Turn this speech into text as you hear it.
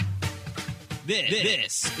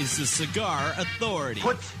This is the Cigar Authority.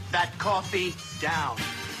 Put that coffee down.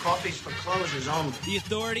 Coffee's for closers only. The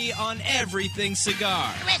authority on everything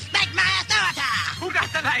cigar. Respect my authority! Who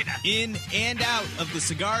got the lighter? In and out of the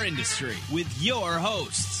cigar industry with your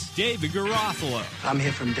hosts, David Garofalo, I'm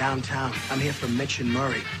here from downtown. I'm here from Mitch and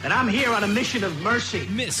Murray. And I'm here on a mission of mercy.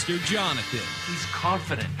 Mr. Jonathan, He's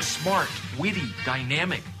confident, smart, witty,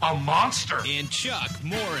 dynamic, a monster. and Chuck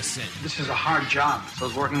Morrison. This is a hard job. So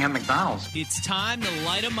is working at McDonald's. It's time to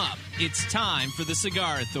light 'em up. It's time for the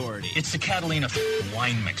Cigar Authority. It's the Catalina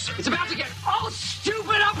wine mixer. It's about to get all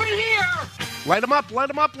stupid up in here! Light 'em up, light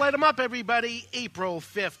 'em up, light 'em up, everybody. April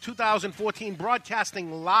 5th, 2014,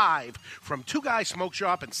 broadcasting live from Two Guys Smoke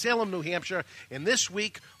Shop in Salem, New Hampshire. And this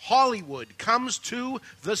week, Hollywood comes to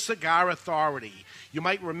the Cigar Authority. You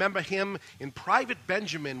might remember him in Private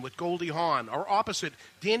Benjamin with Goldie Hawn, or opposite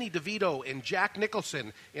Danny DeVito and Jack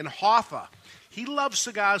Nicholson in Hoffa. He loves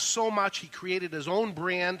cigars so much, he created his own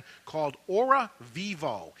brand called Ora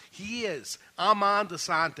Vivo. He is Armand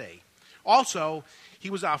Assante. Also, he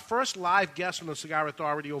was our first live guest on the Cigar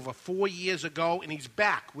Authority over 4 years ago, and he's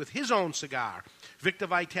back with his own cigar. Victor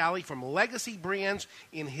Vitale from Legacy Brands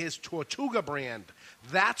in his Tortuga brand.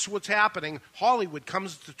 That's what's happening. Hollywood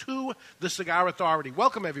comes to the Cigar Authority.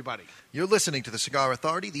 Welcome, everybody. You're listening to the Cigar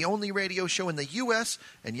Authority, the only radio show in the U.S.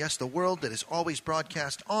 and, yes, the world that is always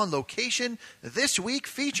broadcast on location. This week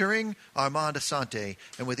featuring Armand Assante.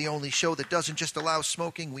 And we're the only show that doesn't just allow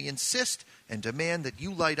smoking. We insist and demand that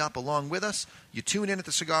you light up along with us. You tune in at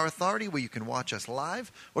the Cigar Authority, where you can watch us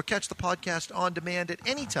live or catch the podcast on demand at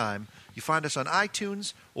any time. You find us on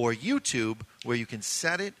iTunes or YouTube, where you can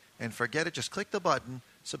set it and forget it. Just click the button,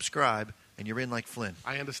 subscribe, and you're in like Flynn.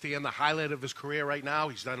 I understand the highlight of his career right now.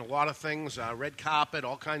 He's done a lot of things, red carpet,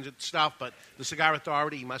 all kinds of stuff. But the Cigar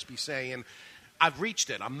Authority, he must be saying, I've reached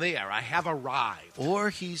it. I'm there. I have arrived. Or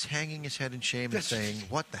he's hanging his head in shame and saying,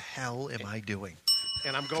 what the hell am I doing?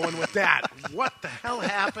 And I'm going with that. What the hell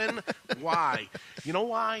happened? Why? You know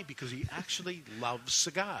why? Because he actually loves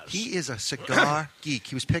cigars. He is a cigar geek.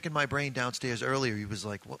 He was picking my brain downstairs earlier. He was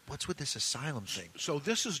like, what's with this asylum thing? So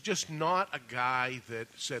this is just not a guy that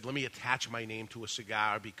said, let me attach my name to a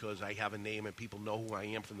cigar because I have a name and people know who I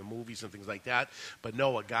am from the movies and things like that. But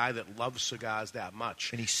no, a guy that loves cigars that much.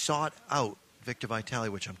 And he sought out Victor Vitale,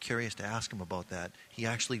 which I'm curious to ask him about that. He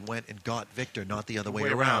actually went and got Victor, not the other way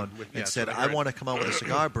around, and said, I want to come out with a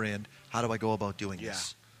cigar brand. How do I go about doing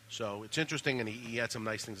this? So it's interesting, and he had some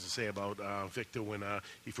nice things to say about Victor when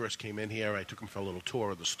he first came in here. I took him for a little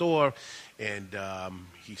tour of the store, and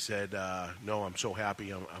he said, no, I'm so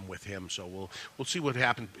happy I'm with him. So we'll see what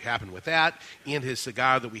happened with that. And his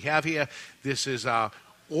cigar that we have here, this is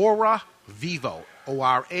Ora Vivo,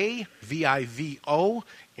 O-R-A-V-I-V-O.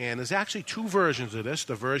 And there's actually two versions of this.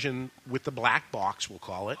 The version with the black box, we'll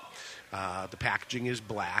call it. The packaging is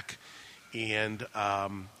black. And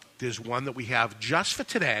there's one that we have just for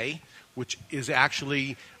today, which is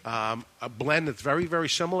actually a blend that's very, very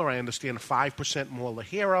similar. I understand 5% more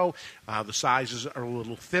Ligero. The sizes are a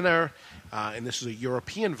little thinner. And this is a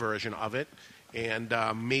European version of it. And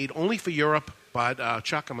made only for Europe. But,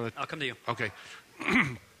 Chuck, I'll come to you. Okay.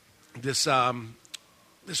 This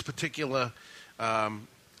particular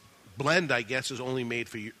blend, I guess, is only made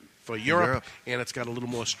for Europe, and it's got a little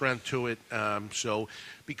more strength to it. So,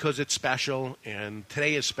 because it's special, and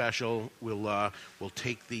today is special, we'll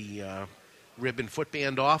take the ribbon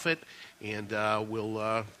footband off it, and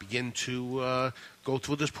we'll begin to go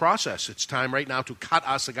through this process. It's time right now to cut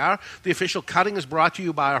our cigar. The official cutting is brought to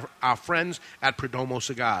you by our friends at Perdomo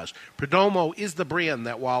Cigars. Perdomo is the brand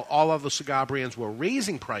that, while all other cigar brands were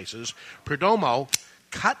raising prices, Perdomo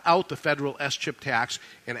cut out the federal S-chip tax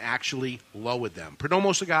and actually lowered them.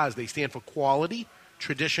 Perdomo Cigars, they stand for quality,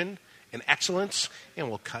 tradition, and excellence, and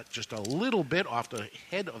we'll cut just a little bit off the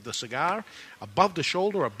head of the cigar, above the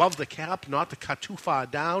shoulder, above the cap, not to cut too far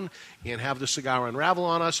down, and have the cigar unravel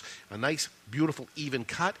on us. A nice, beautiful, even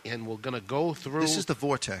cut, and we're going to go through. This is the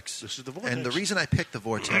Vortex. And the reason I picked the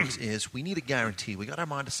Vortex is we need a guarantee. We got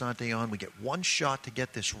Armand Assante on. We get one shot to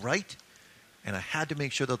get this right, and I had to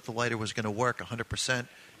make sure that the lighter was going to work 100%.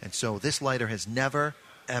 And so this lighter has never,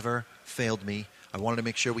 ever failed me. I wanted to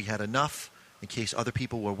make sure we had enough in case other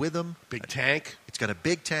people were with them. Big tank. It's got a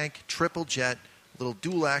big tank, triple jet, little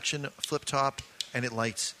dual action flip top, and it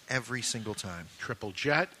lights every single time. Triple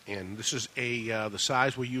jet, and this is the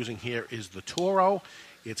size we're using here is the Toro.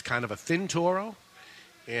 It's kind of a thin Toro.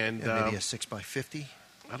 And maybe a 6x50.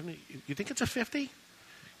 I don't know. You think it's a 50?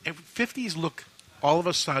 50s look, all of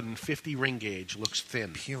a sudden, 50 ring gauge looks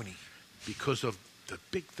thin. Puny. Because of the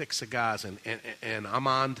big, thick cigars. And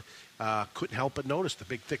Armand couldn't help but notice the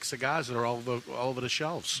big, thick cigars that are all over the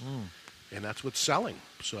shelves. and that's what's selling.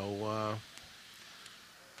 So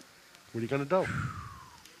what are you going to do?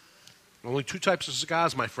 Only two types of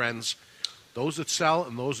cigars, my friends. Those that sell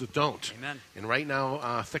and those that don't. Amen. And right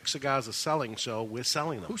now, thick cigars are selling, so we're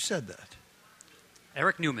selling them. Who said that?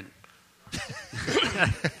 Eric Newman.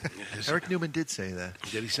 Eric Newman did say that.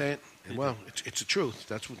 Did he say it? Well, it's the truth.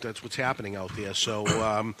 That's what's happening out there. So,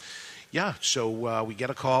 we get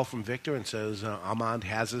a call from Victor and says Armand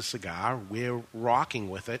has a cigar. We're rocking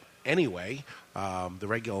with it anyway. The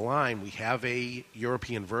regular line. We have a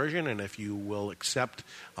European version, and if you will accept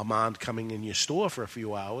Armand coming in your store for a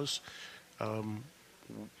few hours,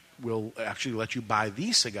 we'll actually let you buy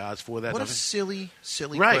these cigars for that. What a silly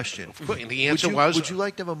right. question. And the answer was... Would you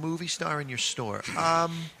like to have a movie star in your store? No,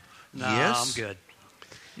 yes. I'm good.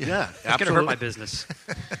 Yeah, it's going to hurt my business.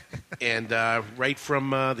 And right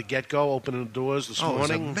from the get-go, opening the doors this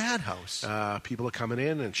morning. It's a madhouse. People are coming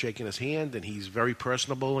in and shaking his hand, and he's very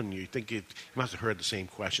personable, and you think he must have heard the same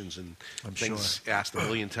questions and things asked a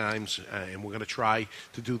million times, and we're going to try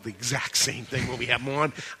to do the exact same thing when we have him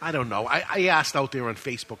on. I don't know. I asked out there on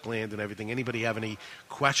Facebook land and everything, anybody have any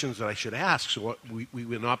questions that I should ask, so we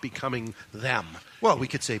will not be coming them. Well, we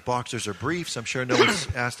could say boxers or briefs. I'm sure no one's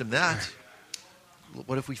asked him that.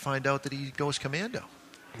 What if we find out that he goes commando?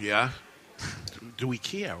 Yeah. Do we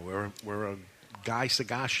care? We're a guy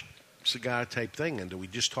cigar type thing, and do we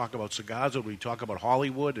just talk about cigars, or do we talk about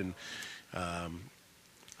Hollywood? And I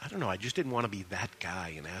don't know. I just didn't want to be that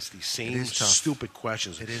guy and ask these same stupid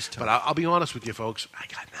questions. It is tough. But I'll be honest with you, folks. I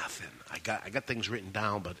got nothing. I got things written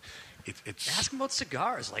down, but it's ask him about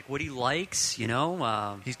cigars, like what he likes. He's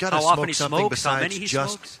got to smoke smoke something smokes, besides how many he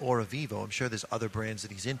just smokes. Ora Vivo. I'm sure there's other brands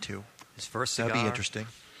that he's into. His first cigar. That'd be interesting.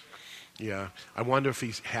 Yeah, I wonder if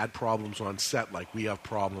he's had problems on set, like we have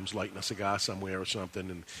problems lighting a cigar somewhere or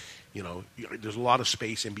something, and there's a lot of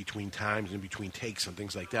space in between times, in between takes and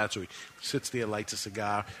things like that. So he sits there, lights a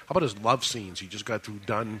cigar. How about his love scenes? He just got through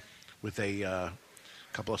done with a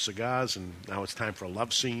couple of cigars, and now it's time for a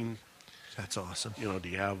love scene. That's awesome. Do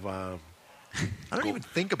you have? I don't even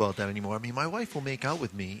think about that anymore. I mean, my wife will make out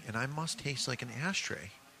with me, and I must taste like an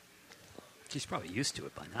ashtray. She's probably used to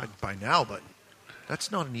it by now. By now, but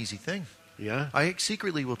that's not an easy thing. Yeah? I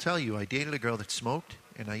secretly will tell you, I dated a girl that smoked,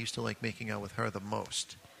 and I used to like making out with her the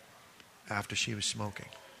most after she was smoking.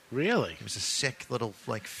 Really? It was a sick little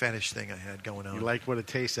fetish thing I had going on. You liked what it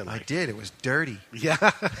tasted like? I did. It was dirty. Yeah.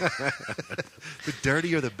 The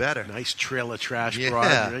dirtier, the better. Nice trailer trash yeah.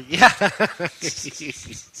 broad. Yeah.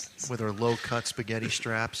 With her low-cut spaghetti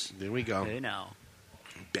straps. There we go. Hey, now.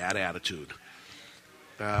 Bad attitude.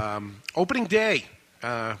 Opening day.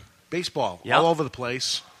 Baseball. Yep. All over the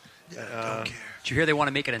place. Don't care. Did you hear they want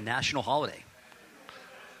to make it a national holiday?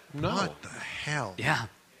 No. What the hell? Yeah.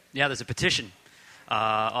 Yeah, there's a petition.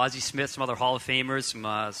 Ozzie Smith, some other Hall of Famers,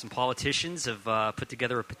 some politicians have put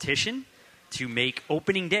together a petition to make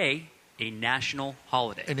opening day a national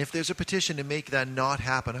holiday. And if there's a petition to make that not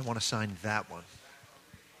happen, I want to sign that one.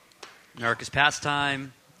 America's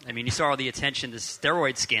pastime. I mean, you saw all the attention the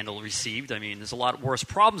steroid scandal received. I mean, there's a lot worse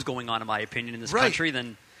problems going on, in my opinion, in this country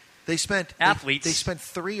than athletes. They spent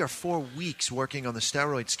 3 or 4 weeks working on the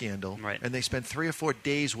steroid scandal, and they spent 3 or 4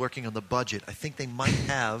 days working on the budget. I think they might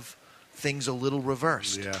have things a little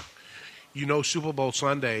reversed. Yeah. Super Bowl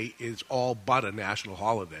Sunday is all but a national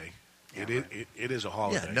holiday. Yeah, it is a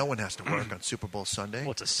holiday. Yeah, no one has to work on Super Bowl Sunday.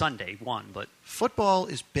 Well, it's a Sunday, but... Football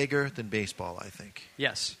is bigger than baseball, I think.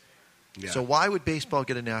 Yes. Yeah. So why would baseball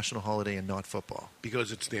get a national holiday and not football?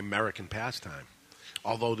 Because it's the American pastime.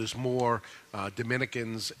 Although there's more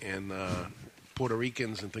Dominicans and Puerto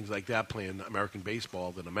Ricans and things like that playing American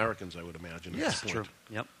baseball than Americans, I would imagine. Yeah, true.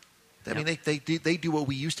 Yep. I mean, they do what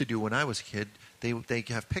we used to do when I was a kid. They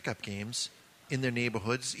have pickup games in their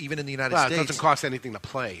neighborhoods, even in the United States. It doesn't cost anything to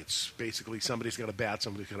play. It's basically somebody's got a bat,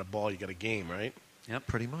 somebody's got a ball, you got a game, right? Yep.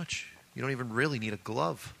 Pretty much. You don't even really need a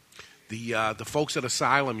glove. The folks at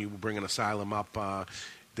Asylum, you bring an Asylum up,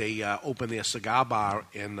 they opened their cigar bar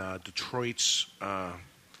in Detroit's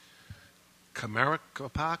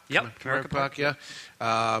Comerica Park? Yep, Comerica Park, yeah.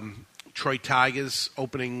 Detroit Tigers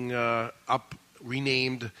opening up,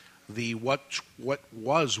 renamed the what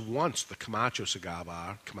was once the Camacho Cigar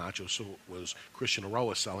Bar. Camacho was Christian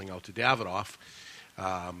Aroa selling out to Davidoff.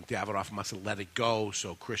 Davidoff must have let it go,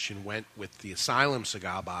 so Christian went with the Asylum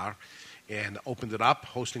Cigar Bar and opened it up,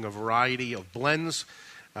 hosting a variety of blends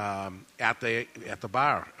at the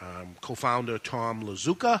bar. Co-founder Tom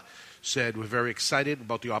Lazuka said, "We're very excited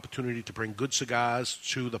about the opportunity to bring good cigars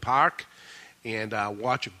to the park and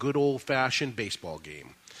watch a good old-fashioned baseball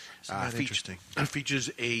game." Interesting. Features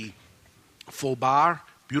a full bar,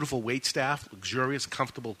 beautiful wait staff, luxurious,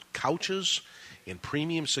 comfortable couches, in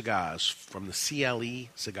premium cigars from the CLE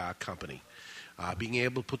Cigar Company. Being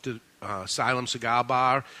able to put the Asylum Cigar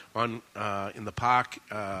Bar on in the park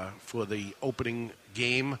for the opening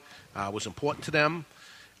game was important to them.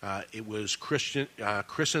 It was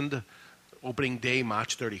christened opening day,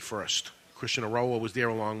 March 31st. Christian Aroa was there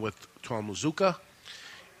along with Tom Lazuka,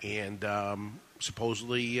 and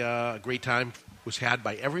supposedly a great time was had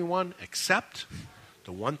by everyone except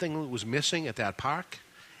the one thing that was missing at that park.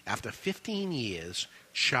 After 15 years,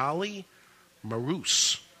 Charlie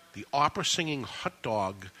Marouse, the opera-singing hot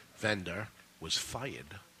dog vendor, was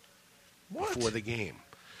fired before the game.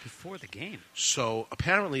 Before the game? So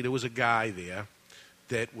apparently there was a guy there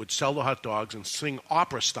that would sell the hot dogs and sing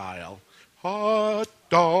opera style, hot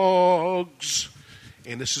dogs.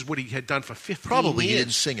 And this is what he had done for 15 Probably years. He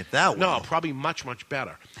didn't sing it that well. No, probably much, much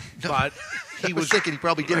better. But he was thinking he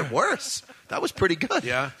probably did it worse. That was pretty good.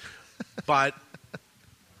 Yeah. But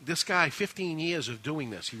this guy, 15 years of doing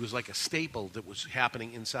this, he was like a staple that was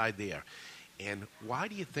happening inside there. And why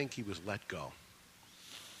do you think he was let go?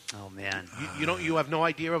 Oh, man. You have no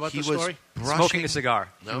idea about the story? Smoking a cigar.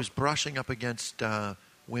 He was brushing up against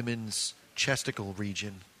women's chesticle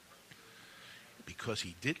region. Because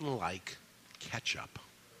he didn't like ketchup.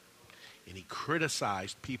 And he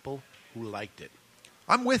criticized people who liked it.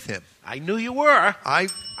 I'm with him. I knew you were.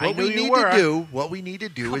 What we need to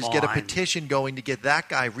do is get a petition going to get that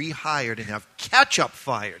guy rehired and have ketchup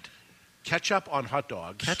fired. Ketchup on hot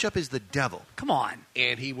dogs. Ketchup is the devil. Come on.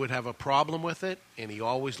 And he would have a problem with it, and he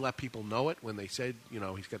always let people know it when they said,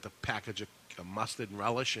 he's got the package of mustard and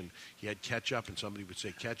relish, and he had ketchup, and somebody would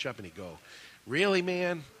say ketchup, and he'd go, really,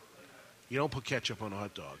 man? You don't put ketchup on a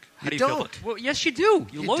hot dog. How do you feel? Well, yes, you do.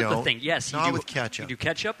 You load the don't. thing. Yes, you Not do. with ketchup. You do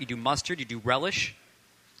ketchup. You do mustard. You do relish.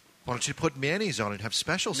 Why don't you put mayonnaise on it and have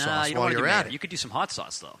special Nah, sauce you don't while wanna you're do at that. it? You could do some hot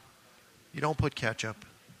sauce, though. You don't put ketchup.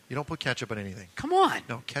 You don't put ketchup on anything. Come on.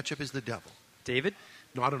 No, ketchup is the devil. David?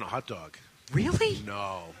 Not on a hot dog. Really?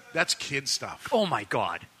 No. That's kid stuff. Oh, my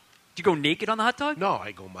God. Do you go naked on the hot dog? No,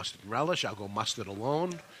 I go mustard and relish. I'll go mustard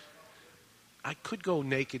alone. I could go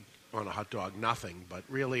naked on a hot dog, nothing. But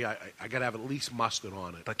really, I got to have at least mustard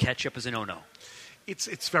on it. But ketchup is a no-no.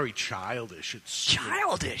 It's very childish. It's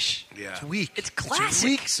childish. Yeah. It's weak. It's classic. It's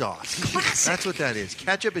weak sauce. Classic. That's what that is.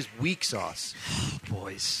 Ketchup is weak sauce.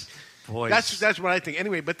 Boys. That's what I think.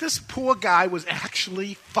 Anyway, but this poor guy was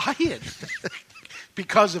actually fired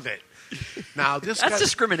because of it. Now That's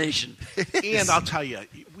discrimination. And I'll tell you,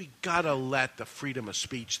 we got to let the freedom of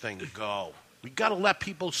speech thing go. We got to let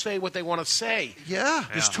people say what they want to say. Yeah.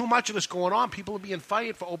 There's too much of this going on. People are being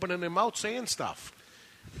fired for opening their mouth saying stuff.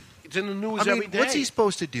 It's in the news every day. What's he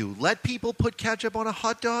supposed to do? Let people put ketchup on a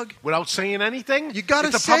hot dog? Without saying anything? You got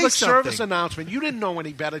to say It's a public something. service announcement. You didn't know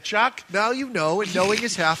any better, Chuck. Now you know, and knowing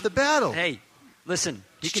is half the battle. Hey, listen.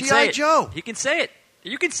 He It's can G.I. say it. Joe. He can say it.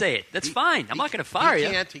 You can say it. That's fine. I'm not going to fire He you.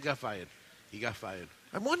 can't. He got fired. He got fired.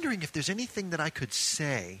 I'm wondering if there's anything that I could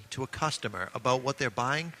say to a customer about what they're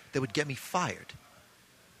buying that would get me fired.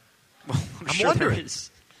 Well, I'm sure wondering. there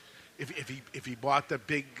is. If he bought the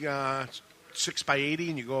big 6x80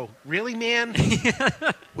 and you go, really, man?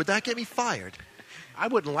 Would that get me fired? I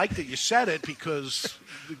wouldn't like that you said it because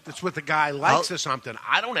that's what the guy likes or something.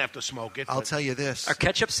 I don't have to smoke it. I'll tell you this. Are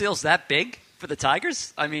ketchup sales that big for the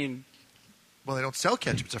Tigers? I mean, Well, they don't sell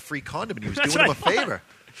ketchup. It's a free condiment. He was That's doing them a what I favor.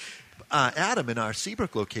 Adam in our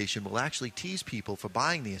Seabrook location will actually tease people for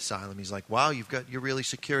buying the Asylum. He's like, wow, you're really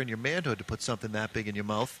secure in your manhood to put something that big in your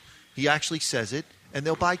mouth. He actually says it, and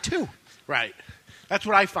they'll buy two. Right. That's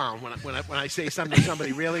what I found when I say something to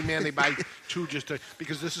somebody. Really, man, they buy two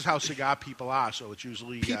because this is how cigar people are. So it's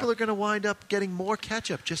usually People are going to wind up getting more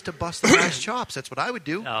ketchup just to bust the guy's chops. That's what I would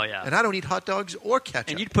do. Oh, yeah. And I don't eat hot dogs or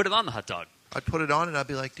ketchup. and you'd put it on the hot dog. I'd put it on, and I'd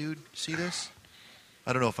be like, dude, see this?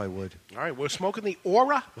 I don't know if I would. All right, we're smoking the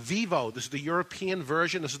Ora Vivo. This is the European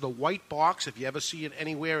version. This is the white box. If you ever see it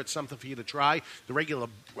anywhere, it's something for you to try. The regular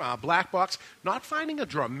black box. Not finding a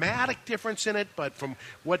dramatic difference in it, but from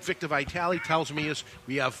what Victor Vitale tells me is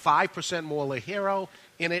we have 5% more Ligero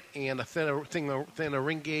in it and a thinner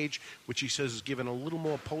ring gauge, which he says is giving a little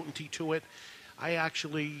more potency to it. I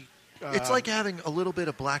actually... It's like having a little bit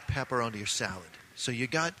of black pepper onto your salad. So you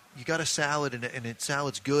got a salad, and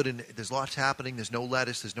salad's good, and there's lots happening. There's no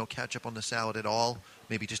lettuce. There's no ketchup on the salad at all.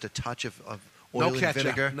 Maybe just a touch of oil no and ketchup,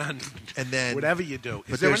 vinegar. none. And then whatever you do.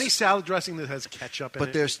 but Is there there's- any salad dressing that has ketchup in it?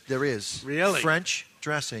 But there is. Really? French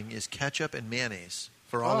dressing is ketchup and mayonnaise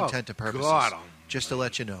for all Oh, intent and purposes. God. Just to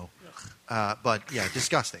let you know. But, yeah,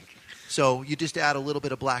 disgusting. So you just add a little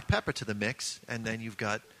bit of black pepper to the mix, and then you've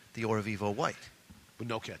got the Ora Vivo white. With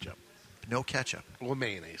no ketchup. No ketchup. Or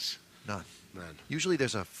mayonnaise. None. None. Usually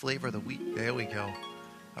there's a flavor of the wheat. There we go.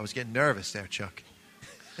 I was getting nervous there, Chuck.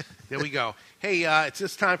 There we go. Hey, it's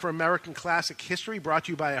this time for American Classic History, brought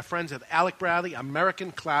to you by our friends at Alec Bradley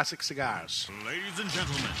American Classic Cigars. Ladies and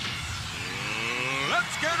gentlemen,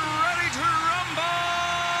 let's get ready to rumble!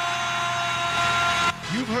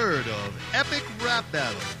 You've heard of epic rap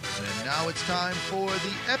battle, and now it's time for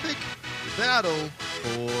the epic battle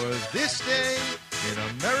for this day in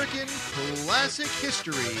American Classic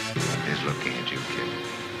History. He's looking at you, kid.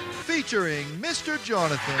 Featuring Mr.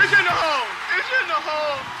 Jonathan It's in the hole! It's in the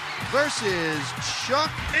hole! versus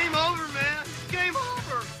Chuck, Game over, man. Game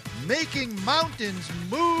over. making mountains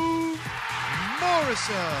move,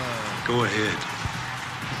 Morrison. Go ahead.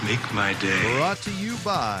 Make my day. Brought to you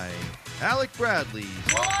by Alec Bradley's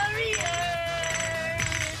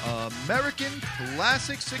American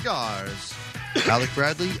Classic Cigars. Alec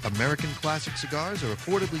Bradley American Classic Cigars are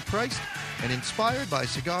affordably priced and inspired by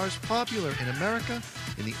cigars popular in America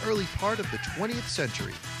in the early part of the 20th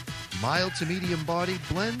century. Mild to medium bodied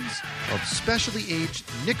blends of specially aged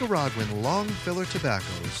Nicaraguan long filler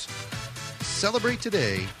tobaccos. Celebrate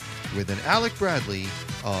today with an Alec Bradley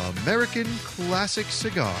American Classic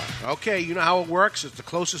Cigar. Okay, you know how it works. It's the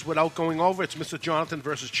closest without going over. It's Mr. Jonathan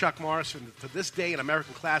versus Chuck Morrison for this day in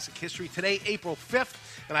American Classic History. Today, April 5th,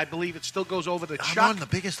 and I believe it still goes over to Chuck. I'm on the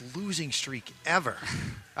biggest losing streak ever.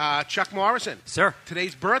 Chuck Morrison. Sir.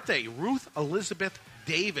 Today's birthday, Ruth Elizabeth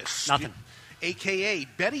Davis. Nothing. A.K.A.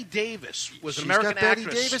 Betty Davis was an She's American got Betty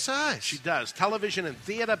actress. Davis eyes. She does. Television and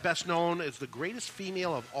theater, best known as the greatest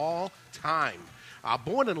female of all time.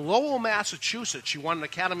 Born in Lowell, Massachusetts, she won an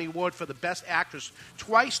Academy Award for the Best Actress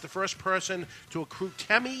twice, the first person to accrue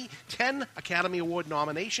 10 Academy Award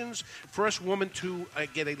nominations, first woman to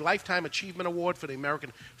get a Lifetime Achievement Award for the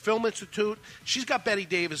American Film Institute. She's got Betty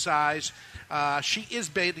Davis eyes. She is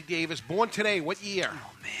Betty Davis. Born today, what year?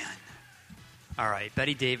 Oh, man. All right,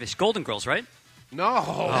 Betty Davis. Golden Girls, right? No.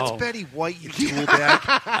 That's Betty White, you tool bag.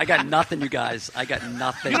 I got nothing, you guys. I got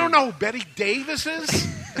nothing. You don't know who Betty Davis is?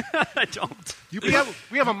 I don't. We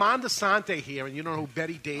have Armand Assante here, and you don't know who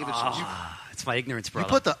Betty Davis is. It's my ignorance, You brother.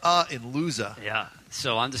 put the in loser. Yeah.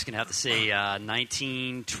 So I'm just going to have to say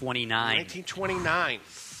 1929. 1929.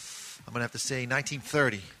 I'm going to have to say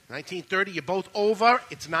 1930. 1930, you're both over.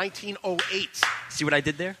 It's 1908. See what I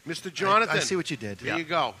did there? Mr. Jonathan. I see what you did. There you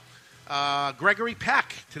go. Gregory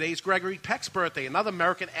Peck. Today's Gregory Peck's birthday. Another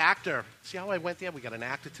American actor. See how I went there? We got an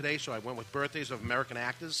actor today, so I went with birthdays of American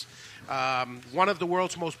actors. One of the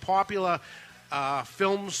world's most popular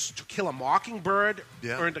films, To Kill a Mockingbird,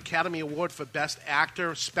 earned Academy Award for Best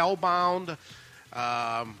Actor. Spellbound,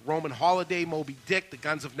 Roman Holiday, Moby Dick, The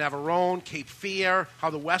Guns of Navarone, Cape Fear, How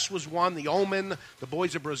the West Was Won, The Omen, The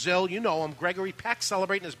Boys of Brazil. You know him. Gregory Peck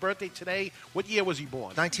celebrating his birthday today. What year was he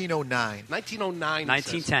born? 1909. 1909.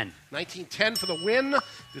 1910. 1910 for the win.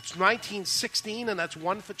 It's 1916, and that's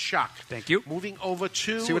one for Chuck. Thank you. Moving over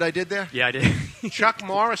to See what I did there? Yeah, I did. Chuck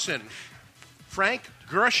Morrison. Frank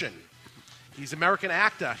Gershon. He's an American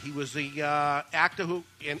actor. He was the actor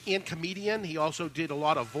and comedian. He also did a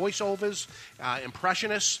lot of voiceovers,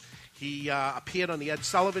 impressionists. He appeared on the Ed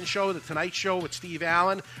Sullivan Show, The Tonight Show with Steve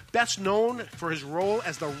Allen. Best known for his role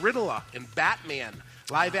as the Riddler in Batman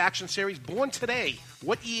live-action series. Born today.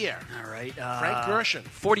 What year? All right. Frank Gershon.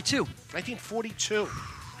 42. 1942.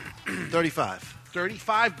 35.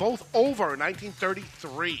 35, both over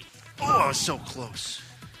 1933. Oh, so close.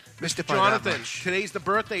 Mr. By that Jonathan, much. today's the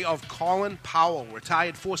birthday of Colin Powell,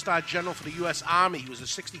 retired four-star general for the U.S. Army. He was the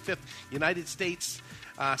 65th United States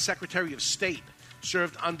Secretary of State.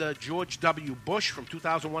 Served under George W. Bush from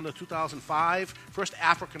 2001 to 2005. First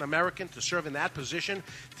African-American to serve in that position.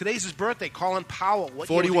 Today's his birthday, Colin Powell. What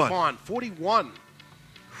 41. year was he born? 41.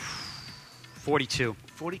 42.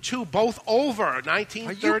 42, both over.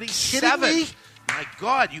 1937. Are you kidding me? My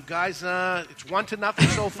God, you guys, it's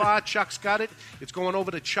 1-0 so far. Chuck's got it. It's going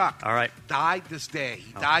over to Chuck. All right. Died this day.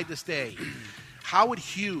 He died this day. Howard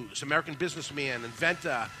Hughes, American businessman,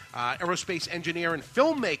 inventor, aerospace engineer, and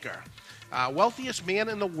filmmaker. Wealthiest man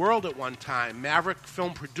in the world at one time. Maverick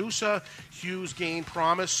film producer. Hughes gained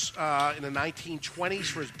promise in the 1920s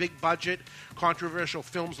for his big budget, controversial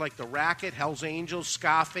films like The Racket, Hell's Angels,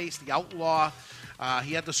 Scarface, The Outlaw.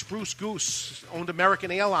 He had the Spruce Goose, owned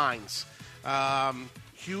American Airlines.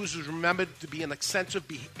 Hughes is remembered to be an eccentric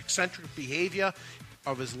behavior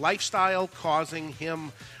of his lifestyle, causing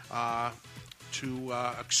him to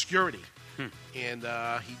obscurity. And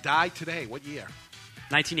he died today. What year?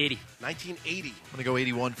 1980. 1980. I'm going to go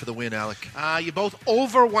 81 for the win, Alec. You're both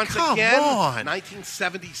over once Come again. on.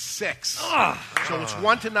 1976. So it's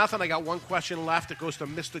 1-0. I got one question left. It goes to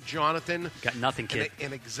Mr. Jonathan. Got nothing, kid.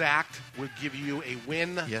 An exact will give you a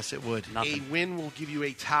win. Yes, it would. Nothing. A win will give you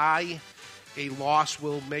a tie. a loss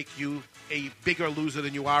will make you a bigger loser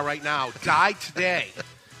than you are right now. Died today.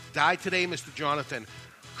 Died today, Mr. Jonathan.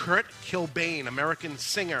 Kurt Cobain, American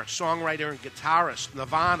singer, songwriter, and guitarist.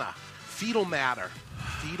 Nirvana. Fetal Matter.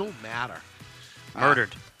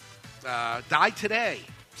 Murdered. Died today.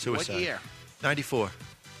 Suicide. What year? 94.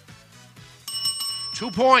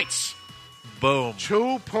 2 points. Boom.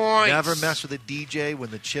 2 points. Never mess with a DJ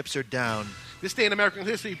when the chips are down. This day in American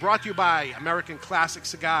history brought to you by American Classic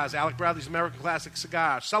Cigars. Alec Bradley's American Classic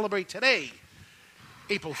Cigars. Celebrate today,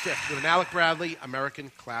 April 5th, with an Alec Bradley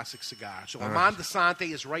American Classic Cigar. So Armand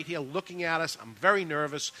Assante is right here looking at us. I'm very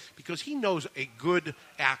nervous because he knows a good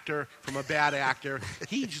actor from a bad actor.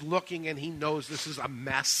 He's looking and he knows this is a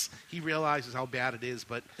mess. He realizes how bad it is,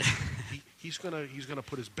 but he's gonna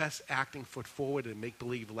put his best acting foot forward and make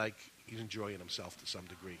believe like he's enjoying himself to some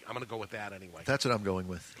degree. I'm going to go with that anyway. That's what I'm going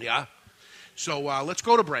with. Yeah? So let's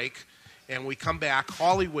go to break, and when we come back,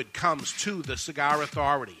 Hollywood comes to the Cigar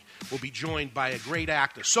Authority. We'll be joined by a great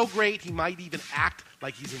actor. So great, he might even act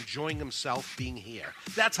like he's enjoying himself being here.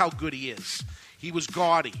 That's how good he is. He was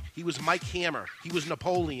Gaudy. He was Mike Hammer. He was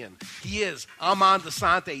Napoleon. He is Armand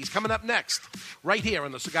Assante. He's coming up next, right here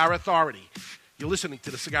on the Cigar Authority. You're listening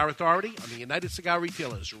to the Cigar Authority on the United Cigar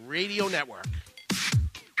Retailers Radio Network.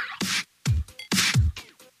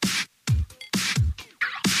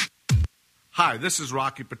 Hi, this is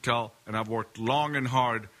Rocky Patel, and I've worked long and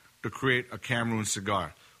hard to create a Cameroon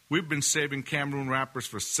cigar. We've been saving Cameroon wrappers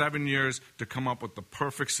for 7 years to come up with the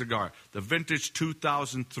perfect cigar, the Vintage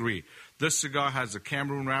 2003. This cigar has a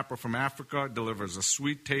Cameroon wrapper from Africa, delivers a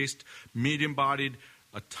sweet taste, medium-bodied,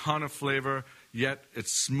 a ton of flavor, yet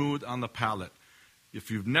it's smooth on the palate.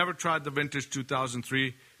 If you've never tried the Vintage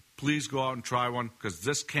 2003, please go out and try one, because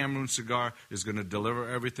this Cameroon cigar is going to deliver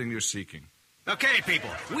everything you're seeking. Okay, people,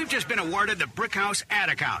 we've just been awarded the Brickhouse Ad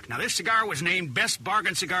Account. Now, this cigar was named Best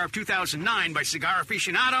Bargain Cigar of 2009 by Cigar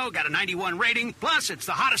Aficionado, got a 91 rating, plus it's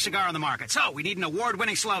the hottest cigar on the market. So, we need an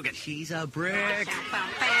award-winning slogan. She's a brick.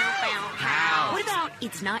 How? What about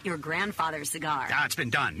it's not your grandfather's cigar? Ah, it's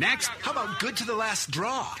been done. Next. How about good to the last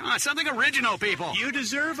draw? Come on, something original, people. You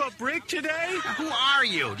deserve a brick today? Now, who are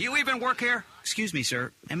you? Do you even work here? Excuse me,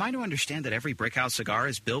 sir. Am I to understand that every Brickhouse cigar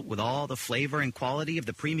is built with all the flavor and quality of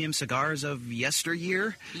the premium cigars of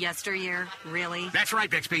yesteryear? Yesteryear? Really? That's right,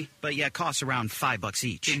 Bixby. But yeah, it costs around $5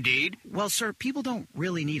 each. Indeed? Well, sir, people don't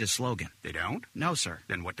really need a slogan. They don't? No, sir.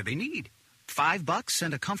 Then what do they need? $5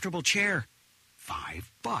 and a comfortable chair.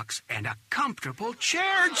 $5 and a comfortable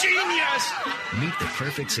chair. Genius! Meet the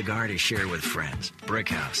perfect cigar to share with friends.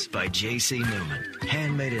 Brickhouse by J.C. Newman.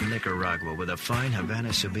 Handmade in Nicaragua with a fine Havana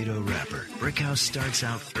Subito wrapper. Brickhouse starts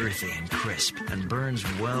out earthy and crisp and burns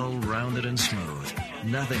well, rounded and smooth.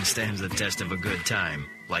 Nothing stands the test of a good time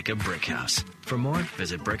like a Brickhouse. For more,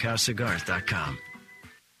 visit BrickhouseCigars.com.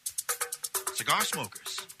 Cigar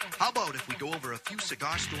smokers, how about if we go over a few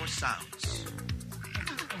cigar store sounds?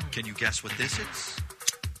 Can you guess what this is?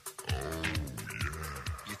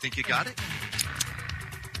 You think you got it?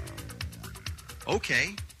 Okay,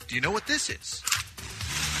 do you know what this is?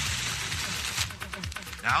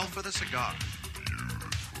 Now for the cigar.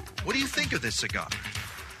 What do you think of this cigar?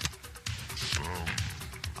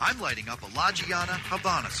 I'm lighting up a La Giana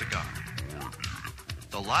Havana cigar.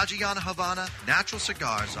 The La Giana Havana natural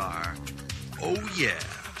cigars are, oh yeah,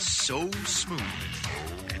 so smooth.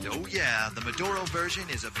 And oh yeah, the Maduro version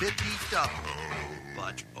is a bit beefed up.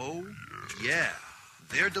 But oh yeah,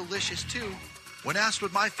 they're delicious too. When asked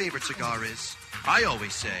what my favorite cigar is, I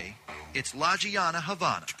always say, it's La Giana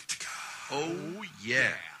Havana. Oh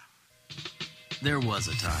yeah. There was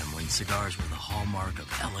a time when cigars were the hallmark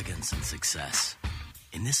of elegance and success.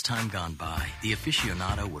 In this time gone by, the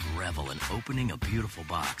aficionado would revel in opening a beautiful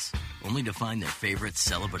box, only to find their favorite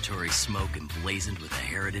celebratory smoke emblazoned with a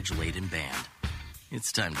heritage-laden band.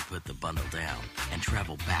 It's time to put the bundle down and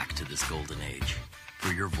travel back to this golden age.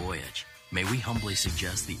 For your voyage, may we humbly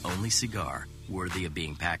suggest the only cigar worthy of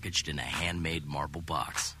being packaged in a handmade marble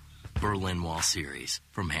box. Berlin Wall Series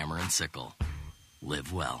from Hammer & Sickle.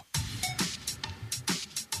 Live well.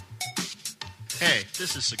 Hey,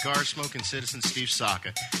 this is cigar-smoking citizen Steve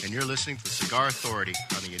Saka, and you're listening to the Cigar Authority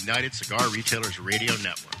on the United Cigar Retailers Radio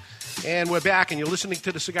Network. And we're back, and you're listening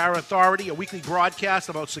to the Cigar Authority, a weekly broadcast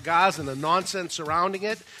about cigars and the nonsense surrounding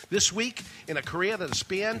it. This week, in a career that has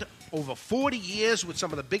spanned over 40 years with some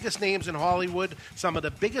of the biggest names in Hollywood, some of the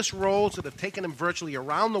biggest roles that have taken him virtually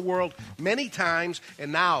around the world many times,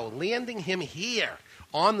 and now landing him here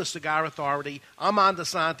on the Cigar Authority. Armand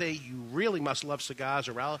Assante, you really must love cigars,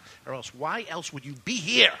 or else why else would you be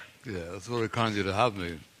here? Yeah, that's very kind of you to have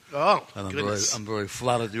me. Oh, and goodness. I'm very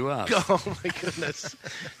flattered you asked. Oh, my goodness.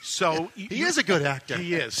 So he is a good actor.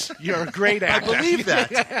 He is. You're a great actor. I believe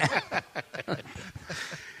that.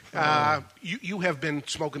 You have been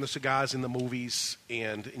smoking the cigars in the movies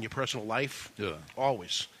and in your personal life? Yeah.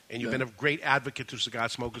 Always. And you've been a great advocate to cigar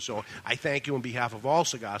smokers. So I thank you on behalf of all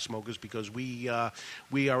cigar smokers because we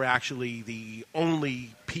are actually the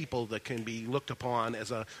only people that can be looked upon as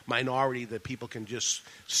a minority that people can just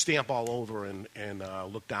stamp all over and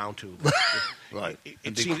look down to. Right.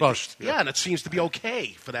 It be seems, crushed. Yeah, and it seems to be okay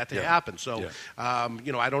for that to happen. So, I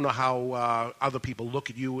don't know how other people look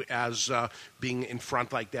at you as being in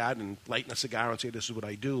front like that and lighting a cigar and say, this is what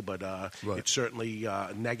I do. But it's certainly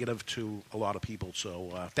negative to a lot of people.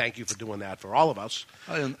 So thank you for doing that for all of us.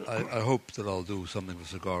 I hope that I'll do something for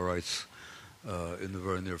cigar rights in the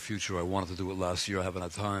very near future. I wanted to do it last year. I haven't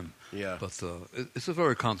had time. Yeah. But it's a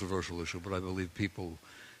very controversial issue, but I believe people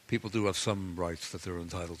do have some rights that they're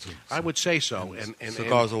entitled to. I would say so. And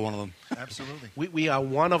cigars are one of them. Absolutely. We are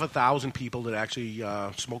one of 1,000 people that actually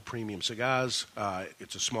smoke premium cigars.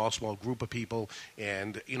 It's a small group of people.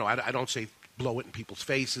 And, I don't say blow it in people's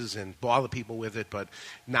faces and bother people with it, but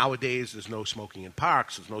nowadays there's no smoking in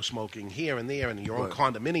parks, there's no smoking here and there and in your own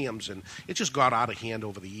condominiums, and it just got out of hand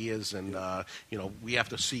over the years, and we have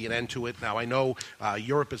to see an end to it. Now I know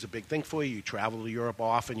Europe is a big thing for you. You travel to Europe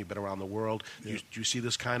often, you've been around the world. Do you see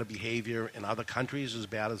this kind of behavior in other countries as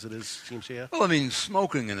bad as it seems here? Well, I mean,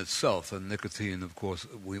 smoking in itself and nicotine, of course,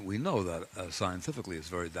 we know that scientifically is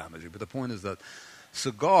very damaging, but the point is that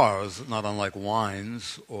cigars, not unlike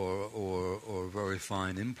wines or very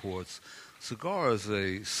fine imports, cigar is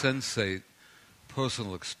a sensate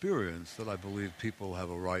personal experience that I believe people have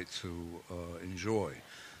a right to enjoy.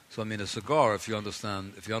 So I mean, a cigar, if you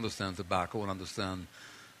understand tobacco and understand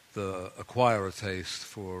acquire a taste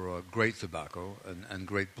for great tobacco and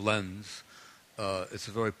great blends, it's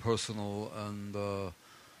a very personal and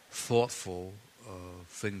thoughtful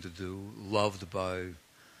thing to do, loved by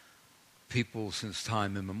people since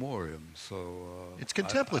time immemorial. So it's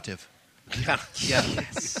contemplative.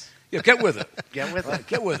 Yes. Yeah, get with it. Get with it.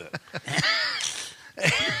 Get with it.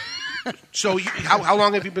 So, how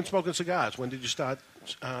long have you been smoking cigars? When did you start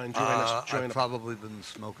enjoying this? I've probably been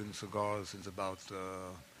smoking cigars since about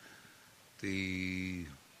the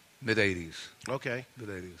mid-'80s. Okay.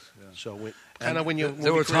 Mid-'80s, yeah. So when you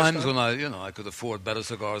there were times when I could afford better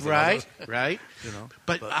cigars than others. Right.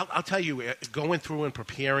 But I'll tell you, going through and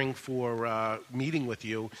preparing for meeting with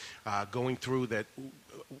you, going through that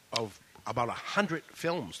of about 100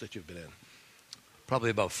 films that you've been in.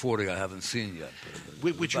 Probably about 40 I haven't seen yet.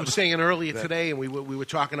 Which you were saying earlier today, and we were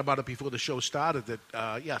talking about it before the show started, that,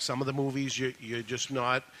 some of the movies you're just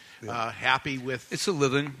not happy with. It's a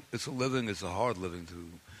living. It's a hard living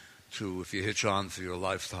to if you hitch on for your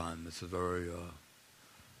lifetime. It's a very,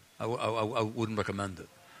 I wouldn't recommend it.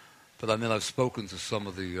 But I mean, I've spoken to some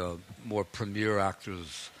of the more premier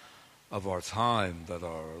actors of our time that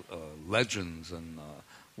are legends, and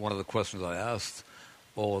one of the questions I asked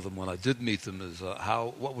all of them when I did meet them is,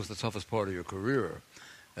 what was the toughest part of your career?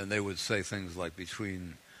 And they would say things like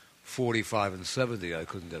between 45 and 70, I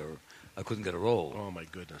couldn't get a role. Oh my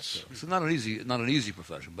goodness! It's not an easy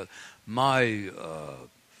profession. But my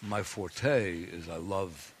forte is I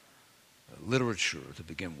love literature to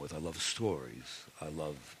begin with. I love stories. I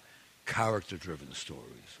love character-driven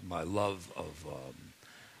stories. My love of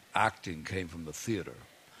acting came from the theater.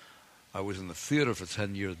 I was in the theater for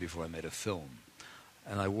 10 years before I made a film.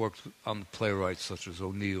 And I worked on playwrights such as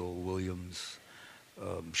O'Neill, Williams,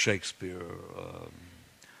 Shakespeare.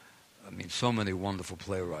 So many wonderful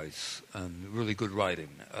playwrights and really good writing.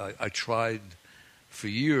 I tried for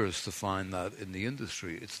years to find that in the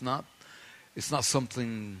industry. It's not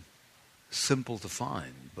something simple to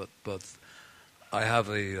find, but I have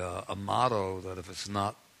a motto that if it's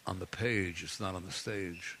not on the page, it's not on the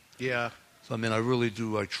stage. Yeah. So, I really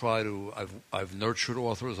do. I've nurtured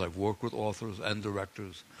authors. I've worked with authors and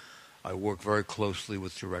directors. I work very closely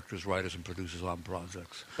with directors, writers, and producers on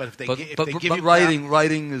projects. But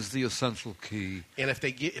writing is the essential key. And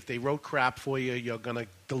if they wrote crap for you, you're going to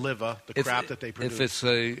deliver the crap that they produce.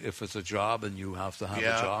 If it's a job and you have to have a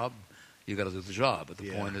job, you got to do the job. But the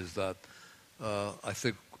point is that I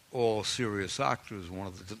think all serious actors, one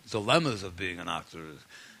of the dilemmas of being an actor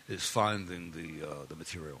is finding the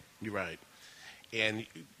material. You're right. And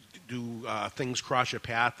do things cross your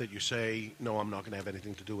path that you say, no, I'm not going to have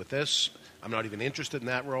anything to do with this? I'm not even interested in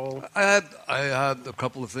that role? I had a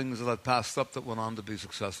couple of things that I passed up that went on to be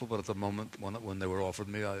successful, but at the moment when they were offered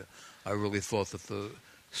me, I really thought that the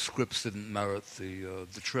scripts didn't merit the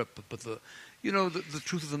trip. But the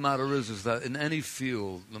truth of the matter is that in any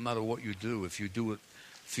field, no matter what you do, if you do it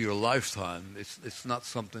for your lifetime. It's not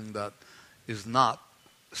something that is not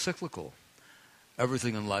cyclical.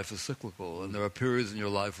 Everything in life is cyclical, and there are periods in your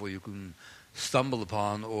life where you can stumble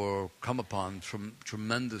upon or come upon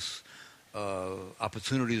tremendous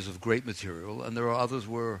opportunities of great material, and there are others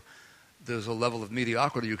where there's a level of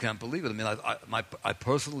mediocrity you can't believe it. I mean, I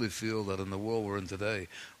personally feel that in the world we're in today,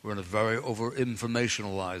 we're in a very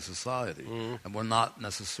over-informationalized society, and we're not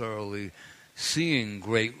necessarily seeing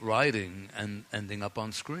great writing and ending up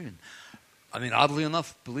on screen. I mean, oddly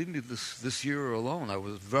enough, believe me, this year alone, I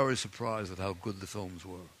was very surprised at how good the films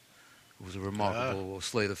were. It was a remarkable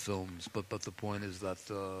slate of films. But the point is that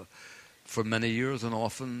for many years, and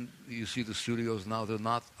often you see the studios now, they're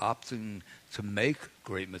not opting to make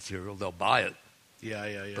great material. They'll buy it.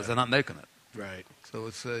 Yeah. But they're not making it. Right. So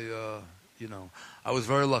it's I was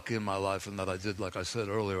very lucky in my life in that I did, like I said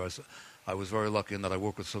earlier, I was very lucky in that I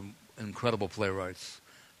worked with some incredible playwrights,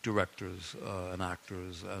 directors, and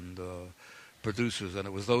actors, and producers, and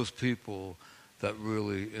it was those people that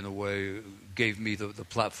really, in a way, gave me the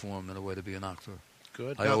platform, in a way, to be an actor.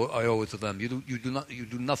 Good. I owe it to them. You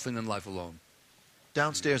do nothing in life alone.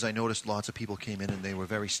 Downstairs, I noticed lots of people came in and they were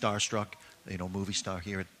very starstruck. Movie star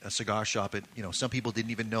here at a cigar shop. Some people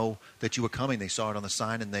didn't even know that you were coming. They saw it on the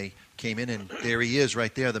sign and they came in, and there he is,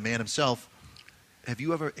 right there, the man himself. Have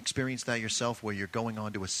you ever experienced that yourself, where you're going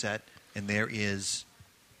onto a set and there is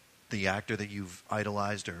the actor that you've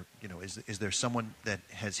idolized, or is there someone that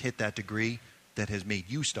has hit that degree that has made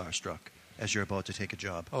you starstruck as you're about to take a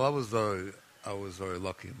job? Oh, I was very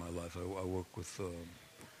lucky in my life. I work with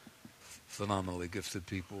phenomenally gifted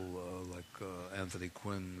people like Anthony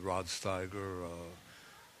Quinn, Rod Steiger,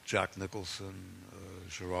 Jack Nicholson,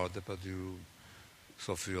 Gerard Depardieu,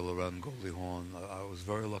 Sophia Loren, Goldie Hawn. I was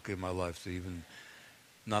very lucky in my life to even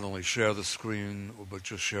not only share the screen, but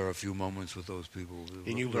just share a few moments with those people.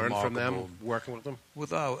 And you learned from them, working with them?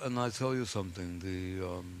 And I tell you something,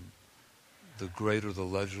 the greater the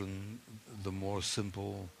legend, the more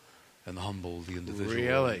simple and humble the individual.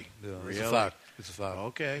 Really? Yeah, really? It's a fact.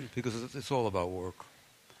 Okay. Because it's all about work.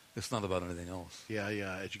 It's not about anything else. Yeah.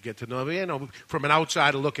 As you get to know, from an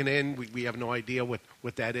outsider looking in, we have no idea what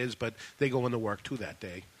that is, but they go into work too that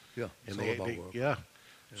day. Yeah, it's all about work. Yeah.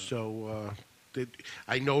 So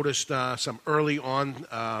I noticed some early on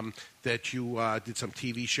that you did some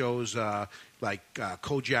TV shows like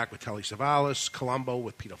Kojak with Telly Savalas, Columbo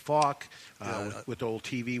with Peter Falk, with old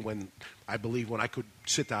TV. When I could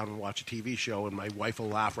sit down and watch a TV show, and my wife will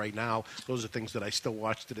laugh right now, those are things that I still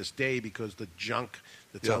watch to this day because the junk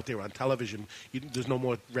that's out there on television, there's no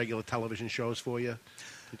more regular television shows for you.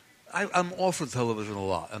 I'm offered television a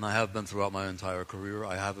lot, and I have been throughout my entire career.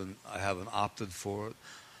 I haven't opted for it.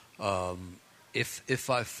 If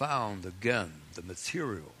I found, again, the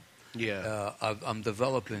material, I'm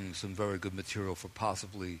developing some very good material for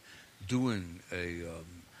possibly doing a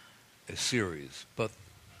series. But,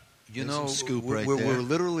 we're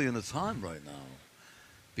literally in a time right now,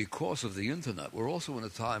 because of the Internet, we're also in a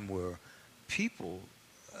time where people,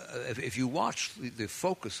 if you watch the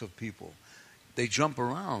focus of people, they jump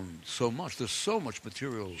around so much. There's so much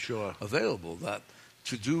material available that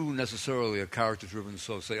to do necessarily a character-driven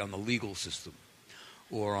show, say, on the legal system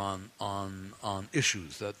or on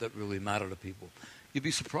issues that really matter to people, you'd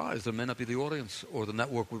be surprised. There may not be the audience, or the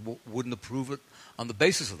network wouldn't approve it on the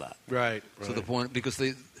basis of that. Right. So the point, because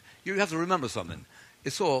you have to remember something.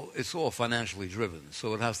 It's all financially driven,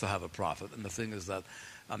 so it has to have a profit. And the thing is that,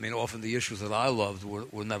 often the issues that I loved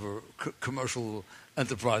were never commercial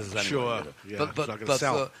enterprises anyway. Sure. Yeah.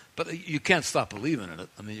 But you can't stop believing in it.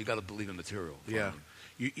 You got to believe in material. Yeah.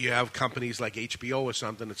 You have companies like HBO or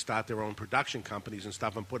something that start their own production companies and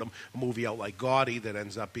stuff and put a movie out like Gaudi that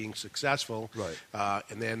ends up being successful. Right.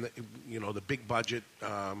 And then, the big budget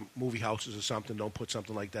movie houses or something don't put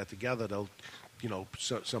something like that together. They'll,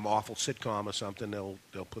 some awful sitcom or something, they'll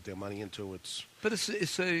put their money into it. But it's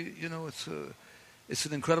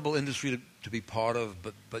an incredible industry to be part of,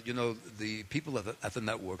 but the people at the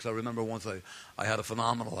networks. I remember once I had a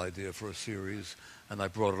phenomenal idea for a series, and I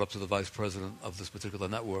brought it up to the vice president of this particular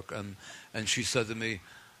network, and she said to me,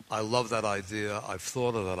 "I love that idea. I've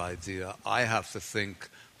thought of that idea. I have to think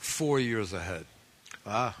 4 years ahead."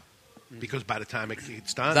 Because by the time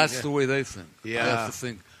it's done, that's the way they think. Yeah. I have to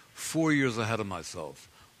think 4 years ahead of myself.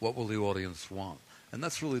 What will the audience want? And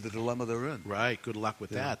that's really the dilemma they're in. Right. Good luck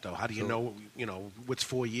with that, though. How do you know, what's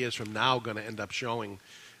 4 years from now going to end up showing?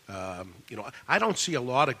 I don't see a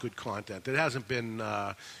lot of good content. There hasn't been,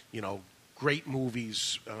 great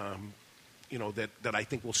movies, that I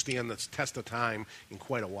think will stand the test of time in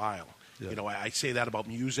quite a while. Yeah. You know, I say that about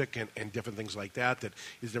music and different things like that. That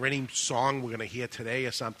is there any song we're going to hear today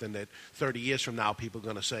or something that 30 years from now people are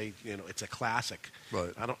going to say, you know, it's a classic.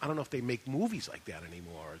 Right. I don't know if they make movies like that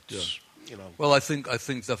anymore. It's, you know. Well, I think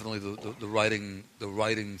definitely the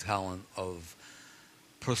writing talent of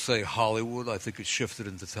per se Hollywood. I think it shifted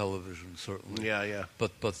into television certainly. Yeah.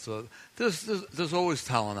 But there's always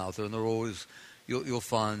talent out there, and there always you'll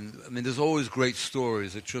find. I mean, there's always great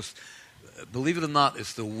stories. It just, believe it or not,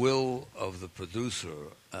 it's the will of the producer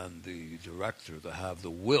and the director to have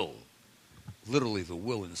the will, literally the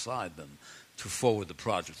will inside them, to forward the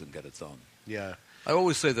project and get it done. Yeah. I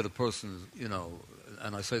always say that a person, you know,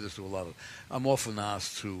 and I say this to a lot of. I'm often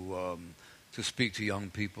asked to speak to young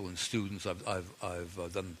people and students.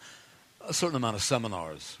 I've done a certain amount of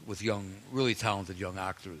seminars with young, really talented young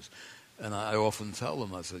actors, and I often tell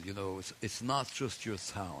them, I said, you know, it's not just your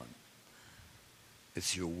talent,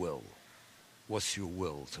 it's your will. What's your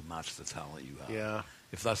will to match the talent you have? Yeah.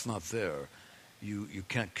 If that's not there, you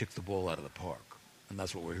can't kick the ball out of the park, and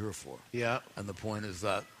that's what we're here for. Yeah. And the point is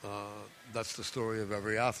that that's the story of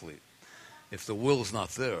every athlete. If the will's not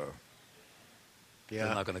there, they're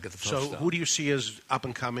not going to get the touchdown. So who do you see as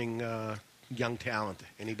up-and-coming young talent?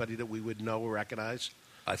 Anybody that we would know or recognize?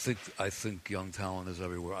 I think young talent is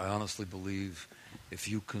everywhere. I honestly believe if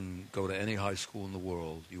you can go to any high school in the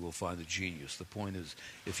world, you will find a genius. The point is,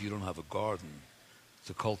 if you don't have a garden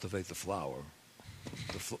to cultivate the flower,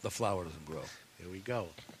 the flower doesn't grow. There we go.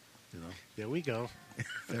 You know? There we go.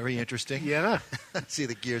 Very interesting. Yeah. See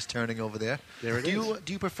the gears turning over there. There it is.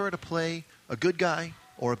 Do you prefer to play a good guy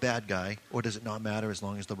or a bad guy, or does it not matter as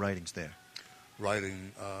long as the writing's there?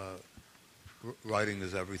 Writing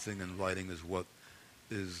is everything, and writing is what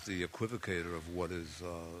is the equivocator of what is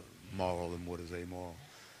moral and what is amoral.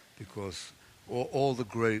 Because all the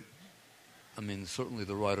great, I mean, certainly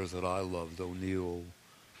the writers that I loved, O'Neill,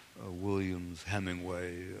 Williams,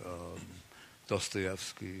 Hemingway,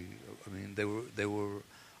 Dostoevsky, I mean, they were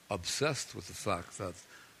obsessed with the fact that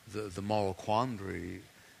the moral quandary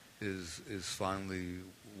is finally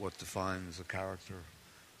what defines a character.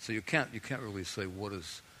 So you can't really say what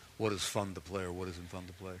is fun to play or what isn't fun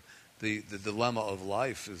to play. The dilemma of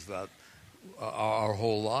life is that our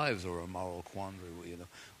whole lives are a moral quandary. You know,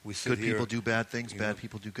 we sit good here, people do bad things, bad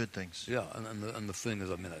people do good things. Yeah, and the thing is,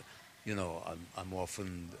 I mean, I'm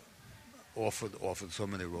often offered so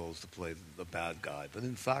many roles to play the bad guy, but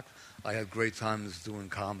in fact, I had great times doing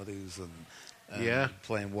comedies and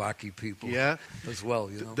playing wacky people as well.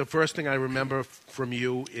 You know? The first thing I remember from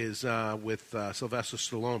you is with Sylvester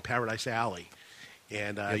Stallone, Paradise Alley.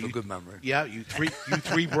 And you have a good memory. Yeah, you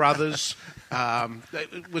three brothers.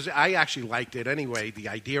 I actually liked it anyway, the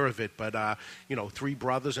idea of it. But three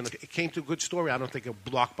brothers, and it came to a good story. I don't think a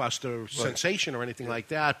blockbuster sensation or anything like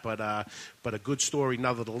that, but a good story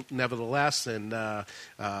nevertheless. And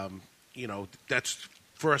that's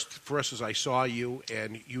first as I saw you,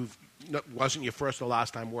 and wasn't your first or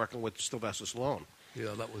last time working with Sylvester Stallone.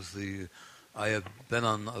 Yeah, that was I had been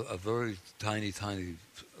on a very tiny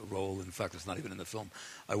role. In fact, it's not even in the film.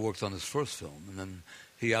 I worked on his first film, and then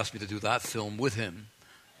he asked me to do that film with him.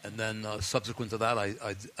 And then subsequent to that,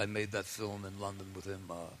 I made that film in London with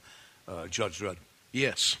him, Judge Dredd.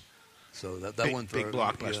 Yes. So that big, went big very,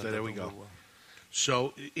 blockbuster. Yeah, there we go. Well.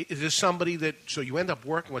 So is this somebody that – so you end up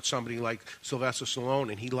working with somebody like Sylvester Stallone,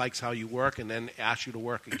 and he likes how you work and then asks you to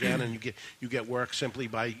work again, and you get work simply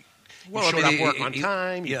by – you showed up work on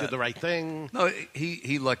time. You did the right thing. No,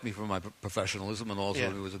 he liked me for my professionalism, and also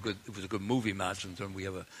it was a good movie match. In terms, we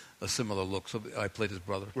have a similar look. So I played his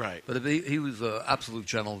brother. Right. But he was an absolute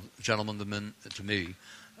gentleman to me,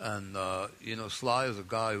 and Sly is a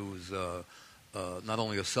guy who's not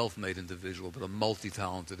only a self-made individual, but a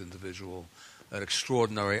multi-talented individual, an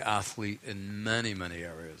extraordinary athlete in many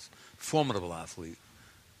areas, formidable athlete,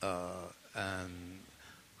 and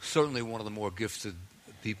certainly one of the more gifted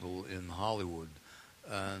people in Hollywood,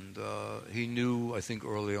 and he knew, I think,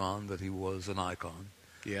 early on that he was an icon.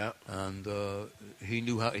 Yeah, and he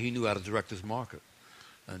knew how to direct his market,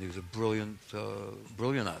 and he was a brilliant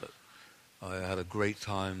at it. I had a great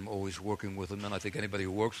time always working with him, and I think anybody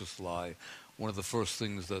who works with Sly, one of the first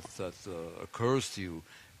things that occurs to you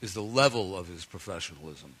is the level of his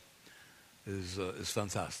professionalism is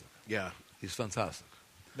fantastic. Yeah, he's fantastic.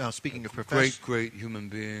 Now, speaking of professional, great human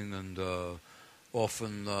being, and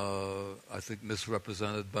often, I think,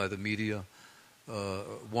 misrepresented by the media.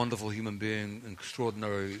 Wonderful human being,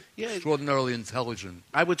 extraordinarily intelligent.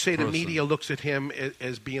 I would say person. The media looks at him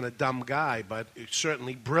as being a dumb guy, but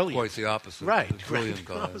certainly brilliant. Quite the opposite. Right. Brilliant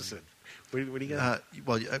guy. Opposite. What do you got?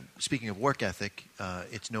 Speaking of work ethic,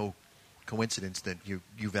 it's no coincidence that you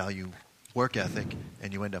value work ethic,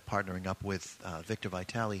 and you end up partnering up with Victor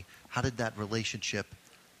Vitale. How did that relationship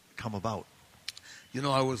come about? You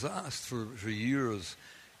know, I was asked for years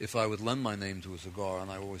if I would lend my name to a cigar, and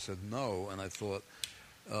I always said no. And I thought,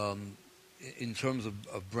 in terms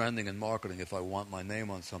of branding and marketing, if I want my name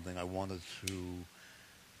on something, I wanted to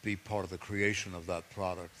be part of the creation of that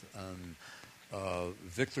product. And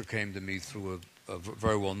Victor came to me through a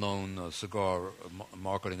very well-known cigar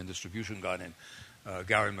marketing and distribution guy named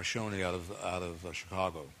Gary Machoni out of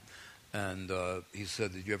Chicago. And he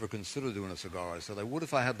said, "Did you ever consider doing a cigar?" I said, "I would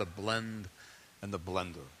if I had the blend and the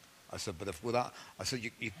blender." I said, "But if without," I said,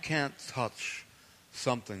 you can't touch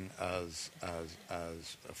something as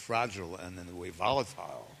fragile and in a way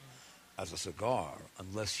volatile as a cigar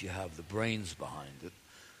unless you have the brains behind it,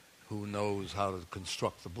 who knows how to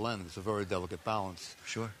construct the blend. It's a very delicate balance.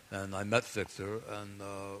 Sure. And I met Victor, and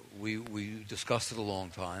we discussed it a long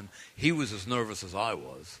time. He was as nervous as I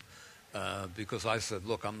was because I said,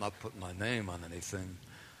 "Look, I'm not putting my name on anything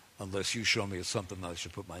unless you show me it's something that I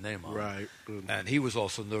should put my name on." Right. And he was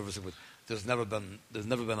also nervous. There's never been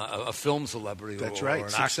a film celebrity or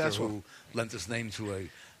an actor who lent his name to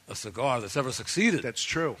a cigar that's ever succeeded. That's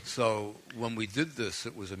true. So when we did this,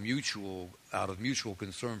 it was out of mutual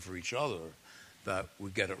concern for each other that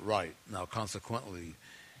we get it right. Now, consequently,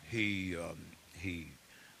 he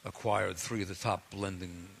acquired 3 of the top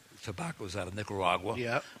blending tobaccos out of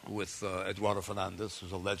Nicaragua with Eduardo Fernandez,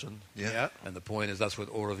 who's a legend. Yeah. And the point is that's what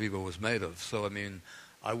Ora Vivo was made of. So, I mean,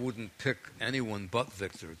 I wouldn't pick anyone but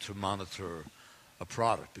Victor to monitor a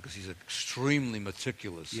product because he's extremely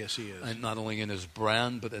meticulous. Yes, he is. And not only in his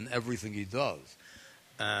brand, but in everything he does.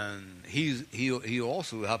 And he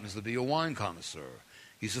also happens to be a wine connoisseur.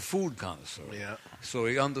 He's a food connoisseur. Yeah. So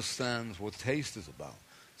he understands what taste is about.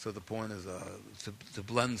 So the point is to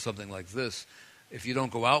blend something like this, if you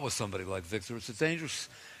don't go out with somebody like Victor, it's a dangerous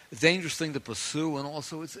thing to pursue. And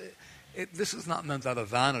also, this is not meant out of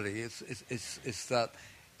vanity. It's that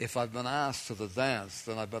if I've been asked to the dance,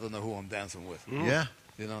 then I better know who I'm dancing with. Yeah.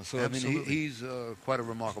 You know. So Absolutely. I mean, he's quite a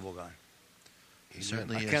remarkable guy. He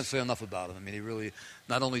certainly is. I can't say enough about him. I mean, he really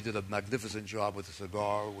not only did a magnificent job with the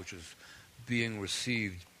cigar, which is being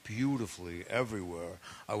received beautifully everywhere.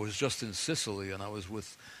 I was just in Sicily, and I was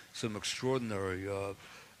with some extraordinary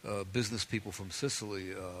business people from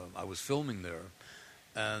Sicily. I was filming there,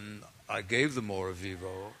 and I gave them Ora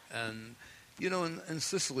Vivo. And, you know, in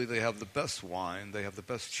Sicily they have the best wine, they have the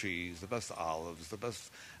best cheese, the best olives, the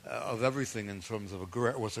best of everything in terms of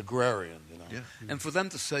what's agrarian, you know. Yeah. And for them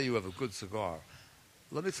to say you have a good cigar,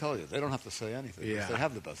 let me tell you, they don't have to say anything. Yeah. They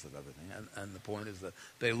have the best of everything. And the point is that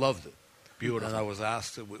they loved it. Beautiful. And I was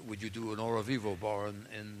asked, would you do an Ora Vivo bar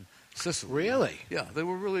in Sicily? Really? Yeah. They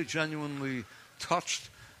were really genuinely touched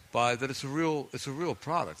by that. It's a real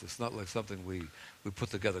product. It's not like something we put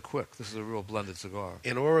together quick. This is a real blended cigar.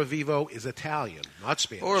 And Ora Vivo is Italian, not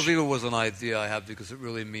Spanish. Ora Vivo was an idea I had because it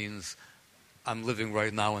really means I'm living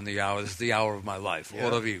right now in the hour. This is the hour of my life. Yeah.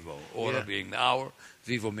 Ora Vivo. Ora being the hour,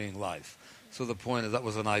 Vivo meaning life. So the point is that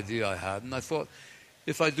was an idea I had. And I thought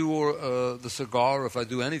if I do the cigar, if I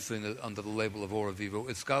do anything under the label of Ora Vivo,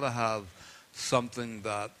 it's got to have something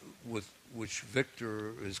that which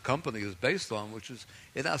Victor, his company, is based on, which is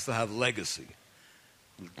it has to have legacy.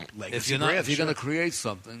 If you're going to create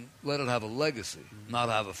something, let it have a legacy, not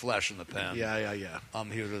have a flash in the pan. Yeah.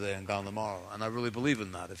 I'm here today and gone tomorrow. And I really believe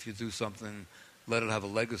in that. If you do something, let it have a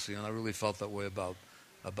legacy. And I really felt that way about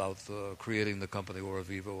creating the company Ora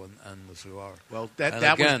Vivo and the cigar. Well,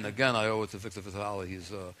 again, I owe it to Victor Vitale.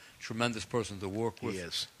 He's a tremendous person to work with. He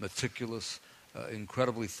is. Meticulous,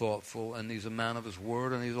 incredibly thoughtful, and he's a man of his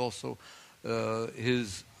word. And he's also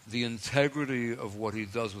the integrity of what he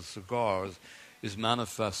does with cigars is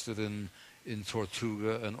manifested in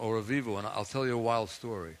Tortuga and Ora Vivo. And I'll tell you a wild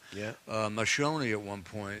story. Yeah. Machoni at one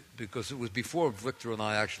point, because it was before Victor and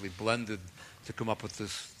I actually blended to come up with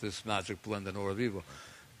this magic blend in Ora Vivo.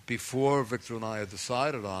 Before Victor and I had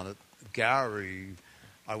decided on it, Gary,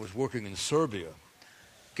 I was working in Serbia.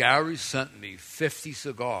 Gary sent me 50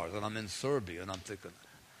 cigars, and I'm in Serbia, and I'm thinking,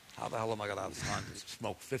 how the hell am I going to have time to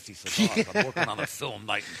smoke 50 cigars? I'm working on a film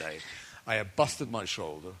night and day. I had busted my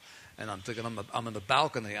shoulder, and I'm thinking, I'm in the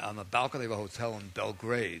balcony of a hotel in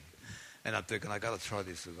Belgrade, and I'm thinking, I got to try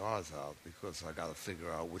these cigars out because I got to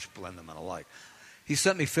figure out which blend I'm going to like. He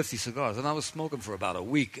sent me 50 cigars, and I was smoking for about a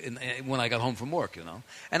week when I got home from work, you know.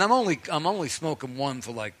 And I'm only smoking one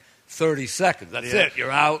for like 30 seconds. That's it.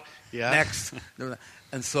 You're out. Yeah. Next.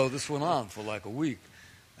 And so this went on for like a week.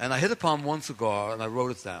 And I hit upon one cigar, and I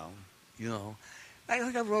wrote it down, you know. I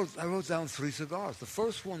think I wrote down 3 cigars. The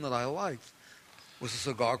first one that I liked was a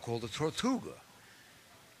cigar called the Tortuga.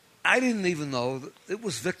 I didn't even know that it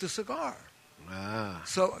was Victor Cigar.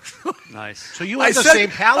 So nice. So you had the same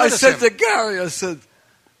palate I as said him. to Gary, I said,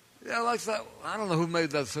 yeah, like that. I don't know who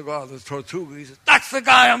made that cigar, the Tortuga. He said, that's the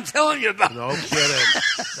guy I'm telling you about. No kidding.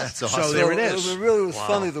 That's awesome. So there it is. It really was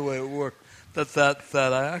funny the way it worked. That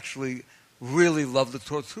I actually really loved the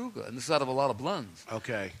Tortuga, and this is out of a lot of blends.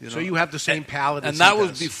 Okay. You So know? you have the same palate as and that he was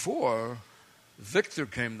does. before Victor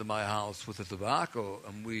came to my house with the tobacco,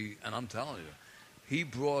 and I'm telling you, he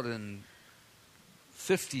brought in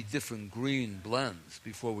 50 different green blends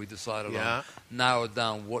before we decided on narrowed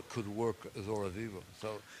down what could work as Ora Vivo.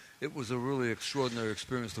 So it was a really extraordinary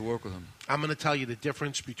experience to work with him. I'm going to tell you the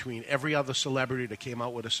difference between every other celebrity that came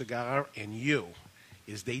out with a cigar and you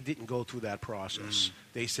is they didn't go through that process.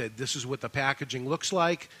 They said, this is what the packaging looks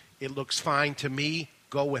like. It looks fine to me.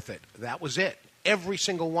 Go with it. That was it. Every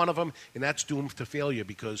single one of them, and that's doomed to failure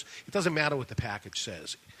because it doesn't matter what the package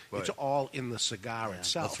says. Right. It's all in the cigar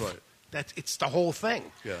itself. That's right. It's the whole thing.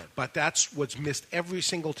 Yeah. But that's what's missed every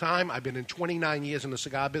single time. I've been in 29 years in the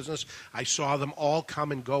cigar business. I saw them all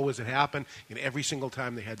come and go as it happened, and every single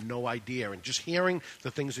time they had no idea. And just hearing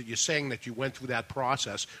the things that you're saying that you went through that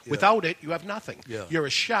process, without it, you have nothing. Yeah. You're a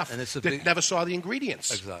chef And it's a that big- never saw the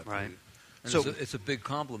ingredients. Exactly. Right. And So- it's a big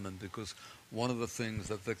compliment because one of the things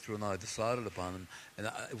that Victor and I decided upon,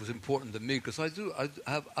 and it was important to me because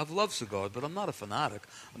I've loved cigars, but I'm not a fanatic.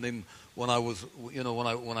 I mean, when I was,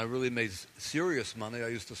 when I really made serious money, I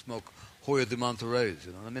used to smoke Hoya de Monterreys,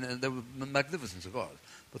 I mean, and they were magnificent cigars.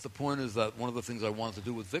 But the point is that one of the things I wanted to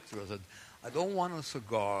do with Victor, I said, I don't want a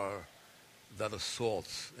cigar that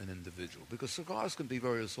assaults an individual because cigars can be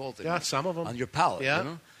very assaulting. Yeah, some of them. On your palate, Yeah. you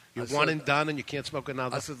know? You're I one said- and done, and you can't smoke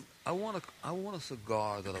another. I said, I want a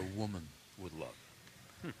cigar that a woman would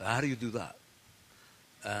love. How do you do that?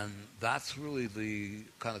 And that's really the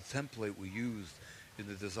kind of template we used in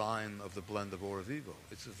the design of the blend of Ora Vivo.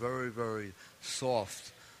 It's a very, very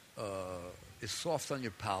soft. It's soft on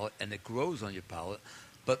your palate, and it grows on your palate.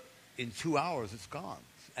 But in 2 hours, it's gone.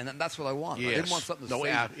 And that's what I want. I didn't want something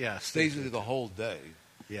that stays with you the whole day.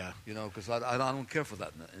 Yeah. Because I don't care for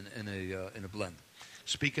that in a blend.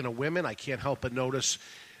 Speaking of women, I can't help but notice.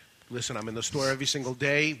 Listen, I'm in the store every single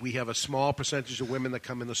day. We have a small percentage of women that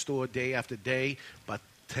come in the store day after day, but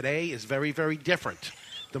today is very, very different.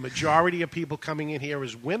 The majority of people coming in here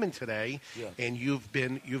is women today, and you've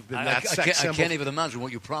been that sex symbol. I can't even imagine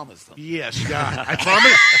what you promised them. Yes, God.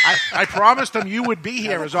 I promised them you would be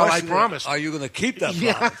here. Is all I promised. Are you going to keep that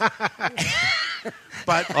promise?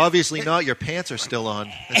 But obviously not. Your pants are still on.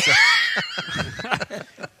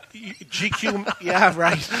 GQ, yeah,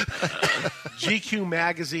 right. GQ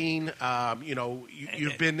magazine.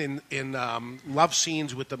 You've been in love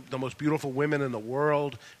scenes with the most beautiful women in the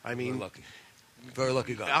world. I mean, very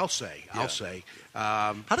lucky guy. I'll say.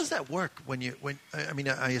 How does that work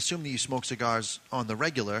I assume that you smoke cigars on the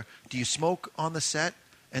regular. Do you smoke on the set?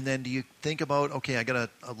 And then do you think about, okay, I got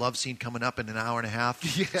a love scene coming up in an hour and a half,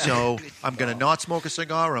 so I'm going to not smoke a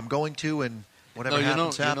cigar, or I'm going to, and whatever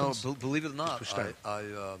happens. Believe it or not,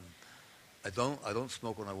 I don't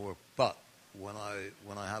smoke when I work, but when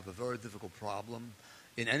I have a very difficult problem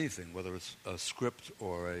in anything, whether it's a script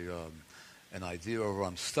or an idea, or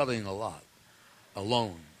I'm studying a lot,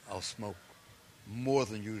 alone, I'll smoke more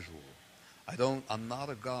than usual. I'm not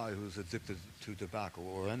a guy who's addicted to tobacco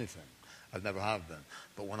or anything. I never have been.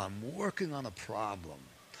 But when I'm working on a problem,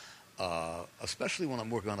 especially when I'm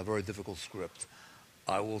working on a very difficult script,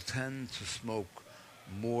 I will tend to smoke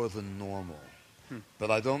more than normal.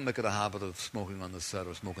 But I don't make it a habit of smoking on the set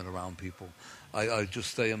or smoking around people. I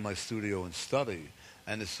just stay in my studio and study,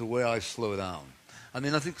 and it's the way I slow down. I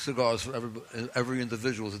mean, I think cigars for every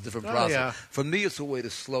individual is a different process. Yeah. For me, it's a way to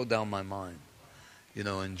slow down my mind,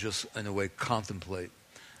 and just, in a way, contemplate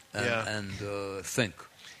and think.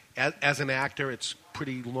 As an actor, it's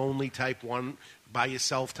pretty lonely type one, by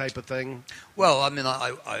yourself type of thing. Well, I mean,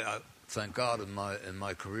 I thank God in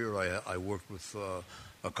my career I worked with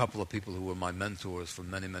a couple of people who were my mentors for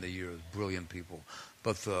many, many years, brilliant people.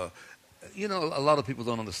 But a lot of people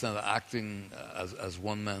don't understand that acting. As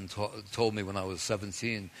one man told me when I was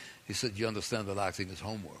 17, he said, "You understand that acting is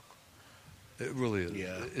homework." It really is.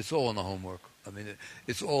 Yeah. It's all in the homework. I mean,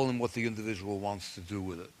 it's all in what the individual wants to do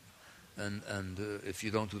with it. And if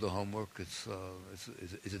you don't do the homework, it's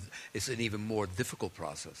an even more difficult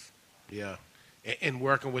process. Yeah, and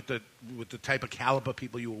working with the type of caliber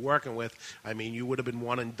people you were working with, I mean, you would have been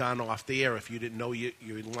one and done off the air if you didn't know your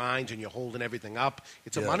lines and you're holding everything up.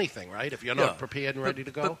 It's a money thing, right? If you're not prepared and ready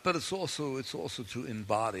to go. But it's also to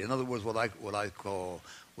embody. In other words, what I call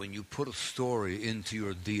when you put a story into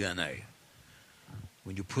your DNA.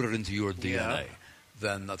 When you put it into your DNA,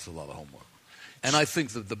 then that's a lot of homework. And I think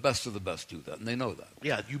that the best of the best do that, and they know that.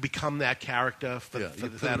 Yeah, you become that character.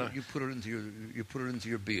 You put it into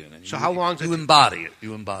your being. And so how long? You embody it.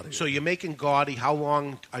 You embody it. So you're making Gotti. How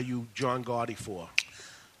long are you John Gotti for?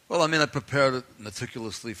 Well, I mean, I prepared it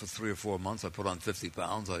meticulously for 3 or 4 months. I put on 50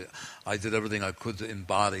 pounds. I did everything I could to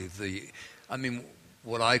embody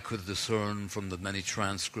what I could discern from the many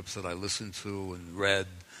transcripts that I listened to and read,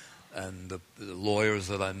 and the lawyers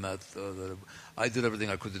that I met. I did everything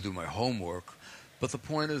I could to do my homework. But the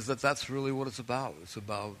point is that that's really what it's about. It's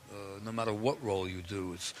about no matter what role you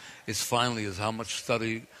do, it's finally is how much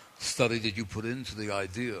study did you put into the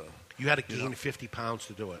idea. You had to gain 50 pounds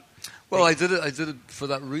to do it. Well, I did it for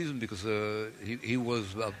that reason because he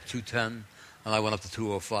was about 210. And I went up to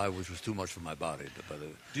 205, which was too much for my body.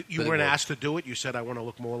 You weren't asked to do it? You said, I want to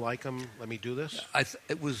look more like him. Let me do this?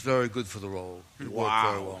 It was very good for the role. It worked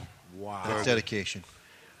very well. Wow. That's dedication.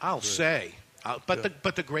 I'll say.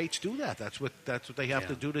 But the greats do that. That's what they have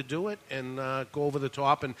to do it and go over the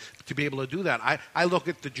top and to be able to do that. I look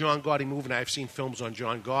at the John Gotti movie, and I've seen films on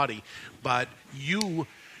John Gotti, but you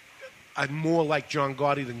are more like John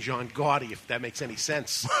Gotti than John Gotti, if that makes any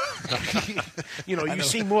sense. You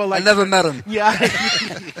seem more like... I never met him. Yeah.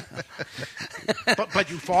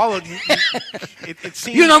 but you followed... It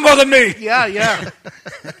seems... You know more than me! Yeah.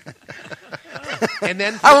 And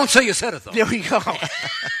then... I won't say you said it, though. There we go.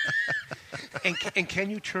 And can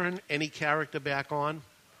you turn any character back on?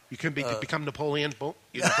 You can become Napoleon. Boom,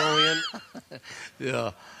 you're Napoleon.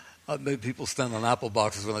 Yeah. I made people stand on apple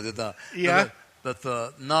boxes when I did that. Yeah. But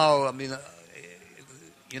no, I mean,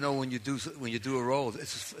 when you do a role,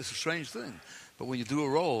 it's a strange thing. But when you do a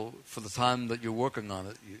role for the time that you're working on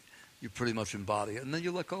it, you pretty much embody it, and then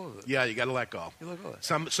you let go of it. Yeah, you got to let go. You let go of it.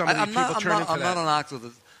 Some of these people turn into that. I'm not an actor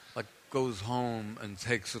that goes home and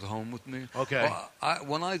takes it home with me. Okay. Well,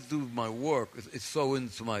 when I do my work, it's so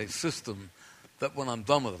into my system that when I'm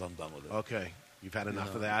done with it, I'm done with it. Okay. You've had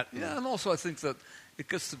enough of that? Yeah, and also I think that it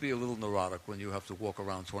gets to be a little neurotic when you have to walk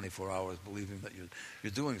around 24 hours believing that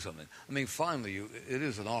you're doing something. I mean, finally, it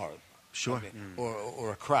is an art. Sure. I mean,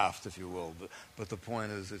 or a craft, if you will. But the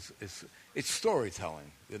point is, it's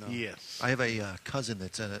storytelling. Yes. I have a cousin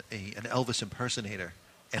that's an Elvis impersonator,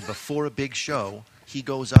 and before a big show, he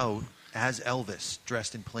goes out as Elvis,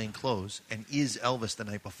 dressed in plain clothes, and is Elvis the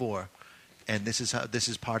night before. And this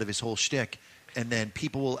is part of his whole shtick. And then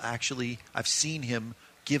people will actually, I've seen him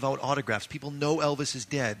give out autographs. People know Elvis is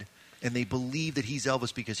dead, and they believe that he's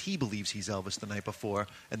Elvis because he believes he's Elvis the night before,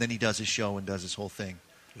 and then he does his show and does his whole thing.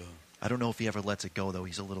 Yeah. I don't know if he ever lets it go, though.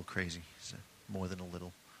 He's a little crazy. He's more than a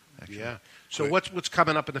little, actually. Yeah. So what's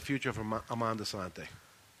coming up in the future from Armand Assante?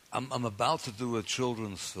 I'm about to do a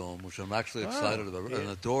children's film, which I'm actually excited about, an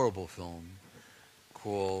adorable film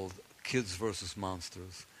called Kids vs.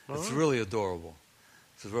 Monsters. It's really adorable.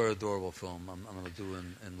 It's a very adorable film I'm going to do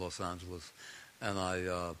in Los Angeles. And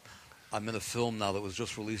I'm in a film now that was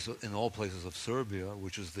just released in all places of Serbia,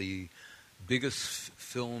 which is the biggest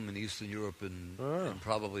film in Eastern Europe in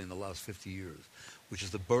probably in the last 50 years, which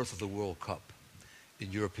is the birth of the World Cup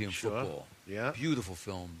in European football. Yeah. Beautiful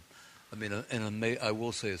film. I mean, I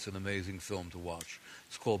will say it's an amazing film to watch.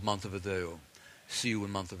 It's called Montevideo. See You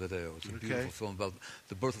in Montevideo. It's a beautiful film about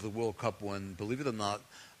the birth of the World Cup when, believe it or not,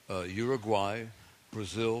 Uruguay,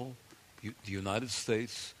 Brazil, the United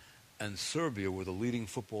States, and Serbia were the leading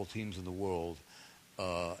football teams in the world,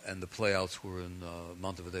 and the playouts were in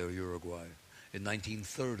Montevideo, Uruguay, in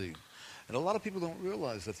 1930. And a lot of people don't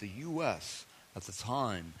realize that the U.S. at the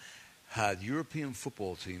time had European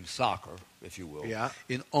football teams, soccer, if you will,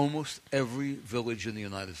 in almost every village in the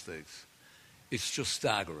United States. It's just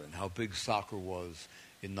staggering how big soccer was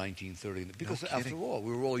in 1930. Because after all,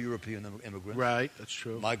 we were all European immigrants. Right, that's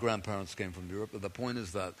true. My grandparents came from Europe. But the point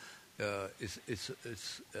is that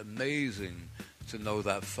it's amazing to know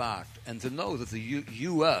that fact and to know that the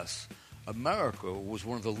U.S., America, was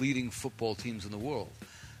one of the leading football teams in the world.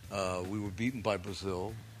 We were beaten by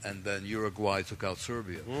Brazil, and then Uruguay took out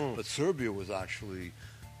Serbia. But Serbia was actually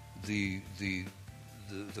the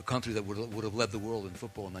country that would have led the world in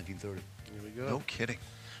football in 1930. Here we go. No kidding.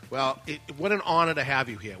 Well, what an honor to have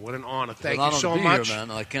you here. What an honor. Thank you so much. Here, man.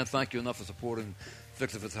 I can't thank you enough for supporting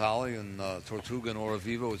Victor Vitale and Tortuga and Ora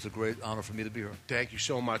Vivo. It's a great honor for me to be here. Thank you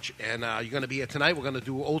so much. And you're going to be here tonight. We're going to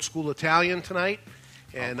do old school Italian tonight.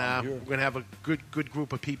 And we're going to have a good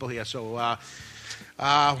group of people here. So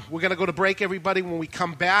we're going to go to break, everybody. When we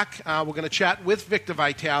come back, we're going to chat with Victor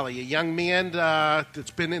Vitale, a young man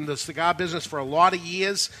that's been in the cigar business for a lot of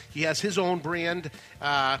years. He has his own brand.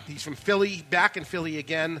 He's from Philly, back in Philly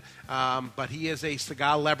again, but he is a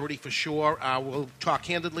cigar celebrity for sure. We'll talk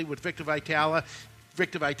candidly with Victor Vitale.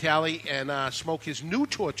 Victor Vitale and smoke his new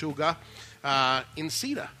Tortuga in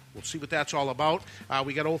cedar. We'll see what that's all about.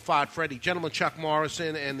 We got Old Fart Freddy, Gentleman Chuck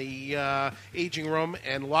Morrison, and the Aging Room,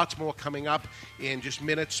 and lots more coming up in just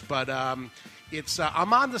minutes. But it's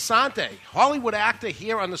Armand Assante, Hollywood actor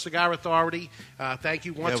here on the Cigar Authority. Thank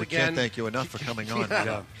you once again. Can't thank you enough for coming on.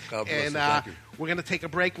 Yeah. God bless And you. Thank you. we're going to take a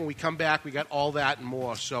break. When we come back, we got all that and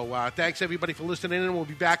more. So thanks, everybody, for listening in. We'll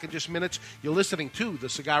be back in just minutes. You're listening to the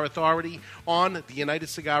Cigar Authority on the United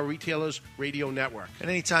Cigar Retailers Radio Network. And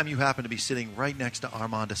anytime you happen to be sitting right next to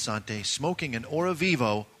Armand Assante smoking an Ora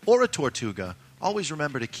Vivo or a Tortuga, always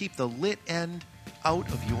remember to keep the lit end out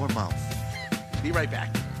of your mouth. Be right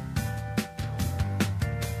back.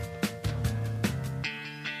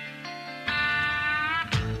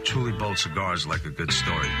 Truly bold cigars like a good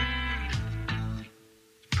story.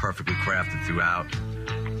 Perfectly crafted throughout,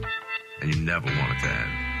 and you never want it to end.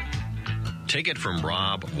 Take it from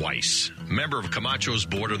Rob Weiss, member of Camacho's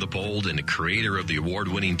Board of the Bold and creator of the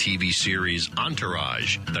award-winning TV series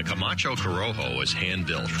Entourage. The Camacho Corojo is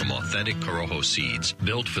hand-built from authentic Corojo seeds,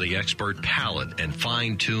 built for the expert palate and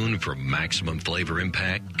fine-tuned for maximum flavor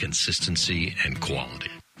impact, consistency, and quality.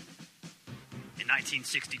 In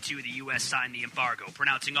 1962, the U.S. signed the embargo,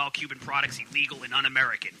 pronouncing all Cuban products illegal and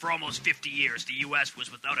un-American. For almost 50 years, the U.S.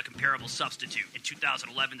 was without a comparable substitute. In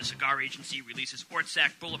 2011, the Cigar Agency releases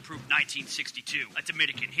Ortsac Bulletproof 1962, a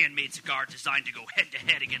Dominican handmade cigar designed to go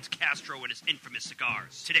head-to-head against Castro and his infamous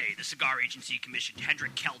cigars. Today, the Cigar Agency commissioned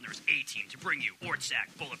Hendrik Kellner's A-Team to bring you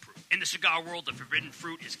Ortsac Bulletproof. In the cigar world, the forbidden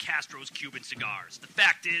fruit is Castro's Cuban cigars. The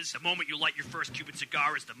fact is, the moment you light your first Cuban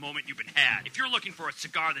cigar is the moment you've been had. If you're looking for a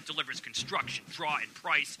cigar that delivers construction, draw, and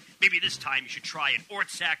price, maybe this time you should try an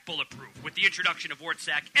Ortsac Bulletproof. With the introduction of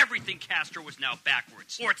Ortsac, everything Castro is now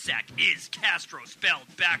backwards. Ortsac is Castro spelled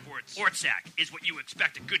backwards. Ortsac is what you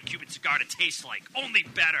expect a good Cuban cigar to taste like, only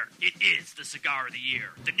better. It is the cigar of the year.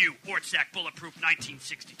 The new Ortsac Bulletproof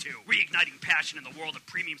 1962, reigniting passion in the world of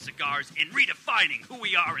premium cigars and redefining who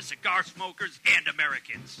we are as cigar smokers and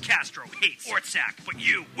Americans. Castro hates Ortsac, but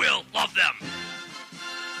you will love them.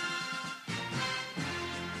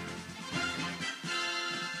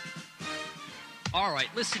 All right,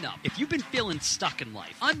 listen up. If you've been feeling stuck in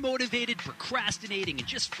life, unmotivated, procrastinating, and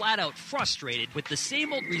just flat out frustrated with the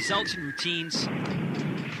same old results and routines,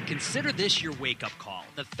 consider this your wake-up call.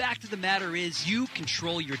 The fact of the matter is you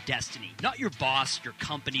control your destiny, not your boss, your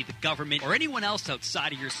company, the government, or anyone else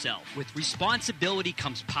outside of yourself. With responsibility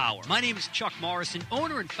comes power. My name is Chuck Morrison,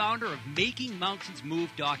 owner and founder of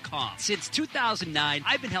MakingMountainsMove.com. Since 2009,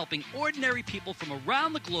 I've been helping ordinary people from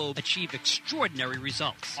around the globe achieve extraordinary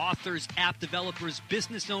results. Authors, app developers,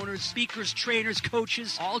 business owners, speakers, trainers,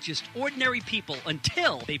 coaches, all just ordinary people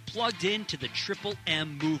until they plugged into the Triple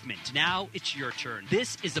M movement. Now it's your turn.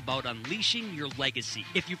 This is about unleashing your legacy.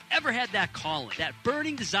 If you've ever had that calling, that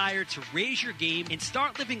burning desire to raise your game and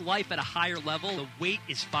start living life at a higher level, the wait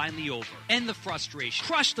is finally over. End the frustration.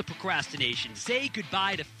 Crush the procrastination. Say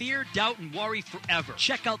goodbye to fear, doubt, and worry forever.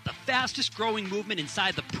 Check out the fastest growing movement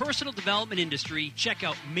inside the personal development industry. Check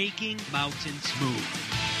out Making Mountains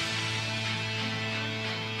Move.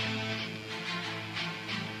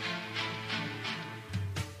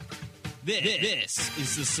 This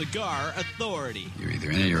is the Cigar Authority. You're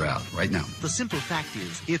either in or you're out, right now. The simple fact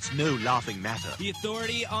is, it's no laughing matter. The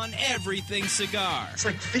authority on everything cigar. It's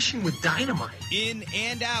like fishing with dynamite. In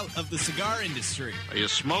and out of the cigar industry. Are you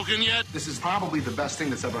smoking yet? This is probably the best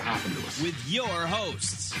thing that's ever happened to us. With your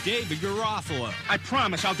hosts, David Garofalo. I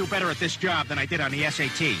promise I'll do better at this job than I did on the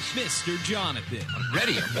SATs. Mr. Jonathan. I'm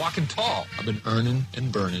ready. I'm walking tall. I've been earning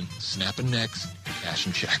and burning, snapping necks,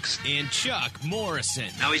 cashing checks. And Chuck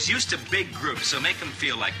Morrison. Now, he's used to big groups, so make him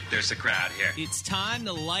feel like there's a crowd here. It's time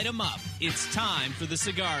to light them up. It's time for the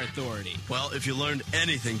Cigar Authority. Well, if you learned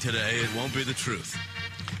anything today, it won't be the truth.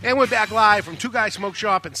 And we're back live from Two Guys Smoke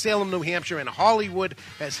Shop in Salem, New Hampshire, and Hollywood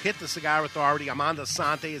has hit the Cigar Authority. Armand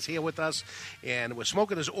Assante is here with us, and we're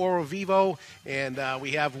smoking his Ora Vivo, and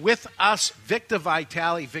we have with us Victor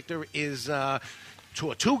Vitale. Victor is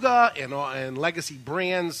Tortuga and Legacy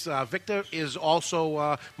Brands. Victor is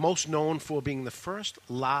also most known for being the first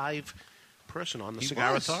live person on the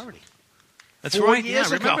Cigar Authority. That's 4 right. years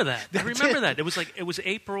Yeah, I ago. remember that. That's I remember it. that. It was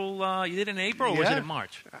April. You did it in April, or was it in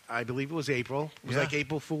March? I believe it was April. It was like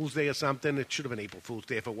April Fool's Day or something. It should have been April Fool's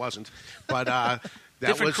Day if it wasn't. But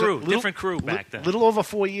Different crew back then. Little over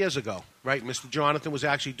 4 years ago, right? Mr. Jonathan was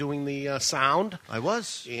actually doing the sound. I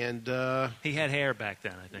was. And he had hair back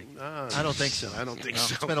then, I think. I don't think so. I don't think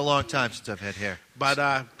so. It's been a long time since I've had hair. But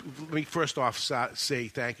let me first off say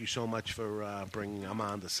thank you so much for bringing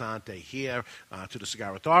Armand Assante here to the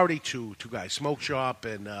Cigar Authority, to Two Guys Smoke Shop,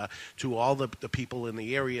 and to all the people in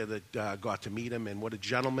the area that got to meet him. And what a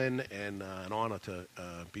gentleman, and an honor to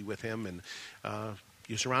be with him. And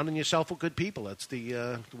you're surrounding yourself with good people. That's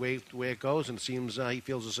the way it goes, and it seems he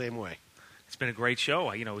feels the same way. It's been a great show.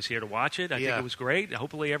 I was here to watch it. I think it was great.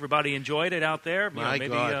 Hopefully everybody enjoyed it out there.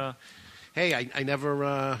 God. Hey, I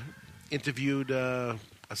never interviewed a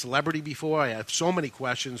celebrity before. I have so many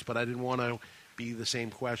questions, but I didn't want to be the same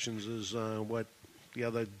questions as what the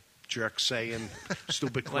other jerks say and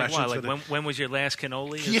stupid questions. Like when was your last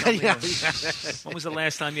cannoli? Yeah. When was the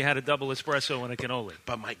last time you had a double espresso and a cannoli?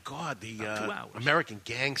 But my God, the American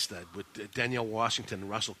Gangster with Danielle Washington,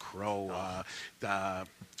 Russell Crowe, the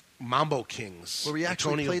Mambo Kings. Where he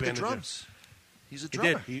actually Antonio played Banderas. the drums. He's a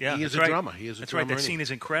drummer. He is a drummer. He is a That's drummer. right. That scene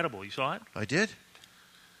is incredible. You saw it? I did.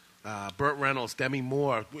 Burt Reynolds, Demi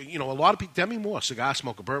Moore. A lot of people. Demi Moore, cigar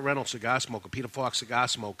smoker. Burt Reynolds, cigar smoker. Peter Falk, cigar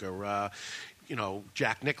smoker.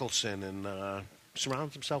 Jack Nicholson, and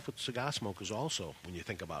surrounds himself with cigar smokers also, when you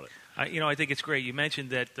think about it. I think it's great. You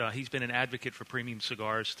mentioned that he's been an advocate for premium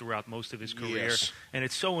cigars throughout most of his career, Yes. and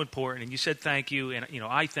it's so important. And you said thank you, and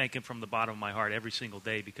I thank him from the bottom of my heart every single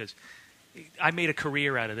day, because I made a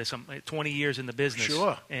career out of this. I'm 20 years in the business.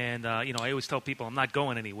 Sure. And, I always tell people I'm not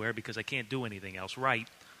going anywhere because I can't do anything else right.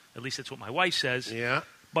 At least that's what my wife says. Yeah.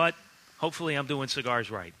 But hopefully I'm doing cigars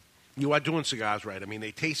right. You are doing cigars right. I mean,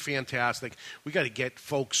 they taste fantastic. We got to get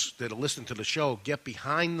folks that are listening to the show, get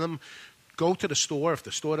behind them. Go to the store. If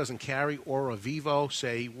the store doesn't carry Ora Vivo,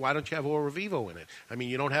 say, why don't you have Ora Vivo in it? I mean,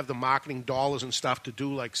 you don't have the marketing dollars and stuff to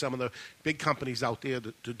do like some of the big companies out there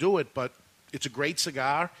to do it, but it's a great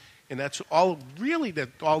cigar. And that's all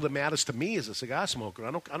that matters to me as a cigar smoker.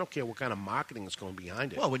 I don't care what kind of marketing is going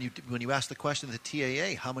behind it. Well, when you asked the question of the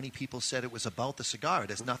TAA, how many people said it was about the cigar?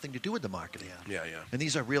 It has nothing to do with the marketing. Yeah. And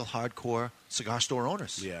these are real hardcore cigar store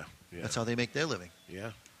owners. Yeah. That's how they make their living.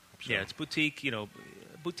 Yeah. So. Yeah, it's boutique.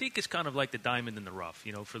 Boutique is kind of like the diamond in the rough.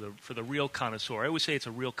 For the real connoisseur. I always say it's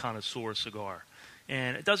a real connoisseur cigar.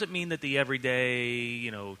 And it doesn't mean that the everyday,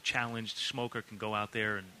 challenged smoker can go out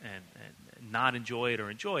there and not enjoy it or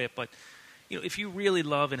enjoy it. But, if you really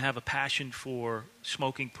love and have a passion for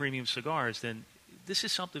smoking premium cigars, then this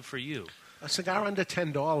is something for you. A cigar under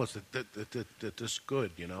 $10 that's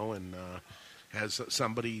good, and has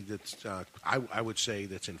somebody that's, I would say,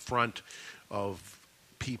 that's in front of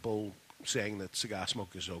people saying that cigar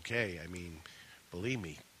smoke is okay. I mean, believe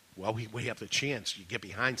me. Well, we have the chance. You get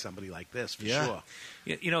behind somebody like this, for sure.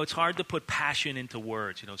 It's hard to put passion into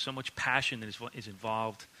words. So much passion that is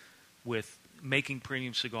involved with making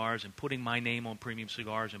premium cigars and putting my name on premium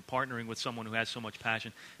cigars and partnering with someone who has so much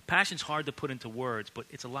passion. Passion's hard to put into words, but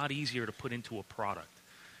it's a lot easier to put into a product.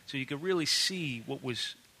 So you can really see what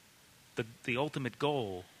was the ultimate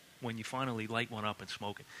goal when you finally light one up and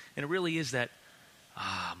smoke it. And it really is that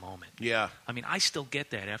moment. Yeah. I mean, I still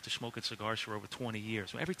get that after smoking cigars for over 20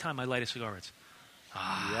 years. Every time I light a cigar, it's,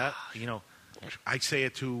 yeah. I say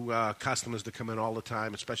it to customers that come in all the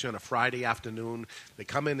time, especially on a Friday afternoon. They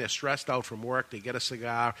come in, they're stressed out from work, they get a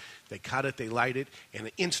cigar, they cut it, they light it,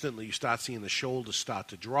 and instantly you start seeing the shoulders start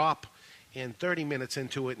to drop. And 30 minutes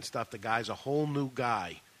into it and stuff, the guy's a whole new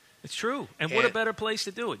guy. It's true. And what a better place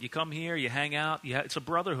to do it. You come here, you hang out. It's a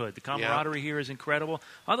brotherhood. The camaraderie here is incredible.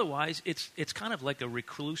 Otherwise, it's kind of like a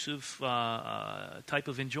reclusive type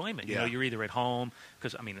of enjoyment. You're either at home,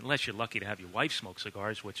 because, unless you're lucky to have your wife smoke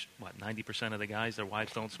cigars, which, 90% of the guys, their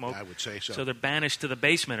wives don't smoke? I would say so. So they're banished to the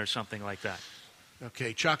basement or something like that.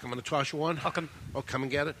 Okay, Chuck, I'm going to toss you one. I'll come. Oh, come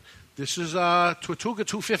and get it. This is Tortuga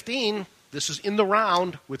 215. This is in the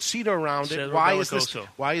round with cedar around it. Why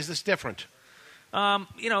is this different?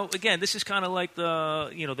 Again, this is kind of like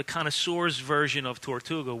the connoisseur's version of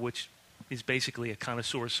Tortuga, which is basically a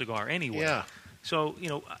connoisseur cigar anyway. Yeah. So,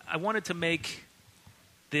 I wanted to make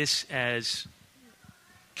this as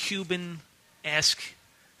Cuban-esque,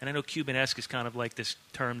 and I know Cuban-esque is kind of like this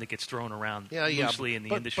term that gets thrown around loosely in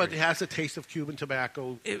the industry. But it has a taste of Cuban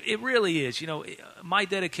tobacco. It really is. My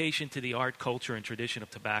dedication to the art, culture, and tradition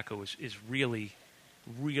of tobacco is really,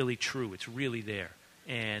 really true. It's really there.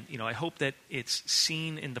 And, I hope that it's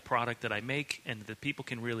seen in the product that I make and that people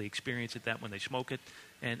can really experience it when they smoke it.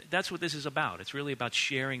 And that's what this is about. It's really about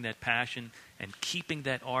sharing that passion and keeping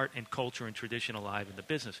that art and culture and tradition alive in the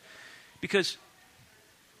business. Because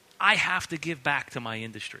I have to give back to my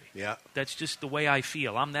industry. Yeah. That's just the way I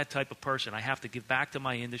feel. I'm that type of person. I have to give back to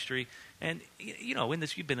my industry. And,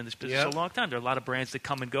 you've been in this business a long time. There are a lot of brands that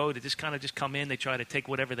come and go. They just kind of come in. They try to take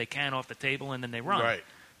whatever they can off the table, and then they run. Right.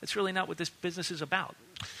 That's really not what this business is about.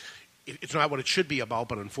 It's not what it should be about,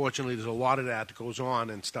 but unfortunately there's a lot of that goes on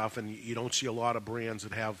and stuff, and you don't see a lot of brands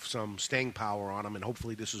that have some staying power on them, and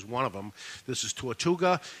hopefully this is one of them. This is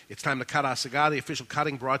Tortuga. It's time to cut our cigar. The official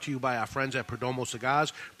cutting brought to you by our friends at Perdomo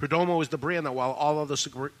Cigars. Perdomo is the brand that while all other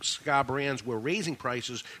cigar brands were raising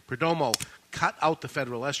prices, Perdomo cut out the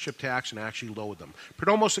federal S-chip tax and actually lowered them.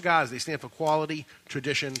 Perdomo Cigars, they stand for quality,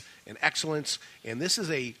 tradition, and excellence, and this is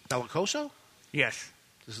a Bellicoso? Yes.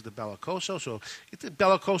 This is the Bellicoso. So the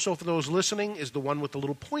Bellicoso, for those listening, is the one with the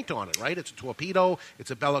little point on it, right? It's a torpedo.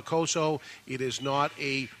 It's a Bellicoso. It is not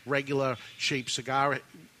a regular shaped cigar,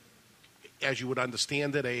 as you would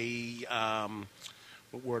understand it.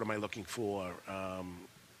 What word am I looking for?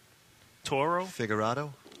 Toro?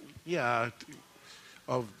 Figurado? Yeah,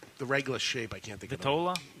 of the regular shape. I can't think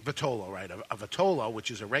Vitola? of it. Vitola, right. A Vitola,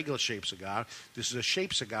 which is a regular shaped cigar. This is a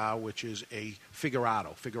shaped cigar, which is a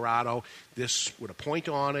Figurado. Figurado, this with a point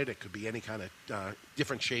on it. It could be any kind of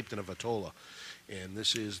different shape than a Vitola. And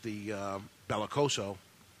this is the Bellicoso.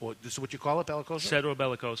 Or this is what you call it, Bellicoso? Cedro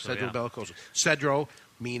Bellicoso. Cedro Bellicoso. Cedro,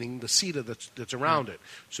 meaning the cedar that's around it.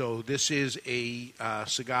 So this is a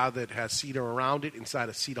cigar that has cedar around it inside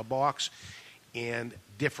a cedar box, and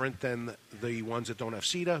different than the ones that don't have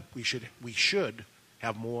cedar. We should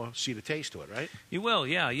have more cedar taste to it, right? You will,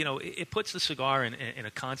 yeah. It puts the cigar in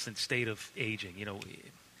a constant state of aging.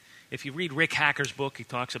 If you read Rick Hacker's book, he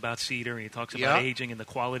talks about cedar, and he talks about aging and the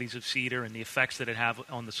qualities of cedar and the effects that it have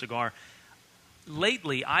on the cigar.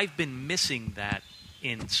 Lately, I've been missing that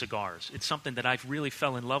in cigars. It's something that I've really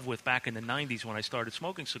fell in love with back in the 90s when I started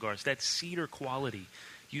smoking cigars. That cedar quality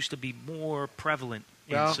used to be more prevalent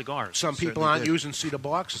in cigars. Some people aren't using cedar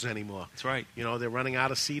boxes anymore. That's right. They're running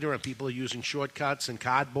out of cedar, and people are using shortcuts and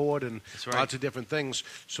cardboard and lots of different things.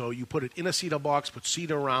 So you put it in a cedar box, put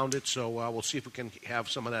cedar around it, so we'll see if we can have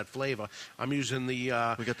some of that flavor. I'm using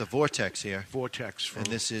the... we got the Vortex here. Vortex from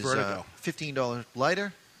And this is Vertigo. $15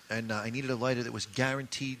 lighter. And I needed a lighter that was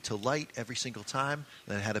guaranteed to light every single time.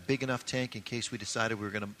 That had a big enough tank in case we decided we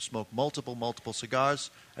were going to smoke multiple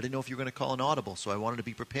cigars. I didn't know if you were going to call an audible, so I wanted to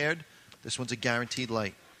be prepared. This one's a guaranteed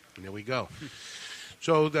light. And there we go.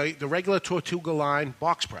 So the regular Tortuga line,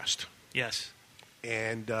 box pressed. Yes.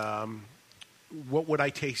 And what would I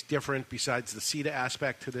taste different besides the cedar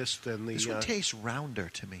aspect to this than the... This one tastes rounder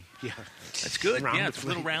to me. Yeah. That's good. Yeah, it's a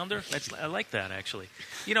little rounder. I like that, actually.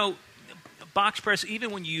 Box press,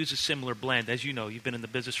 even when you use a similar blend, as you know, you've been in the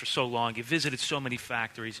business for so long, you've visited so many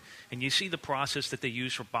factories, and you see the process that they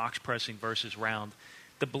use for box pressing versus round.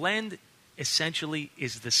 The blend essentially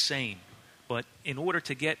is the same, but in order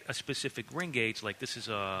to get a specific ring gauge, like this is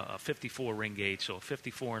a 54 ring gauge, so a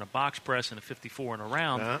 54 in a box press and a 54 in a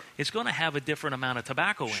round, it's going to have a different amount of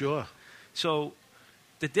tobacco in it. Sure. So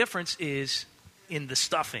the difference is in the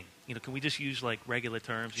stuffing. Can we just use like regular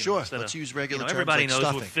terms? Sure, let's use regular terms. Everybody like knows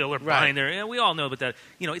stuffing. what filler binder. Yeah, we all know about that.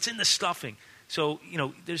 It's in the stuffing. So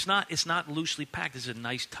it's not loosely packed. This is a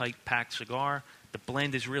nice tight packed cigar. The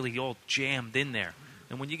blend is really all jammed in there.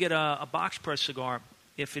 And when you get a box press cigar,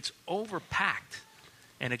 if it's overpacked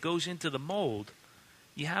and it goes into the mold,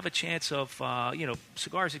 you have a chance of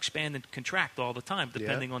cigars expand and contract all the time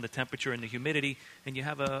depending on the temperature and the humidity, and you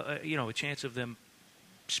have a chance of them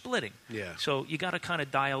splitting. Yeah. So you got to kind of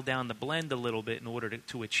dial down the blend a little bit in order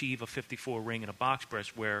to achieve a 54 ring in a box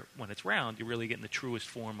press, where when it's round, you're really getting the truest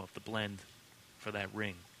form of the blend for that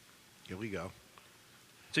ring. Here we go.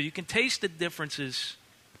 So you can taste the differences.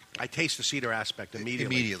 I taste the cedar aspect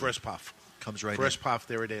immediately. First puff. Comes right First puff,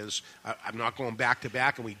 there it is. I'm not going back to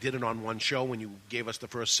back, and we did it on one show when you gave us the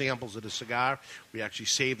first samples of the cigar. We actually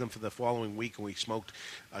saved them for the following week, and we smoked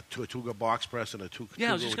a Tortuga box press and a Tortuga. Yeah,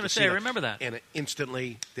 I was just going to say, I remember that. And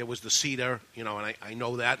instantly, there was the cedar, and I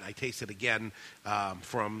know that, and I tasted again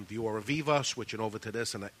from the Ora Vivo, switching over to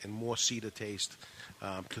this, and more cedar taste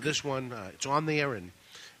to this one. It's on there, and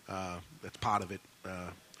that's part of it.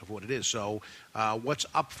 Of what it is. So what's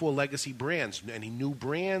up for legacy brands? Any new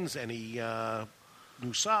brands? Any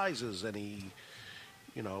new sizes? Any,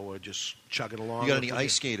 or just chugging along? You got any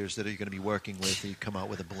ice skaters that are you going to be working with that you come out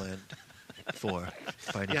with a blend for,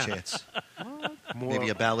 by any chance? Maybe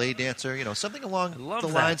a ballet dancer, something along the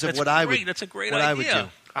lines of what I would. That's a great idea. I would do.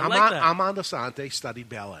 I like that. Armand Assante studied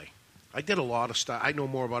ballet. I did a lot of stuff. I know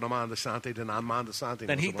more about Armand Assante than Armand Assante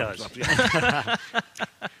than he does.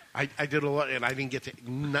 I did a lot, and I didn't get to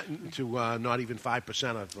not even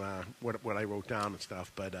 5% of what I wrote down and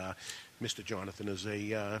stuff. But Mr. Jonathan is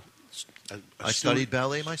a I studied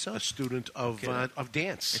ballet myself. A student of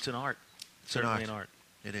dance. It's an art. It's an Certainly an art.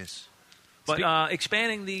 It is. But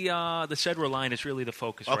expanding the Cedra line is really the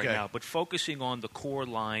focus right now. But focusing on the core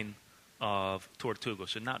line of Tortuga,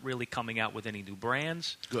 so not really coming out with any new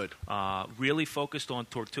brands. Good. Really focused on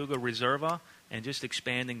Tortuga Reserva and just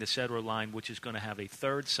expanding the Cedra line, which is going to have a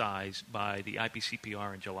third size by the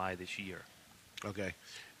IPCPR in July this year. Okay.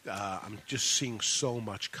 I'm just seeing so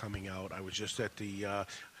much coming out. I was just at the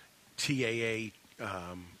TAA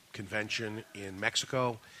convention in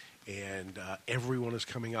Mexico, and everyone is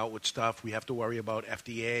coming out with stuff. We have to worry about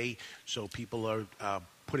FDA, so people are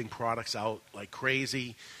putting products out like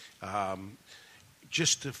crazy.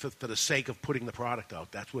 Just for the sake of putting the product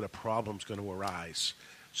out. That's where the problem's going to arise.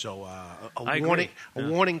 So a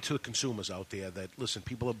warning to the consumers out there that, listen,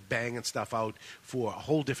 people are banging stuff out for a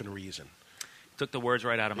whole different reason. Took the words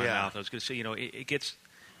right out of my mouth. I was going to say, it gets,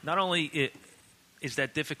 not only is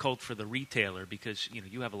that difficult for the retailer because,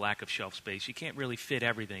 you have a lack of shelf space. You can't really fit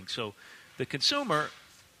everything. So the consumer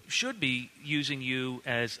should be using you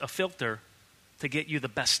as a filter to get you the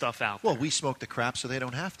best stuff out there. Well, we smoke the crap so they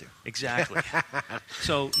don't have to. Exactly.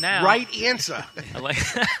 So now... Right answer.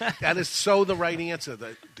 That is so the right answer.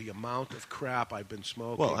 The amount of crap I've been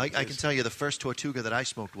smoking. Well, I can tell you the first Tortuga that I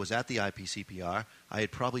smoked was at the IPCPR. I had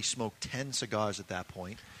probably smoked 10 cigars at that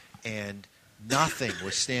point, and nothing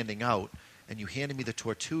was standing out. And you handed me the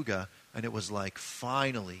Tortuga, and it was like,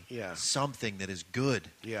 finally, something that is good.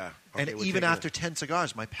 Yeah. Okay, and even after 10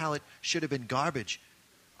 cigars, my palate should have been garbage.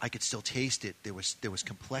 I could still taste it. There was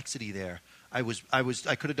complexity there. I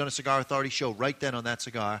could have done a Cigar Authority show right then on that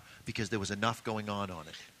cigar because there was enough going on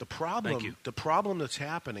it. The problem that's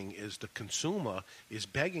happening is the consumer is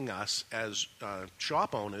begging us as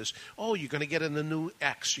shop owners, oh, you're going to get in the new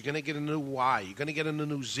X, you're going to get in the new Y, you're going to get in the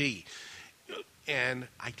new Z. And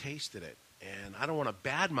I tasted it. And I don't want to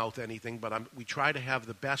badmouth anything, but we try to have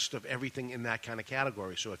the best of everything in that kind of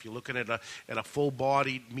category. So if you're looking at a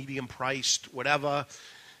full-bodied, medium-priced, whatever,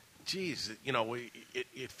 geez,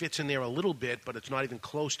 it fits in there a little bit, but it's not even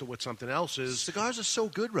close to what something else is. Cigars are so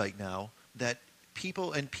good right now that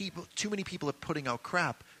too many people are putting out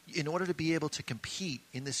crap. In order to be able to compete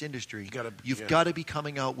in this industry, you've got to be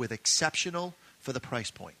coming out with exceptional for the price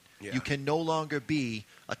point. Yeah. You can no longer be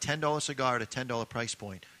a $10 cigar at a $10 price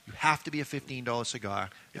point. You have to be a $15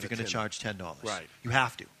 cigar if you're going to charge $10. Right. You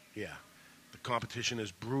have to. Yeah. The competition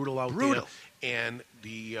is brutal out there. And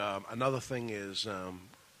the another thing is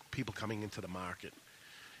people coming into the market.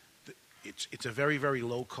 It's a very, very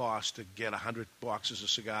low cost to get 100 boxes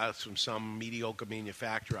of cigars from some mediocre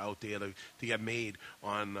manufacturer out there to get made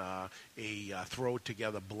on a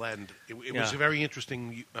throw-together blend. It was very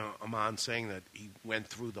interesting, Armand saying that he went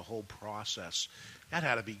through the whole process. That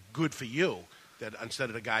had to be good for you, that instead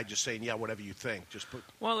of the guy just saying, yeah, whatever you think. Just put.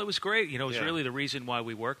 Well, it was great. It was really the reason why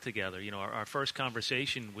we worked together. Our first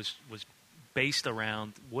conversation was based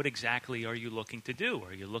around what exactly are you looking to do?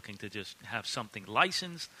 Are you looking to just have something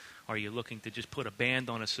licensed? Are you looking to just put a band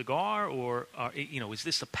on a cigar? Or, is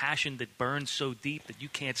this a passion that burns so deep that you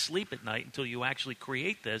can't sleep at night until you actually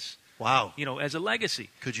create this? Wow. As a legacy.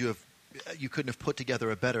 You couldn't have put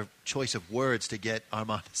together a better choice of words to get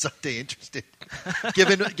Armand Assante interested.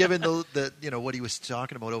 given the what he was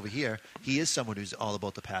talking about over here, he is someone who's all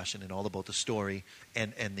about the passion and all about the story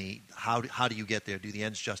and the how do you get there? Do the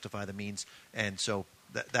ends justify the means? And so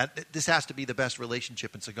this has to be the best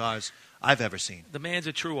relationship in cigars I've ever seen. The man's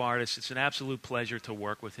a true artist. It's an absolute pleasure to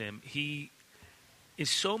work with him. He is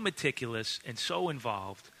so meticulous and so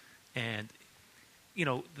involved, and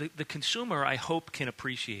the consumer, I hope, can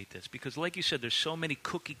appreciate this because, like you said, there's so many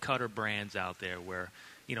cookie-cutter brands out there where,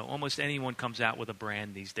 almost anyone comes out with a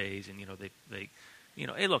brand these days, and, they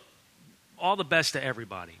hey, look, all the best to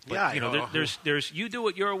everybody. But, there's you do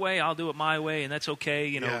it your way, I'll do it my way, and that's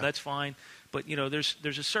okay, that's fine. But, there's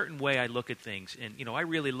a certain way I look at things, and, I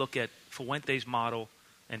really look at Fuente's model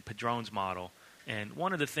and Padron's model, and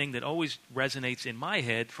one of the things that always resonates in my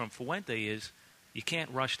head from Fuente is you can't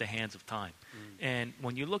rush the hands of time. And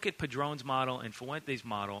when you look at Padron's model and Fuente's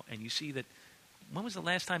model, and you see that, when was the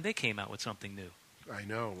last time they came out with something new? I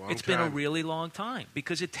know, It's been a really long time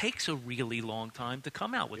because it takes a really long time to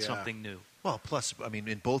come out with something new. Well, plus,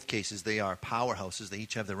 in both cases, they are powerhouses. They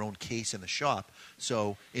each have their own case in the shop.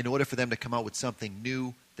 So in order for them to come out with something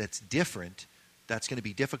new that's different, that's going to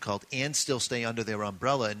be difficult and still stay under their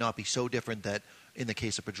umbrella and not be so different that, in the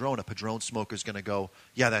case of Padron, a Padron smoker is going to go,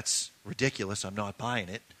 yeah, that's ridiculous. I'm not buying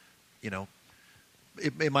it.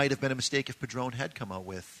 It might have been a mistake if Padron had come out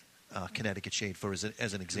with Connecticut Shade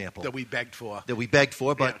as an example. That we begged for.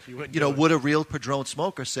 But would a real Padron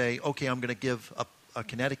smoker say, okay, I'm going to give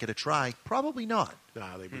Connecticut a try? Probably not.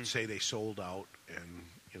 No, they would say they sold out, and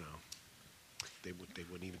they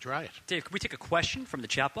wouldn't even try it. Dave, can we take a question from the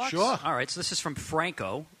chat box? Sure. All right, so this is from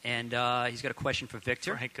Franco, and he's got a question for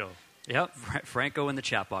Victor. Franco. Yep, Franco in the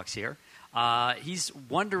chat box here. He's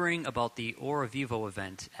wondering about the Ora Vivo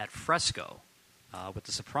event at Fresco with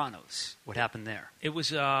the Sopranos. What happened there? It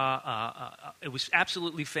was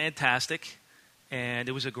absolutely fantastic, and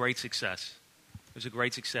it was a great success. It was a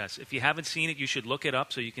great success. If you haven't seen it, you should look it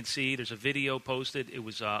up so you can see. There's a video posted. It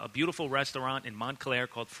was a beautiful restaurant in Montclair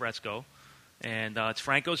called Fresco, and it's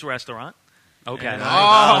Franco's restaurant. Okay. And,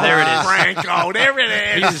 there it is. Franco, there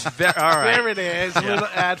it is. All right. There it is. A little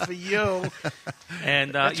ad for you.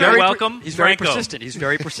 And you're welcome, He's Franco. very persistent. He's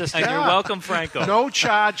very persistent. And you're welcome, Franco. No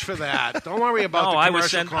charge for that. Don't worry about the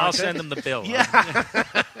commercial I'll content. send them the bill.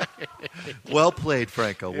 Yeah. Well played,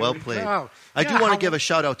 Franco. Well played. go. I do Yeah, want how- to give a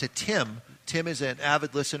shout-out to Tim. Tim is an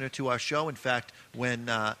avid listener to our show. In fact, when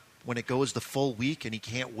it goes the full week and he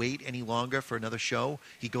can't wait any longer for another show,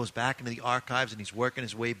 he goes back into the archives and he's working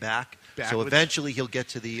his way back. So Backwards. eventually he'll get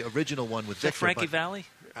to the original one with Is that Victor. Frankie but- Valley?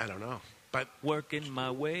 I don't know. But Working my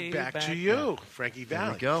way back to Yeah. you, Frankie Valley.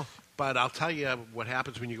 There we go. But I'll tell you what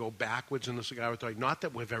happens when you go backwards in the Cigar Authority. Not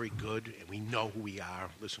that we're very good and we know who we are.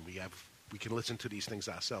 Listen, we can listen to these things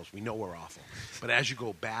ourselves. We know we're awful. But as you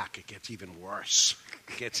go back, it gets even worse.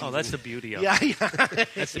 That's the beauty of it. Yeah.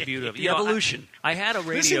 That's the beauty of it. The evolution. I had a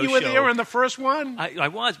radio Listen, you show. were there in the first one? I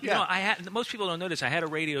was. Yeah. I had. Most people don't know this. I had a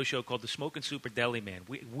radio show called the Smokin' Super Deli Man.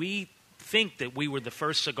 We think that we were the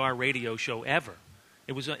first cigar radio show ever.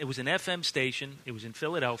 It was an FM station. It was in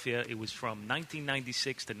Philadelphia. It was from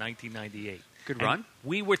 1996 to 1998. Good And run.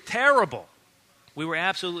 We were terrible. We were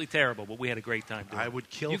absolutely terrible, but we had a great time doing it. I would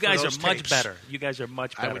kill You for guys those are much tapes. better. You guys are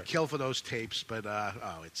much better. I would kill for those tapes, but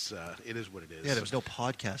it is what it is. Yeah, there was no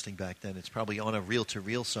podcasting back then. It's probably on a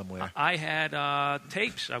reel-to-reel somewhere. I had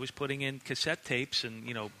tapes. I was putting in cassette tapes and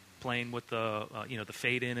playing with the the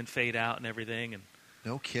fade in and fade out and everything. And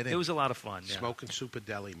no kidding. it was a lot of fun. Yeah. Smoking Super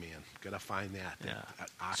Deli Man. Gotta find that.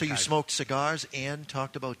 Yeah. So you smoked cigars and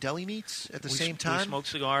talked about deli meats at the same We time? smoked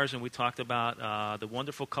cigars and we talked about the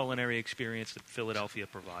wonderful culinary experience that Philadelphia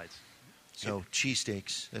provides. So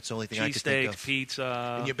cheesesteaks. That's the only thing I could think Cheesesteaks, of.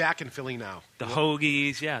 pizza. And you're back in Philly now. The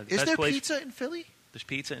hoagies, yeah. Is best there place- pizza in Philly? There's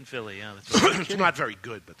pizza in Philly, yeah. That's right. It's not very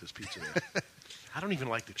good, but there's pizza there. I don't even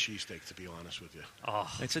like the cheesesteak, to be honest with you. Oh,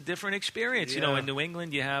 it's a different experience. Yeah. In New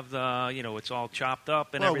England, you have it's all chopped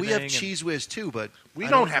up and Well, everything. we have and- Cheese Whiz too, but We I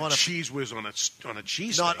don't have wanna- cheese whiz on a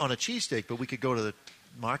cheesesteak. Not on a cheesesteak, but we could go to the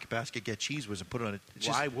market basket, get Cheese Whiz, and put it on a. It's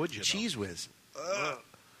Why just would you, though? Cheese Whiz?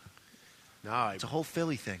 No, It's a whole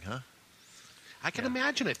Philly thing, huh? I can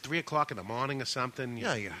imagine at 3 o'clock in the morning or something.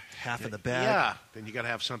 Yeah, you're half in the bag. Yeah, then you got to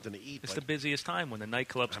have something to eat. It's but the busiest time when the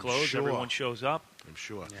nightclubs I'm close. sure. Everyone shows up. I'm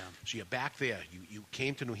sure. Yeah. So you're back there. You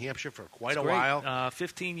came to New Hampshire for quite It's a great. while.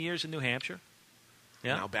 15 years in New Hampshire.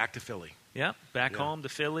 Yeah. Now back to Philly. Yeah, back Yeah. home to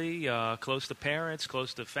Philly, close to parents,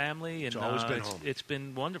 close to family, and It's always been home. It's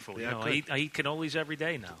been wonderful. Yeah, I good. eat cannolis every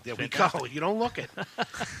day now. There we Fantastic. go. You don't look it,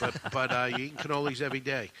 but you eat cannolis every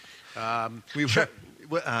day.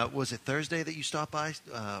 Was it Thursday that you stopped by?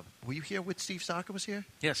 Were you here with Steve Saka was here?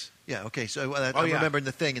 Yes. Yeah, okay. So Oh, I'm yeah. remembering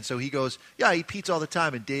the thing. And so he goes, yeah, I eat pizza all the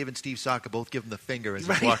time. And Dave and Steve Saka both give him the finger as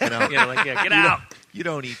he's walking out. Get out. You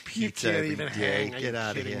don't eat You pizza can't every even day. hang. Are Get you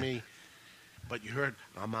out of kidding here. me? But you heard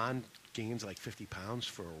Armand gains like 50 pounds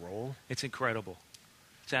for a roll. It's incredible.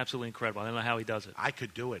 It's absolutely incredible. I don't know how he does it. I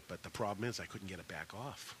could do it, but the problem is I couldn't get it back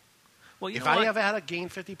off. Well, you if know I what? ever had to gain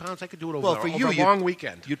 50 pounds, I could do it over, Well, for you, over a long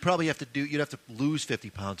weekend. You'd probably have to you'd have to lose 50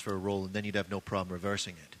 pounds for a roll, and then you'd have no problem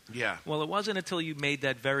reversing it. Yeah. Well, it wasn't until you made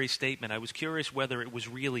that very statement. I was curious whether it was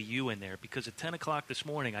really you in there, because at 10 o'clock this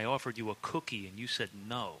morning, I offered you a cookie, and you said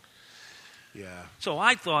no. Yeah. So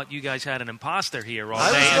I thought you guys had an imposter here all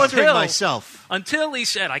I day. was wondering myself. Until he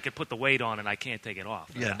said I could put the weight on and I can't take it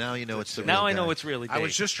off. Yeah, now you know it's the Now real I know guy. it's really I Dave.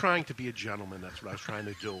 was just trying to be a gentleman. That's what I was trying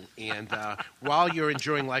to do. And while you're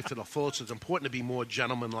enjoying life to the fullest, it's important to be more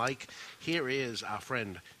gentleman-like. Here is our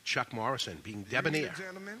friend Chuck Morrison being debonair.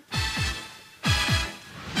 Gentlemen.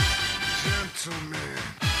 Gentleman.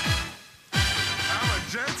 I'm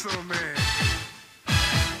a gentleman.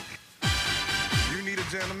 You need a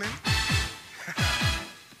gentleman?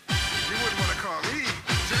 You wouldn't want to call me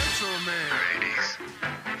gentleman. Ladies,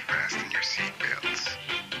 fasten your seatbelts,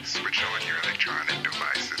 switch on your electronic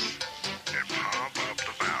devices, and pump up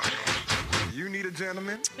the volume. You need a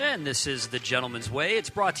gentleman? And this is The Gentleman's Way. It's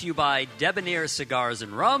brought to you by Debonair Cigars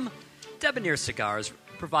and Rum. Debonair Cigars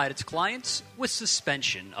provide its clients with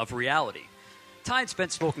suspension of reality. Time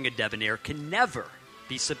spent smoking a Debonair can never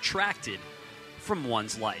be subtracted from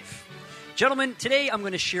one's life. Gentlemen, today I'm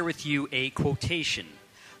going to share with you a quotation.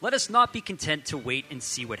 Let us not be content to wait and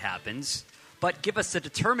see what happens, but give us the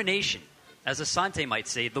determination, as Assante might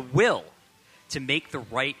say, the will to make the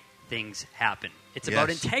right things happen. It's about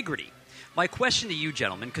integrity. My question to you,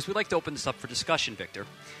 gentlemen, because we'd like to open this up for discussion, Victor,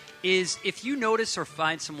 is if you notice or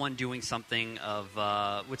find someone doing something of,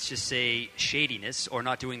 let's just say, shadiness or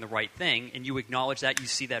not doing the right thing, and you acknowledge that, you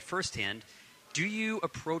see that firsthand, do you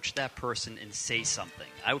approach that person and say something?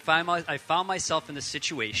 I found myself in this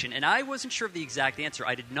situation, and I wasn't sure of the exact answer.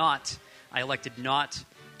 I elected not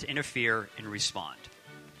to interfere and respond.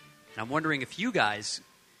 And I'm wondering if you guys...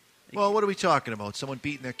 Well, what are we talking about? Someone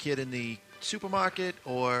beating their kid in the supermarket,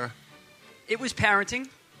 or... It was parenting.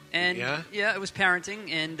 And it was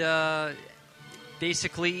parenting, and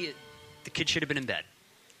basically the kid should have been in bed.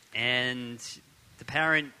 And the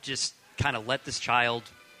parent just kind of let this child...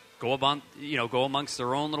 go amongst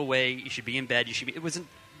their own little way. You should be in bed.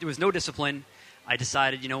 There was no discipline. I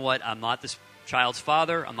decided, you know what? I'm not this child's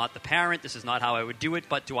father. I'm not the parent. This is not how I would do it.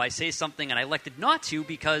 But do I say something? And I elected not to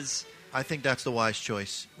because... I think that's the wise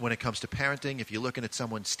choice when it comes to parenting. If you're looking at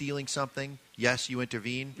someone stealing something, yes, you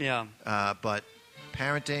intervene. Yeah. But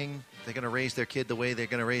parenting, they're going to raise their kid the way they're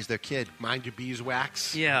going to raise their kid. Mind your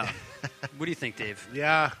beeswax. Yeah. What do you think, Dave?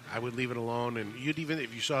 Yeah, I would leave it alone. And you'd even,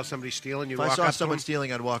 if you saw somebody stealing, you'd walk up to them. If I saw someone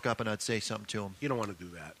stealing, I'd walk up and I'd say something to them. You don't want to do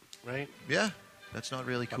that, right? Yeah, that's not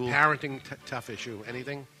really cool. A parenting tough issue.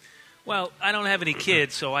 Anything? Well, I don't have any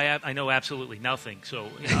kids, so I know absolutely nothing. So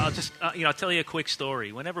I'll just I'll tell you a quick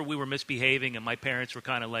story. Whenever we were misbehaving and my parents were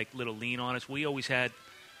kind of like little lean on us, we always had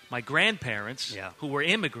my grandparents who were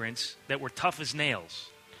immigrants that were tough as nails,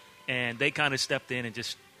 and they kind of stepped in and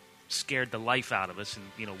just scared the life out of us,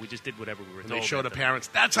 and we just did whatever we were told. They show the parents,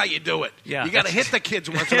 that's how you do it. Yeah, you got to hit the kids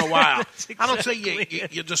once in a while. Exactly I don't say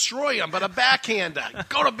you destroy them, but a backhander.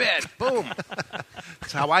 Go to bed. Boom.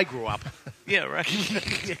 That's how I grew up. Yeah, right.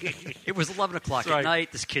 It was 11 o'clock at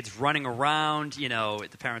night. This kid's running around.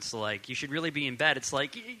 The parents are like, you should really be in bed. It's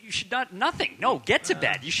like, you should not, nothing. No, get to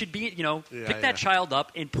bed. You should be, pick that child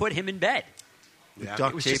up and put him in bed. Yeah.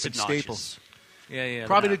 Duct tape and staples. Yeah.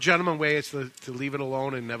 Probably the gentleman way is to leave it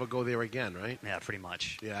alone and never go there again, right? Yeah, pretty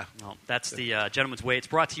much. Yeah. Well, that's the gentleman's way. It's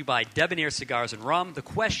brought to you by Debonair Cigars and Rum. The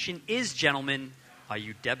question is, gentlemen, are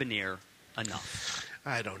you debonair enough?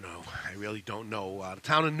 I don't know. I really don't know. The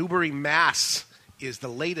town of Newbury, Mass. is the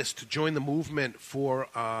latest to join the movement for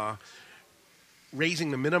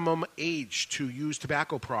raising the minimum age to use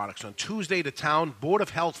tobacco products. On Tuesday, the town Board of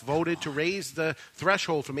Health voted to raise the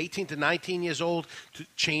threshold from 18 to 19 years old.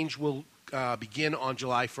 Change will begin on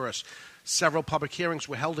July 1st. Several public hearings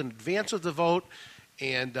were held in advance of the vote,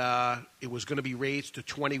 and it was going to be raised to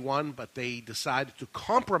 21, but they decided to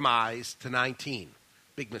compromise to 19.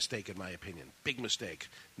 Big mistake, in my opinion. Big mistake.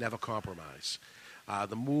 Never compromise.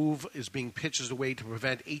 The move is being pitched as a way to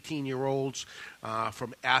prevent 18-year-olds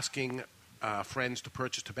from asking friends to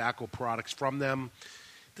purchase tobacco products from them.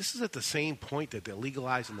 This is at the same point that they're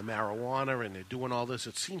legalizing the marijuana and they're doing all this.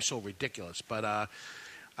 It seems so ridiculous, but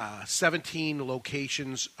 17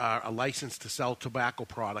 locations are licensed to sell tobacco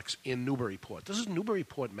products in Newburyport. This is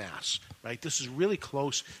Newburyport, Mass., right? This is really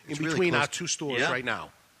close in between our two stores right now.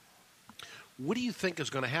 What do you think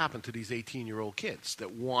is going to happen to these 18-year-old kids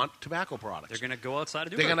that want tobacco products? They're going to go outside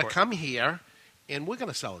of Newburyport. They're going to come here, and we're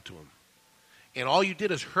going to sell it to them. And all you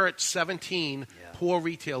did is hurt 17 poor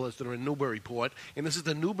retailers that are in Newburyport. And this is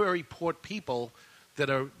the Newburyport people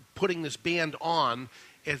that are putting this ban on.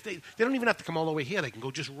 As they don't even have to come all the way here. They can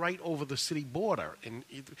go just right over the city border. And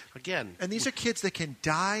again... And these are kids that can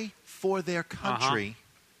die for their country.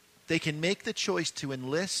 They can make the choice to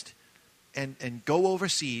enlist and go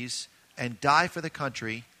overseas and die for the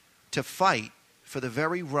country to fight for the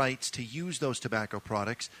very rights to use those tobacco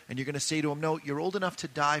products. And you're going to say to them, no, you're old enough to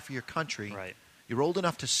die for your country. Right. You're old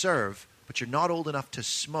enough to serve, but you're not old enough to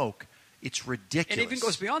smoke. It's ridiculous. And it even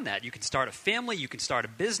goes beyond that. You can start a family. You can start a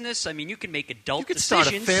business. I mean, you can make adult decisions.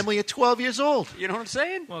 decisions. You can start a family at 12 years old. You know what I'm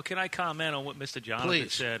saying? Well, can I comment on what Mr. Jonathan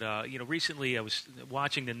said? Recently I was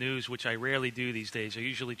watching the news, which I rarely do these days. I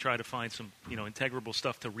usually try to find some, integrable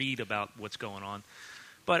stuff to read about what's going on.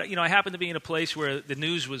 But, I happened to be in a place where the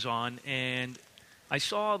news was on, and I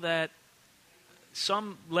saw that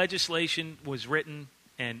some legislation was written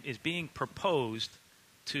and is being proposed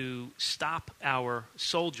to stop our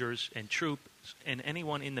soldiers and troops and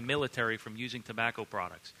anyone in the military from using tobacco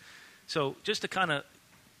products. So just to kind of,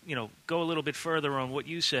 go a little bit further on what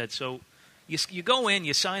you said. So you go in,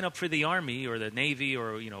 you sign up for the Army or the Navy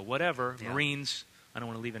or, whatever, Marines. I don't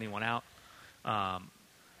want to leave anyone out.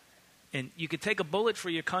 And you could take a bullet for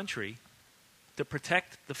your country to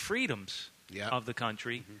protect the freedoms of the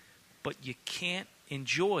country, but you can't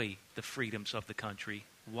enjoy the freedoms of the country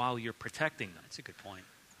while you're protecting them. That's a good point.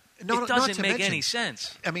 It doesn't make any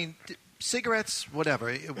sense. I mean, cigarettes,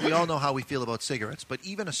 whatever. We all know how we feel about cigarettes, but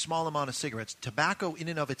even a small amount of cigarettes, tobacco in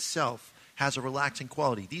and of itself has a relaxing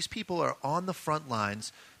quality. These people are on the front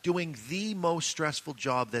lines doing the most stressful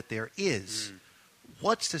job that there is.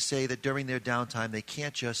 What's to say that during their downtime they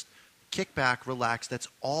can't just kick back, relax? That's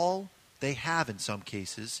all they have in some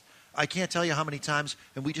cases. I can't tell you how many times,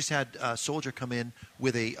 and we just had a soldier come in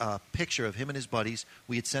with a picture of him and his buddies.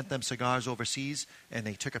 We had sent them cigars overseas, and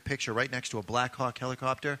they took a picture right next to a Black Hawk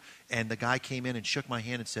helicopter, and the guy came in and shook my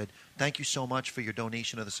hand and said, "Thank you so much for your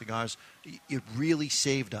donation of the cigars. It really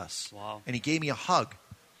saved us." Wow. And he gave me a hug.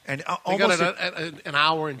 And They got an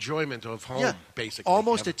hour enjoyment of home, basically.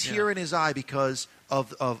 Almost a tear in his eye because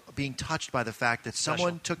of being touched by the fact that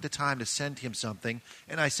someone took the time to send him something.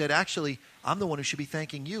 And I said, actually, I'm the one who should be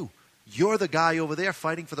thanking you. You're the guy over there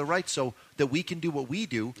fighting for the right so that we can do what we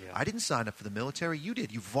do. Yeah. I didn't sign up for the military. You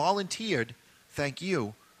did. You volunteered. Thank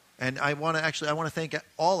you. And I want to thank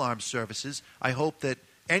all armed services. I hope that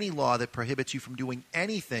any law that prohibits you from doing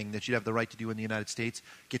anything that you have the right to do in the United States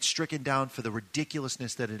gets stricken down for the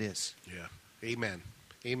ridiculousness that it is. Yeah. Amen.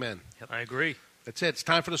 Amen. Yep. I agree. That's it. It's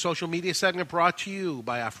time for the social media segment brought to you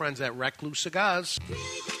by our friends at Recluse Cigars.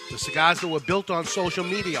 The cigars that were built on social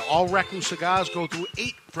media. All Recluse cigars go through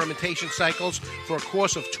 8 fermentation cycles for a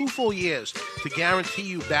course of 2 full years to guarantee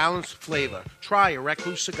you balanced flavor. Try a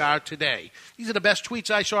Recluse cigar today. These are the best tweets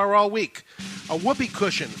I saw all week. A whoopee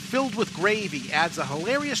cushion filled with gravy adds a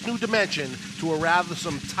hilarious new dimension to a rather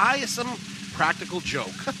tiresome practical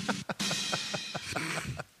joke.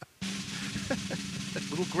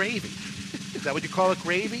 Little gravy. Is that what you call it,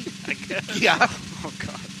 gravy? I guess. Yeah. Oh,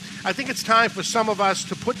 God. I think it's time for some of us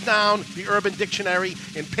to put down the Urban Dictionary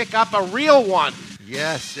and pick up a real one.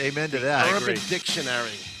 Yes, amen to that. Urban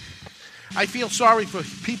Dictionary. I feel sorry for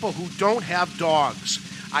people who don't have dogs.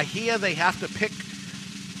 I hear they have to pick...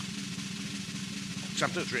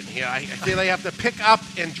 Something's written here. I hear they have to pick up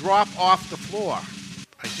and drop off the floor.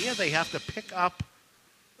 I hear they have to pick up...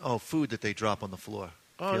 Oh, food that they drop on the floor.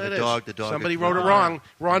 Oh, the that dog. Somebody wrote it wrong.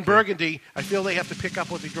 Ron Burgundy. I feel they have to pick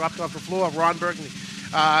up what they dropped off the floor. Ron Burgundy.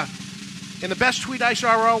 And the best tweet I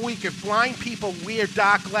saw all week, if blind people wear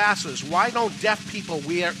dark glasses, why don't deaf people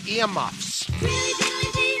wear earmuffs?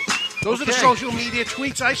 Those are the social media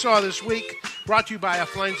tweets I saw this week. Brought to you by our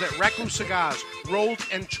friends at Recluse Cigars, rolled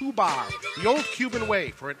and 2-bar. The old Cuban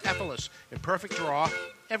way for an effortless and perfect draw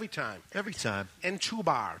every time. Every time. And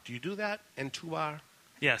 2-bar. Do you do that? And 2-bar?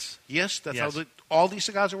 Yes. Yes? That's how all these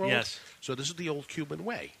cigars are rolled? Yes. So this is the old Cuban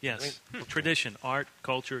way. Yes. Tradition. Art,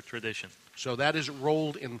 culture, tradition. So that is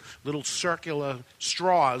rolled in little circular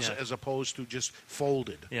straws as opposed to just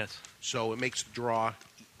folded. Yes. So it makes the draw,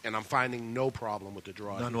 and I'm finding no problem with the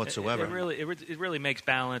draw. None whatsoever. It really makes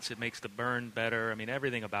balance. It makes the burn better. I mean,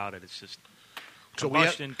 everything about it. It's just So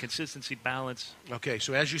combustion, consistency, balance. Okay,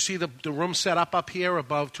 so as you see the room set up here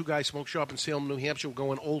above Two Guys Smoke Shop in Salem, New Hampshire, we're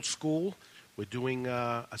going old school. We're doing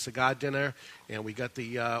a cigar dinner, and we got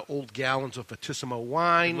the old gallons of Fortissimo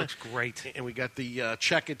wine. It looks great. And we got the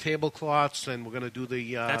checkered tablecloths, and we're going to do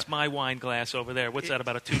the... That's my wine glass over there. What's that,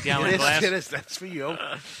 about a 2-gallon glass? It is. That's for you.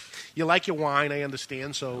 You like your wine, I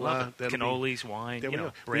understand. So cannolis, wine,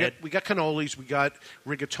 bread. We got cannolis. We got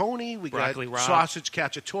rigatoni. We broccoli got rabe. Sausage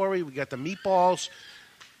cacciatore. We got the meatballs.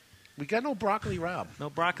 We got no broccoli rabe. No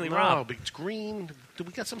broccoli rabe. No, but it's green. Do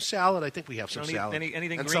we got some salad? I think we have some salad.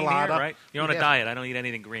 Anything and green salada. Here, right? You're on a diet. I don't eat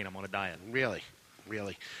anything green. I'm on a diet. Really?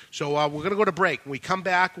 So we're going to go to break. When we come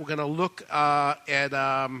back, we're going to look at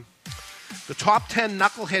the top 10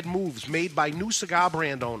 knucklehead moves made by new cigar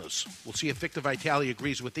brand owners. We'll see if Victor Vitale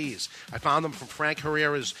agrees with these. I found them from Frank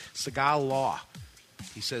Herrera's Cigar Law.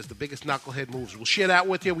 He says the biggest knucklehead moves. We'll share that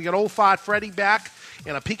with you. We got old fart Freddie back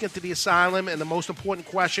and a peek into the asylum. And the most important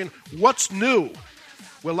question, what's new?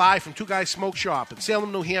 We're live from Two Guys Smoke Shop in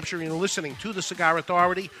Salem, New Hampshire, and you're listening to the Cigar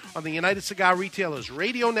Authority on the United Cigar Retailers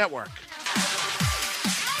Radio Network.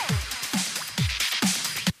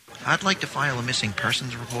 I'd like to file a missing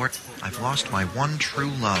persons report. I've lost my one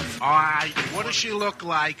true love. All right, what does she look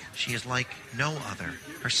like? She is like no other.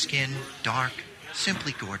 Her skin, dark,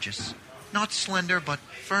 simply gorgeous. Not slender, but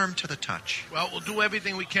firm to the touch. Well, we'll do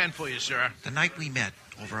everything we can for you, sir. The night we met,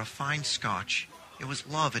 over a fine scotch, it was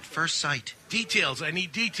love at first sight. Details. I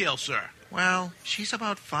need details, sir. Well, she's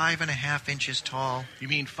about 5.5 inches tall. You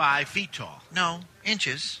mean 5 feet tall? No,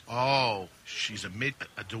 inches. Oh, she's a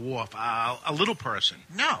dwarf, a little person.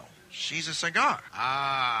 No, she's a cigar.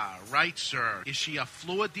 Ah, right, sir. Is she a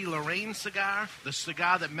Fleur de Lorraine cigar? The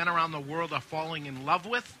cigar that men around the world are falling in love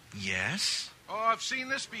with? Yes. Oh, I've seen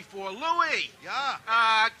this before. Louis!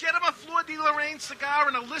 Yeah? Get him a Fleur de Lorraine cigar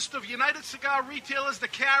and a list of United Cigar retailers to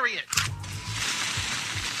carry it.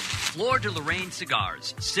 Fleur de Lorraine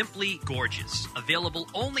cigars, simply gorgeous. Available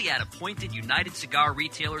only at appointed United Cigar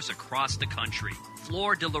retailers across the country.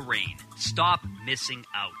 Fleur de Lorraine. Stop missing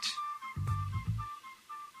out.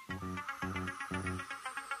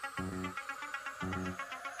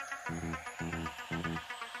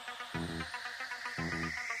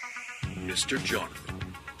 Mr. Jonathan,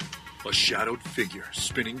 a shadowed figure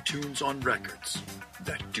spinning tunes on records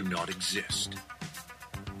that do not exist.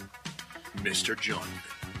 Mr. Jonathan,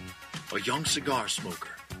 a young cigar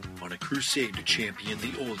smoker on a crusade to champion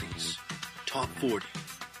the oldies, top 40,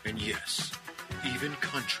 and yes, even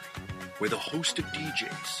country, with a host of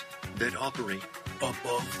DJs that operate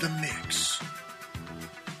above the mix.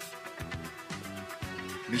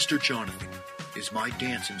 Mr. Jonathan is my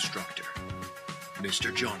dance instructor.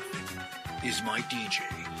 Mr. Jonathan is my DJ.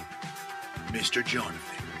 Mr.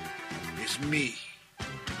 Jonathan is me.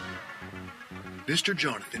 Mr.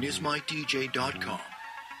 Jonathan is my DJ.com,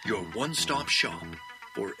 your one-stop shop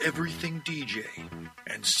for everything DJ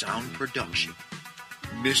and sound production.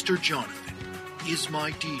 Mr. Jonathan is my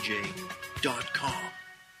DJ.com.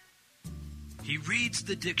 He reads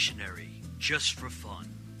the dictionary just for fun.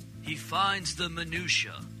 He finds the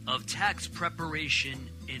minutia of tax preparation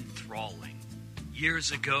enthralling.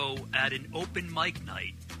 Years ago, at an open mic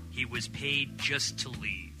night, he was paid just to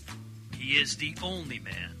leave. He is the only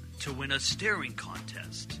man to win a staring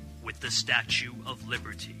contest with the Statue of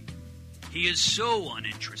Liberty. He is so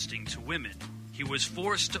uninteresting to women, he was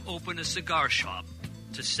forced to open a cigar shop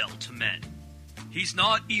to sell to men. He's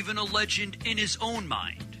not even a legend in his own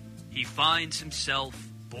mind. He finds himself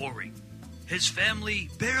boring. His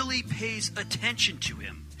family barely pays attention to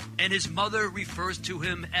him, and his mother refers to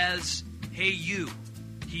him as, "Hey you."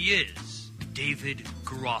 He is David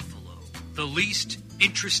Garofalo, the least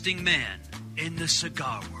interesting man in the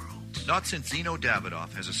cigar world. Not since Zino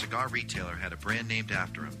Davidoff has a cigar retailer had a brand named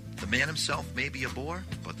after him. The man himself may be a bore,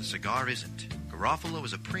 but the cigar isn't. Garofalo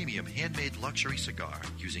is a premium handmade luxury cigar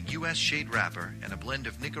using U.S. shade wrapper and a blend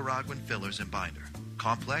of Nicaraguan fillers and binder.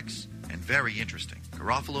 Complex and very interesting.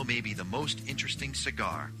 Garofalo may be the most interesting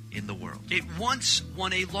cigar in the world. It once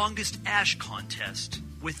won a longest ash contest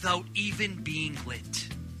without even being lit.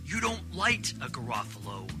 You don't light a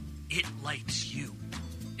Garofalo, it lights you.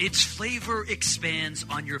 Its flavor expands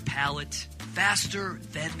on your palate faster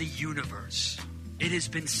than the universe. It has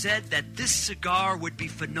been said that this cigar would be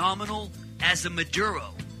phenomenal as a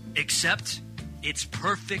Maduro, except it's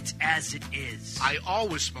perfect as it is. I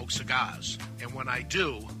always smoke cigars, and when I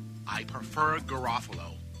do, I prefer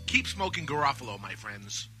Garofalo. Keep smoking Garofalo, my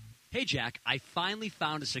friends. Hey, Jack, I finally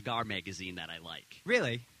found a cigar magazine that I like.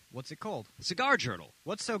 Really? What's it called? Cigar Journal.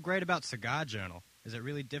 What's so great about Cigar Journal? Is it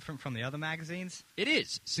really different from the other magazines? It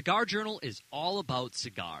is. Cigar Journal is all about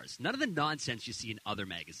cigars. None of the nonsense you see in other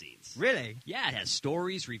magazines. Really? Yeah, it has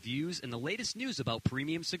stories, reviews, and the latest news about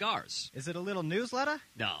premium cigars. Is it a little newsletter?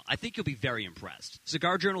 No, I think you'll be very impressed.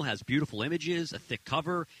 Cigar Journal has beautiful images, a thick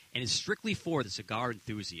cover, and is strictly for the cigar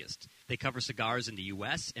enthusiast. They cover cigars in the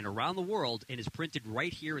U.S. and around the world and is printed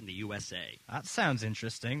right here in the USA. That sounds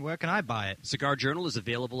interesting. Where can I buy it? Cigar Journal is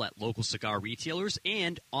available at local cigar retailers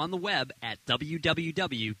and on the web at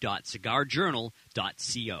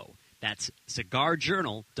www.cigarjournal.co. That's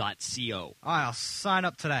cigarjournal.co. I'll sign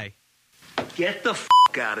up today. Get the f***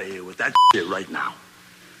 out of here with that shit right now.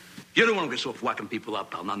 You're the one who gets off whacking people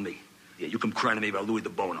up, pal, not me. Yeah, you come crying to me about Louis de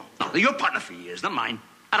Bono. No, you're partner for years, not mine.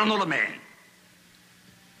 I don't know the man.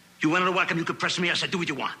 You wanted to whack him, you could press me. I said, do what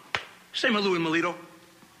you want. Same with Louis Melito.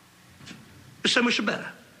 The same with Shabetta.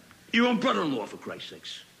 Your own brother-in-law, for Christ's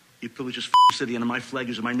sakes. You probably just city under my flag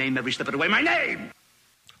using my name every step of the way. My name!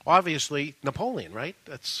 Obviously, Napoleon, right?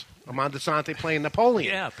 That's Armand Assante playing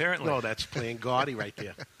Napoleon. Yeah, apparently. No, that's playing Gotti right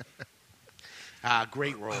there.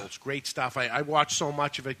 Great roles, great stuff. I watched so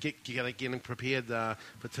much of it, getting prepared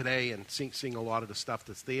for today and seeing a lot of the stuff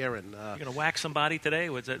that's there. And you're gonna whack somebody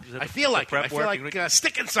today? Was it I feel like prep I feel work? like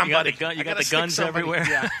sticking somebody. You got the guns everywhere.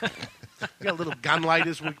 Yeah. We got little gun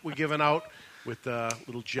lighters we're giving out with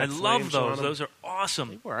little jet I flames love on those. them. Those are awesome.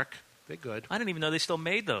 They work. They're good. I didn't even know they still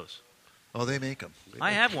made those. Oh, they make them.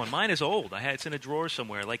 I have one. Mine is old. It's in a drawer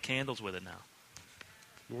somewhere. I light candles with it now.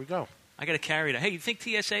 Here we go. I got to carry it. Hey, you think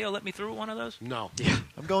TSA will let me through with one of those? No. Yeah,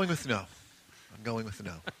 I'm going with no.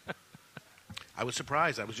 I was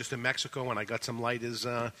surprised. I was just in Mexico and I got some lighters.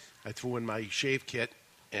 I threw in my shave kit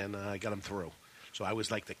and I got them through. So I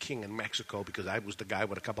was like the king in Mexico because I was the guy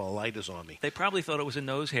with a couple of lighters on me. They probably thought it was a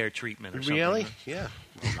nose hair treatment or something. Really? Yeah.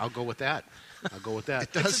 I'll go with that.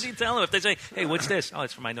 That's what you tell them. If they say, hey, what's this? Oh,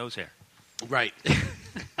 it's for my nose hair. Right.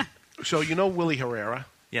 So you know Willie Herrera?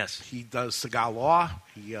 Yes. He does cigar law.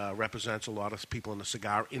 He represents a lot of people in the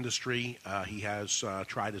cigar industry. He has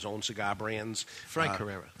tried his own cigar brands. Frank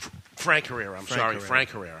Herrera. Frank Herrera. Frank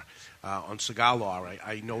Herrera. On cigar law,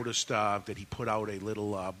 I noticed that he put out a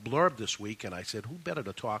little blurb this week, and I said, who better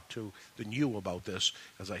to talk to than you about this,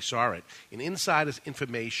 as I saw it. An insider's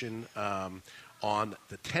information on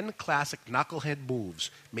the 10 classic knucklehead moves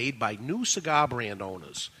made by new cigar brand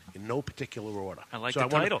owners in no particular order. I like the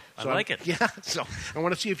title. I like it. Yeah, so I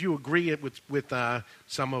want to see if you agree with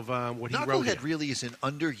some of what he wrote. Knucklehead really is an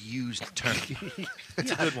underused term.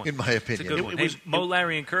 It's a good one. In my opinion. It's a good one. Hey, Mo,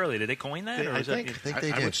 Larry, and Curly, did they coin that? I think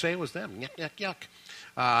they would say it was them. Yuck.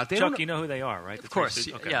 Chuck, you know who they are, right? Of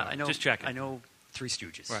course. Okay. Yeah, I know. Just checking. I know Three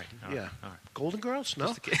Stooges. Right. All Yeah. All right. Golden Girls? No.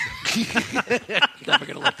 Never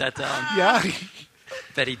going to let that down. Yeah.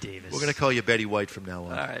 Betty Davis. We're going to call you Betty White from now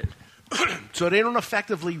on. All right. So they don't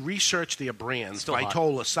effectively research their brands, Still hot.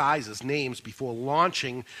 vitola, sizes, names before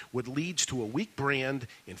launching, what leads to a weak brand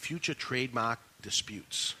and future trademark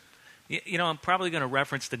disputes. You know, I'm probably going to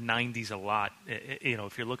reference the 90s a lot, you know,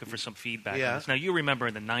 if you're looking for some feedback Yeah. on this. Now, you remember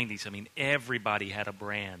in the 90s, I mean, everybody had a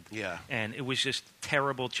brand. Yeah. And it was just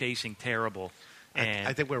terrible chasing terrible. And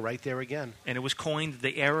I think we're right there again. And it was coined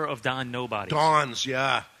the era of Don Nobody. Dons,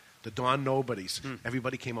 yeah. The Don Nobodies.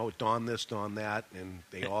 Everybody came out with Don this, Don that, and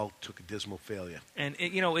they all took a dismal failure. And,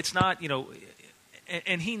 you know, it's not, you know,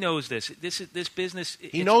 and he knows this. This business.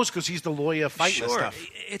 He knows because he's the lawyer fighting this sure, stuff.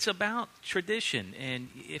 It's about tradition, and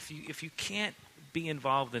if you can't be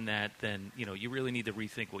involved in that, then you know you really need to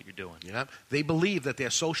rethink what you're doing. Yeah, they believe that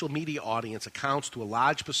their social media audience accounts to a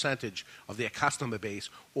large percentage of their customer base,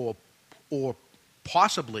 or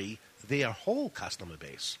possibly their whole customer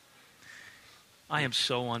base. I am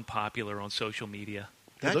so unpopular on social media.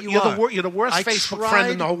 You're the worst Facebook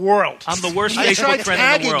friend in the world. I'm the worst I Facebook tried friend in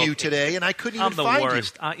the tagging world. you today, and I couldn't even I'm the find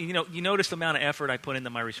worst. You know, you noticed the amount of effort I put into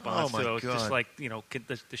my response. Oh, my so it's just God. like you know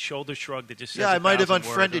the shoulder shrug that just says Yeah, I might have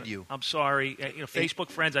 1,000 unfriended words. you. I'm sorry. You know, Facebook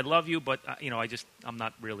friends, I love you, but you know, I'm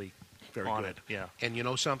not really Very on good. it. Yeah. And you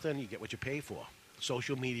know something? You get what you pay for.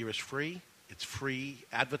 Social media is free. It's free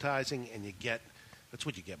advertising, and that's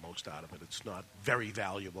what you get most out of it. It's not very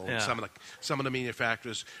valuable. Yeah. Some of the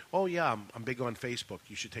manufacturers, oh yeah, I'm big on Facebook.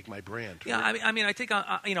 You should take my brand. Yeah, I mean, I think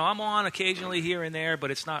you know, I'm on occasionally here and there, but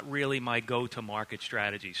it's not really my go-to-market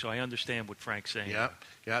strategy. So I understand what Frank's saying.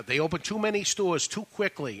 Yeah. They open too many stores too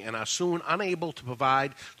quickly and are soon unable to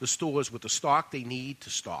provide the stores with the stock they need to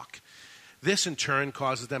stock. This, in turn,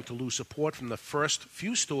 causes them to lose support from the first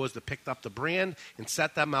few stores that picked up the brand and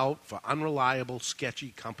set them out for unreliable,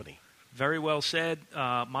 sketchy company. Very well said.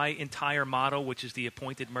 My entire model, which is the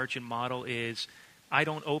appointed merchant model, is I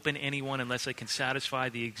don't open anyone unless I can satisfy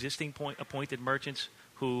the existing appointed merchants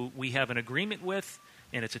who we have an agreement with,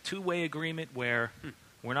 and it's a two-way agreement where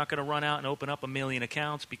we're not going to run out and open up 1 million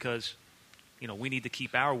accounts because you know we need to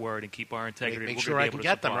keep our word and keep our integrity. Make We're sure gonna be I able can to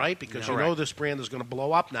get them, supply. right? Because Yeah. you know this brand is going to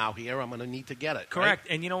blow up now here. I'm going to need to get it. Correct.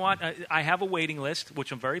 Right? And you know what? I have a waiting list,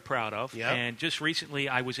 which I'm very proud of. Yeah. And just recently,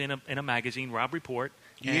 I was in a magazine, Rob Report.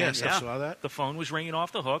 Yes, and, I saw that. The phone was ringing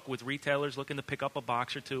off the hook with retailers looking to pick up a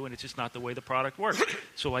box or two, and it's just not the way the product works.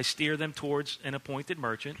 So I steer them towards an appointed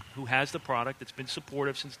merchant who has the product that's been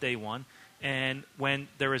supportive since day one. And when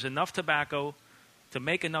there is enough tobacco to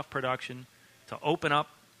make enough production to open up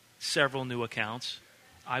several new accounts,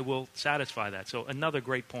 I will satisfy that. So another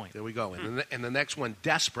great point. There we go. And the next one,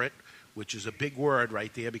 desperate, which is a big word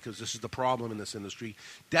right there because this is the problem in this industry.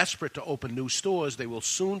 Desperate to open new stores, they will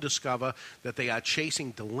soon discover that they are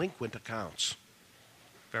chasing delinquent accounts.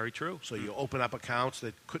 Very true. So you open up accounts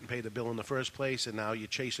that couldn't pay the bill in the first place, and now you're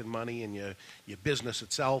chasing money and your business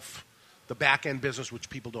itself. The back-end business, which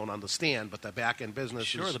people don't understand, but the back-end business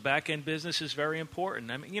Sure, is... the back-end business is very important.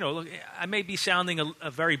 I mean, you know, look, I may be sounding a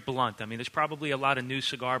very blunt. I mean, there's probably a lot of new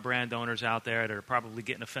cigar brand owners out there that are probably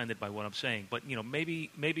getting offended by what I'm saying. But, you know, maybe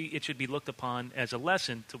it should be looked upon as a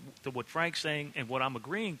lesson to what Frank's saying and what I'm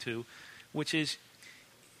agreeing to, which is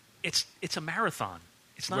it's a marathon.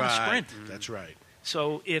 It's not a sprint. That's right.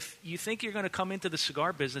 So if you think you're going to come into the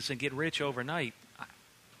cigar business and get rich overnight,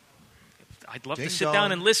 I'd love to sit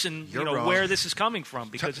down and listen, where this is coming from.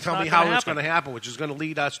 Because Tell me how it's going to happen, which is going to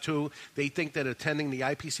lead us to, they think that attending the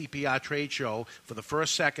IPCPR trade show for the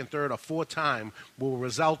first, second, third, or fourth time will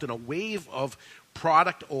result in a wave of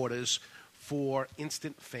product orders for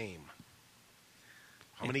instant fame.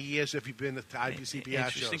 How many years have you been at the IPCPR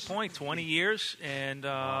shows? Interesting point. 20 years, and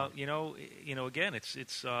you know, again, it's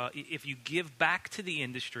if you give back to the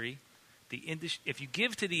industry. If you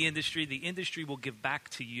give to the industry will give back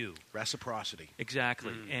to you. Reciprocity.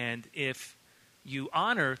 Exactly. And if you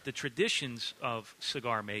honor the traditions of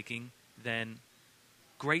cigar making, then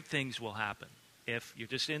great things will happen. If you're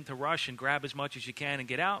just in to rush and grab as much as you can and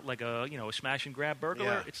get out like a smash and grab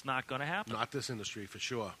burglar, it's not going to happen. Not this industry for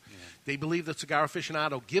sure. Yeah. They believe that Cigar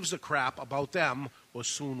Aficionado gives a crap about them or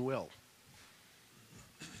soon will.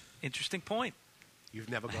 Interesting point. You've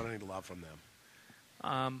never got any love from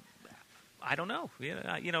them. I don't know.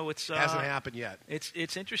 It's hasn't happened yet.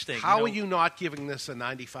 It's interesting. How are you not giving this a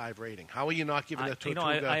 95 rating? How are you not giving it to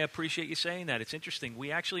Tortuga? I appreciate you saying that. It's interesting.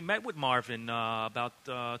 We actually met with Marvin about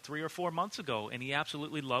 3 or 4 months ago, and he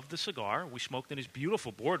absolutely loved the cigar. We smoked in his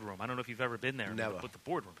beautiful boardroom. I don't know if you've ever been there. Never. But the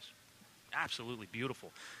boardroom is absolutely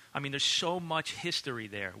beautiful. I mean, there's so much history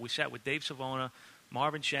there. We sat with Dave Savona,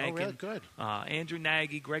 Marvin Shankin, really? Good. Andrew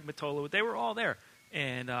Nagy, Greg Matola. They were all there.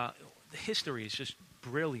 And the history is just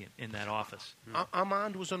brilliant in that office.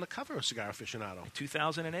 Armand was on the cover of Cigar Aficionado.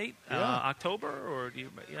 2008, October,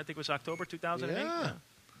 I think it was October 2008. Yeah.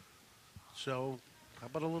 So, how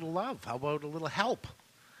about a little love? How about a little help?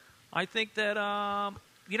 I think that,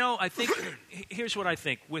 here's what I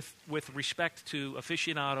think with respect to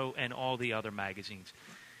Aficionado and all the other magazines.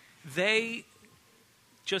 They,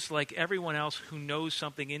 just like everyone else who knows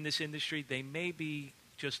something in this industry, they may be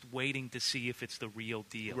just waiting to see if it's the real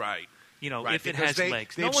deal. Right. If it has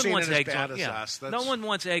legs. No one wants eggs on. No one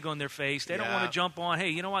wants egg on their face. They don't want to jump on. Hey,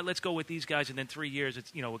 you know what? Let's go with these guys, and then 3 years,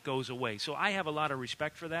 it goes away. So I have a lot of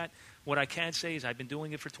respect for that. What I can say is I've been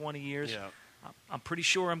doing it for 20 years. Yeah. I'm pretty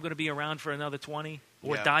sure I'm going to be around for another 20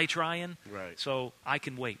 or die trying. Right. So I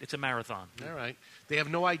can wait. It's a marathon. All right. They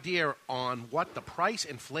have no idea on what the price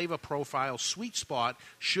and flavor profile sweet spot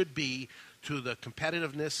should be to the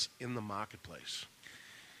competitiveness in the marketplace.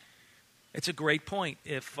 It's a great point.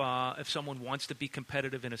 If someone wants to be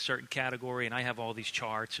competitive in a certain category, and I have all these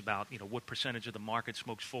charts about what percentage of the market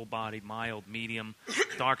smokes full-bodied, mild, medium,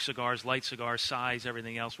 dark cigars, light cigars, size,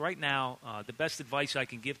 everything else. Right now, the best advice I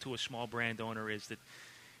can give to a small brand owner is that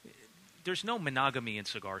there's no monogamy in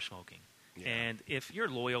cigar smoking. Yeah. And if you're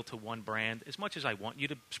loyal to one brand, as much as I want you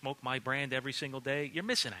to smoke my brand every single day, you're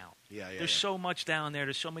missing out. There's so much down there.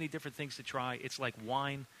 There's so many different things to try. It's like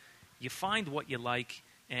wine. You find what you like,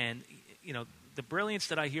 and the brilliance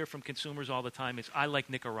that I hear from consumers all the time is I like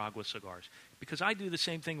Nicaragua cigars because I do the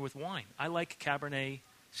same thing with wine. I like Cabernet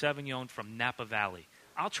Sauvignon from Napa Valley.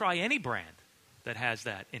 I'll try any brand that has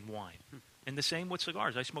that in wine. And the same with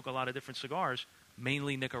cigars. I smoke a lot of different cigars,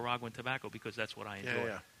 mainly Nicaraguan tobacco because that's what I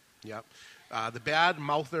enjoy. Yeah. The bad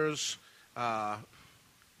mouthers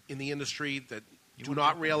in the industry that do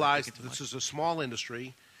not realize that this is a small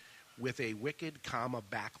industry with a wicked karma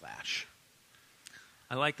backlash.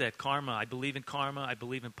 I like that karma. I believe in karma. I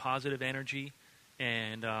believe in positive energy,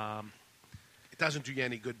 and it doesn't do you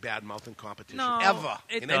any good bad-mouthing competition ever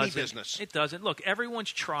in any business. It doesn't. Look,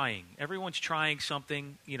 everyone's trying. Everyone's trying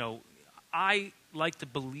something. I like to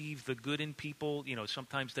believe the good in people.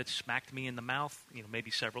 Sometimes that smacked me in the mouth.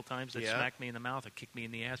 Maybe several times that smacked me in the mouth or kicked me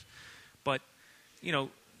in the ass. But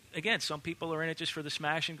again, some people are in it just for the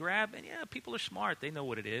smash and grab, and people are smart. They know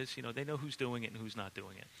what it is. They know who's doing it and who's not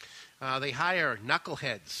doing it. They hire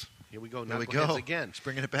knuckleheads. Here we go, knuckleheads again. Let's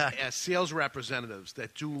bring it back. As sales representatives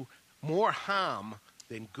that do more harm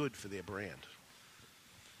than good for their brand.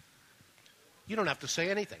 You don't have to say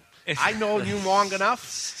anything. I know you long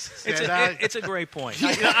enough. It's a great point.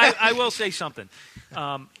 I will say something.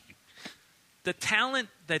 The talent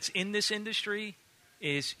that's in this industry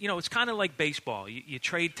is, it's kind of like baseball. You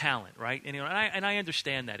trade talent, right? And I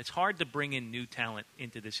understand that. It's hard to bring in new talent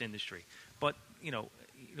into this industry. But,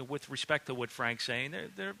 with respect to what Frank's saying,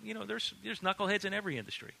 there's knuckleheads in every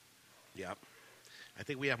industry. Yep. I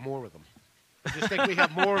think we have more of them. I just think we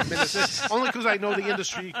have more of them. Only because I know the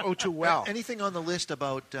industry too well. Anything on the list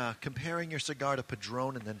about comparing your cigar to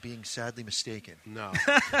Padron and then being sadly mistaken? No.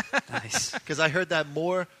 Nice. Because I heard that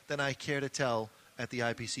more than I care to tell at the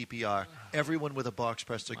IPCPR. Everyone with a box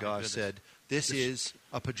press cigar said, this is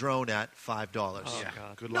a Padron at $5. Oh,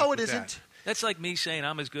 God. Good luck no, it with isn't. That. That's like me saying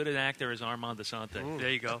I'm as good an actor as Armand Assante. There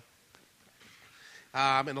you go.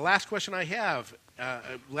 And the last question I have,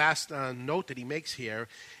 last note that he makes here,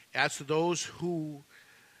 as to those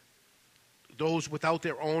without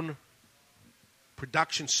their own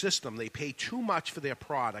production system, they pay too much for their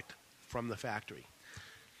product from the factory.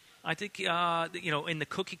 I think, in the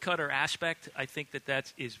cookie cutter aspect, I think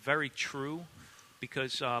that is very true.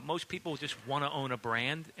 Because most people just want to own a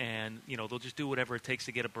brand, and they'll just do whatever it takes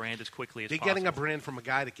to get a brand as quickly as possible. They're getting a brand from a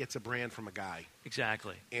guy that gets a brand from a guy.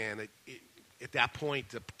 Exactly. And at that point,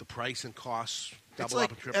 the price and costs double up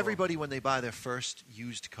and triple. It's like everybody when they buy their first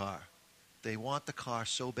used car. They want the car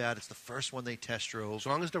so bad. It's the first one they test drove. As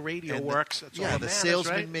long as the radio works, that's all that the matters,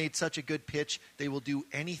 salesman right? made such a good pitch, they will do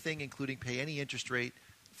anything, including pay any interest rate,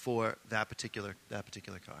 for that particular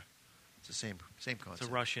car. It's the same concept. It's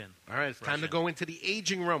a rush in. All right, it's time to go into the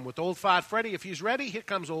aging room with Old Fart Freddy. If he's ready, here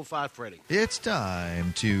comes Old Fart Freddy. It's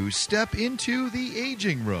time to step into the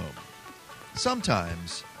aging room.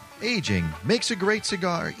 Sometimes aging makes a great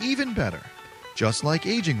cigar even better, just like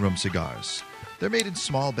aging room cigars. They're made in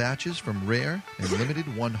small batches from rare and limited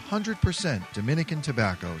 100% Dominican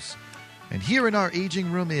tobaccos. And here in our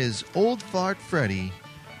aging room is Old Fart Freddy.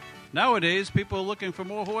 Nowadays, people are looking for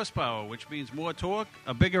more horsepower, which means more torque,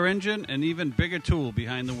 a bigger engine, and even bigger tool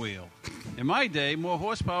behind the wheel. In my day, more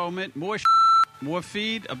horsepower meant more more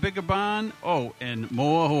feed, a bigger barn, and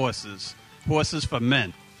more horses. Horses for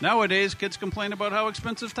men. Nowadays, kids complain about how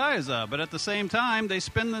expensive tires are, but at the same time, they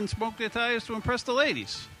spin and smoke their tires to impress the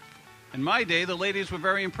ladies. In my day, the ladies were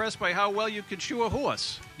very impressed by how well you could shoe a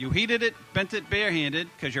horse. You heated it, bent it barehanded,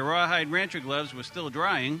 because your rawhide rancher gloves were still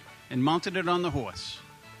drying, and mounted it on the horse.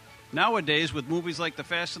 Nowadays, with movies like The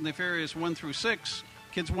Fast and the Furious 1 through 6,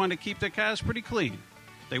 kids want to keep their cars pretty clean.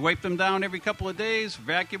 They wipe them down every couple of days,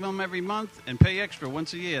 vacuum them every month, and pay extra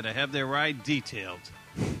once a year to have their ride detailed.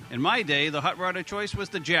 In my day, the hot rod of choice was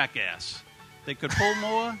the Jackass. They could pull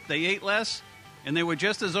more, they ate less, and they were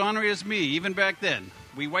just as ornery as me, even back then.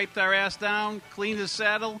 We wiped our ass down, cleaned his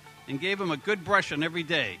saddle, and gave him a good brushing every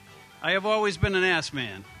day. I have always been an ass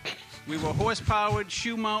man. We were horse-powered,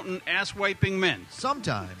 shoe-mountain, ass-wiping men.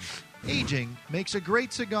 Sometimes aging makes a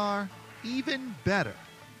great cigar even better,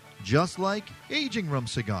 just like aging room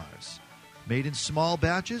cigars. Made in small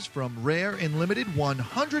batches from rare and limited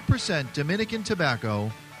 100% Dominican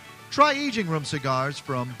tobacco, try aging room cigars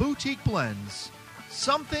from Boutique Blends.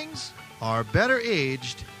 Some things are better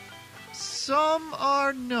aged, some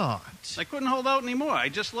are not. I couldn't hold out anymore. I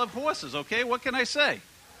just love horses, okay? What can I say?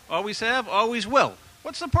 Always have, always will.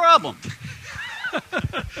 What's the problem?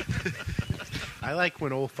 I like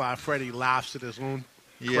when Old Fart Freddy laughs at his own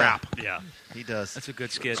crap. Yeah, he does. That's a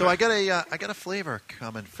good skit. So I got a flavor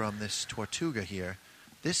coming from this Tortuga here.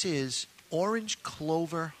 This is orange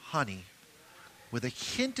clover honey with a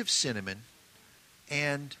hint of cinnamon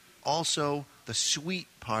and also the sweet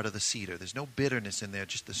part of the cedar. There's no bitterness in there,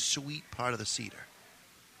 just the sweet part of the cedar.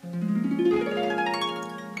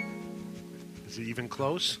 Is it even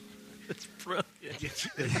close? It's brilliant.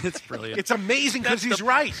 It's brilliant. It's amazing because he's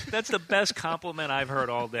right. That's the best compliment I've heard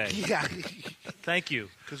all day. Yeah. Thank you.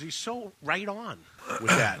 Because he's so right on with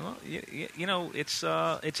that. Well, you know, it's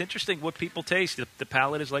interesting what people taste. The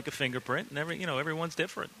palate is like a fingerprint, and everyone's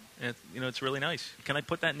different. And, it's really nice. Can I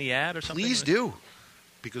put that in the ad or something? Please do.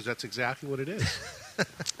 Because that's exactly what it is.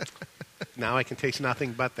 Now I can taste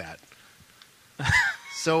nothing but that.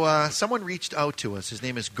 So someone reached out to us. His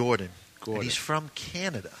name is Gordon. And he's from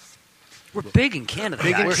Canada. We're big in Canada.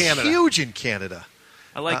 We're huge in Canada.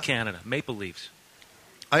 I like Canada. Maple leaves.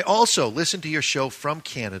 I also listen to your show from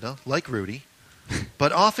Canada, like Rudy,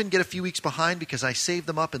 but often get a few weeks behind because I save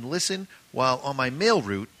them up and listen while on my mail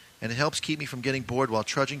route, and it helps keep me from getting bored while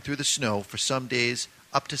trudging through the snow for some days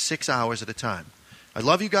up to 6 hours at a time. I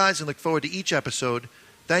love you guys and look forward to each episode.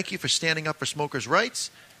 Thank you for standing up for smokers'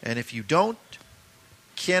 rights, and if you don't,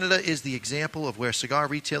 Canada is the example of where cigar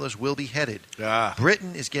retailers will be headed.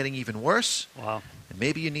 Britain is getting even worse. Wow. And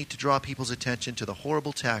maybe you need to draw people's attention to the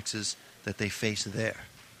horrible taxes that they face there.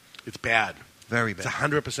 It's bad. Very bad. It's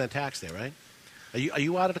 100% tax there, right? Are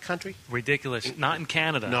you out of the country? Ridiculous. Not in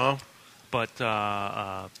Canada. No.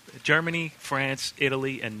 But Germany, France,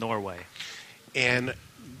 Italy, and Norway. And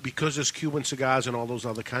because there's Cuban cigars in all those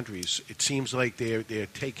other countries, it seems like they're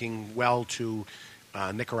taking well to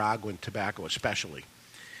Nicaraguan tobacco especially.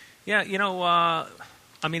 Yeah,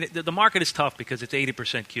 I mean, the market is tough because it's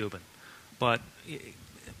 80% Cuban. But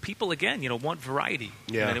people, again, want variety.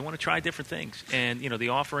 Yeah. They want to try different things. And, the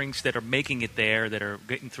offerings that are making it there, that are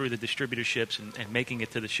getting through the distributorships and making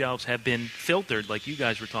it to the shelves have been filtered, like you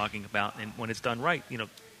guys were talking about. And when it's done right,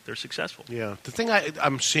 they're successful. Yeah. The thing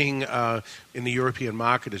I'm seeing in the European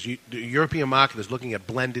market is the European market is looking at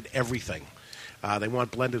blended everything. They want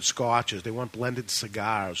blended scotches. They want blended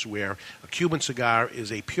cigars, where a Cuban cigar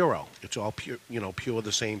is a puro. It's all pure, pure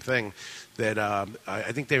the same thing. That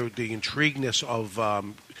I think the intrigueness of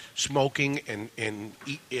smoking and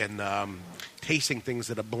tasting things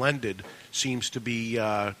that are blended seems to be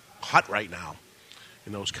hot right now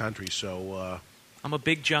in those countries. So I'm a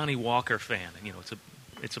big Johnny Walker fan, and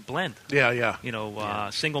it's a blend. Yeah.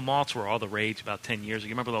 Single malts were all the rage about 10 years ago.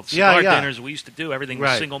 You remember all the cigar dinners we used to do? Everything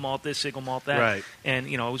was single malt this, single malt that. Right. And,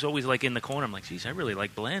 I was always like in the corner. I'm like, geez, I really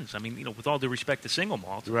like blends. I mean, with all due respect to single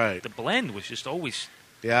malt, right. The blend was just always...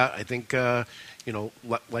 Yeah, I think,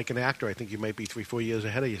 like an actor, I think you might be 3-4 years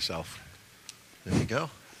ahead of yourself. There you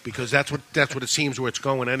go. because that's what it seems where it's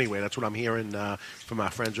going anyway. That's what I'm hearing from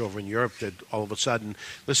our friends over in Europe, that all of a sudden,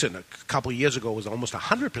 listen, a couple of years ago it was almost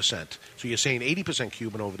 100%. So you're saying 80%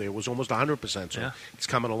 Cuban over there. It was almost 100%. So it's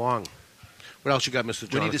coming along. What else you got, Mr.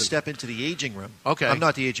 Jonathan? We need to step into the aging room. Okay. I'm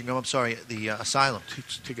not the aging room. I'm sorry, the asylum.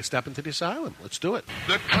 Take a step into the asylum. Let's do it.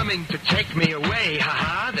 They're coming to take me away,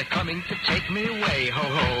 ha-ha. They're coming to take me away,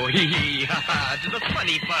 ho-ho, hee-hee, ha-ha. To the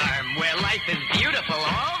funny farm where life is beautiful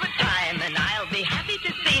all the time. And I'll be happy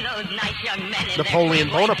to see those nice young men in Napoleon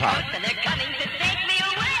their white Bonaparte. coats, and they're coming to take me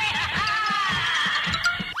away, ha-ha.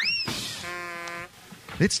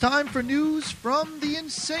 It's time for news from the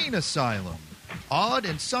insane asylum. Odd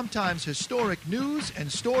and sometimes historic news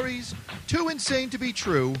and stories, too insane to be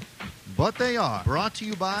true, but they are. Brought to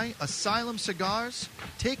you by Asylum Cigars.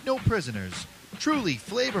 Take no prisoners. Truly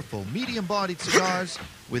flavorful, medium-bodied cigars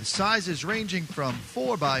with sizes ranging from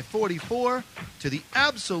 4x44 to the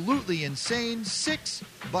absolutely insane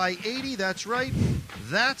 6x80. That's right.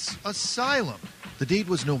 That's Asylum. The date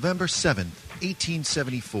was November 7th,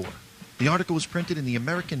 1874. The article was printed in the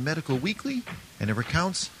American Medical Weekly, and it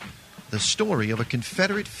recounts the story of a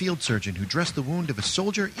Confederate field surgeon who dressed the wound of a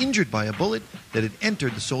soldier injured by a bullet that had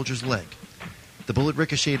entered the soldier's leg. The bullet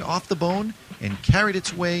ricocheted off the bone and carried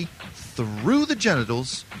its way through the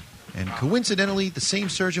genitals, and coincidentally, the same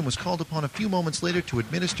surgeon was called upon a few moments later to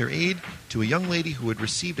administer aid to a young lady who had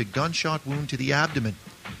received a gunshot wound to the abdomen.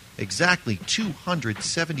 Exactly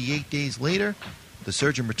 278 days later, the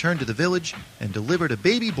surgeon returned to the village and delivered a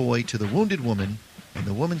baby boy to the wounded woman, and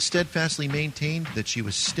the woman steadfastly maintained that she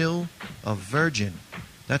was still a virgin.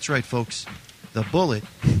 That's right, folks. The bullet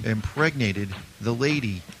impregnated the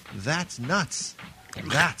lady. That's nuts.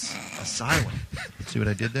 That's Asylum. See what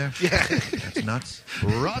I did there? Yeah. That's nuts.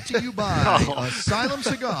 Brought to you by Asylum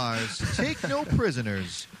Cigars. Take no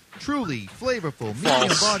prisoners. Truly flavorful,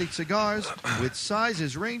 medium-bodied cigars with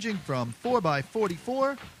sizes ranging from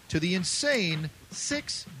 4x44 to the insane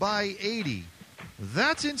 6x80.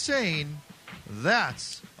 That's insane.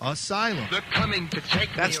 That's Asylum. They're coming to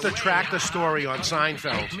take That's me the away. tractor story on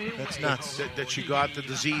Seinfeld. That's nuts. That she got the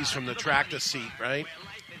disease from the tractor seat, right?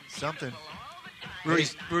 Something.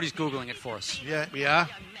 Rudy's Googling it for us. Yeah. Yeah?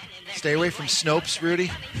 Stay away from Snopes,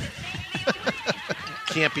 Rudy.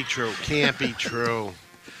 Can't be true. Can't be true.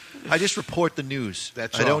 I just report the news.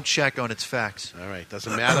 That's I all. don't check on its facts. All right.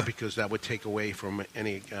 Doesn't matter because that would take away from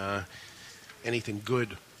anything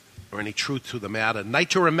good or any truth to the matter.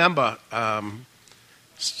 Night to Remember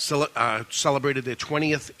celebrated their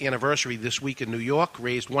 20th anniversary this week in New York,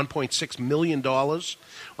 raised $1.6 million.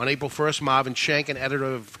 On April 1st, Marvin Shanken, editor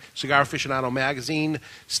of Cigar Aficionado magazine,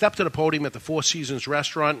 stepped to the podium at the Four Seasons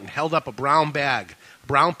restaurant and held up a brown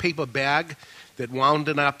paper bag that wound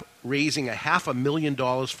up raising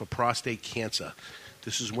 $500,000 for prostate cancer.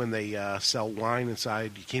 This is when they sell wine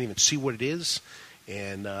inside. You can't even see what it is,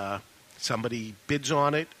 and somebody bids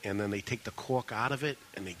on it, and then they take the cork out of it,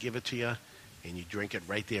 and they give it to you, and you drink it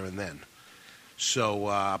right there and then.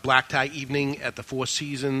 So black tie evening at the Four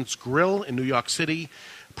Seasons Grill in New York City.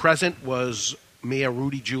 Present was Mayor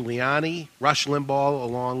Rudy Giuliani, Rush Limbaugh,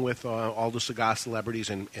 along with all the cigar celebrities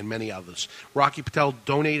and many others. Rocky Patel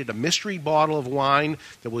donated a mystery bottle of wine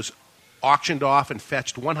that was auctioned off and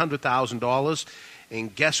fetched $100,000.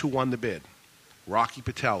 And guess who won the bid? Rocky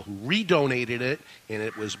Patel, who redonated it, and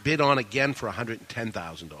it was bid on again for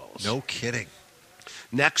 $110,000. No kidding.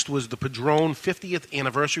 Next was the Padron 50th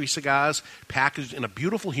anniversary cigars, packaged in a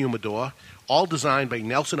beautiful humidor, all designed by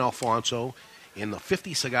Nelson Alfonso, and the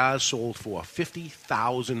 50 cigars sold for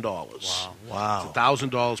 $50,000. Wow. It's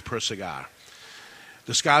 $1,000 per cigar.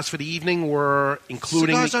 The cigars for the evening were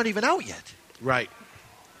including... Cigars aren't even out yet. Right.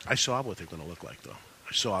 I saw what they're going to look like, though.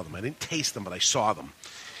 I saw them. I didn't taste them, but I saw them.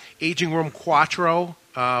 Aging Room Quattro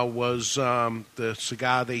was the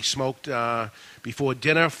cigar they smoked before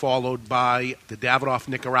dinner, followed by the Davidoff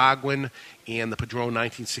Nicaraguan and the Padron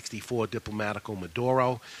 1964 Diplomatico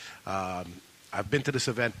Maduro. I've been to this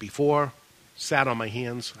event before, sat on my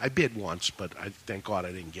hands. I bid once, but thank God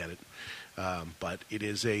I didn't get it. But it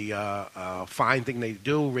is a fine thing they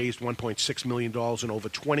do. Raised $1.6 million and over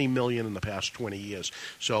 $20 million in the past 20 years.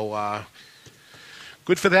 So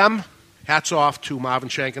good for them. Hats off to Marvin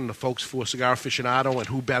Shanken and the folks for Cigar Aficionado, and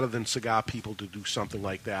who better than cigar people to do something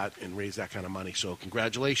like that and raise that kind of money. So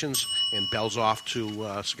congratulations, and bells off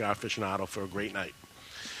to Cigar Aficionado for a great night.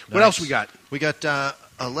 What Nice. else we got? We got a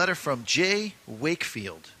letter from J.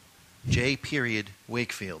 Wakefield. J.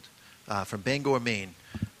 Wakefield from Bangor, Maine.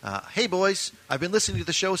 Hey, boys. I've been listening to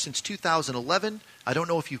the show since 2011. I don't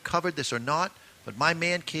know if you covered this or not, but my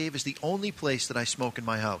man cave is the only place that I smoke in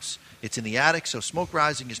my house. It's in the attic, so smoke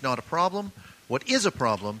rising is not a problem. What is a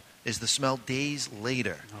problem is the smell days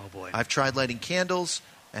later. Oh, boy. I've tried lighting candles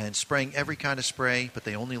and spraying every kind of spray, but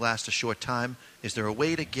they only last a short time. Is there a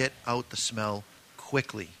way to get out the smell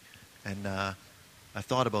quickly? And I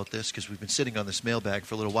thought about this because we've been sitting on this mailbag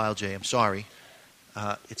for a little while, Jay. I'm sorry.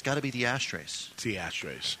 It's got to be the ashtrays. It's the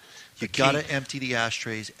ashtrays. You've got to empty the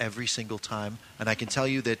ashtrays every single time. And I can tell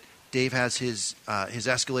you that Dave has his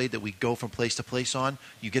Escalade that we go from place to place on.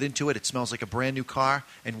 You get into it, it smells like a brand new car,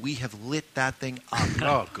 and we have lit that thing up.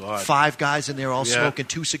 Oh, God. 5 guys in there all Yeah. smoking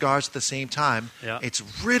 2 cigars at the same time. Yeah. It's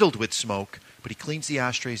riddled with smoke, but he cleans the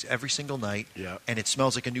ashtrays every single night, Yeah. and it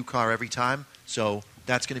smells like a new car every time. So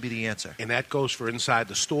that's going to be the answer. And that goes for inside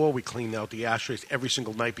the store. We clean out the ashtrays every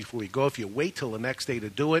single night before we go. If you wait till the next day to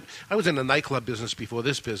do it, I was in the nightclub business before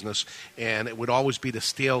this business, and it would always be the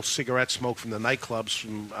stale cigarette smoke from the nightclubs,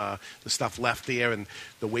 from the stuff left there, and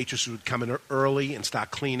the waitresses would come in early and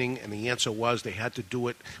start cleaning, and the answer was they had to do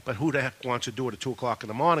it. But who the heck wants to do it at 2 o'clock in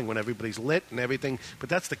the morning when everybody's lit and everything? But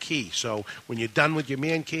that's the key. So when you're done with your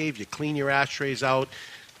man cave, you clean your ashtrays out,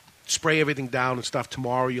 spray everything down and stuff.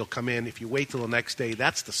 Tomorrow you'll come in. If you wait till the next day,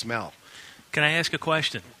 that's the smell. Can I ask a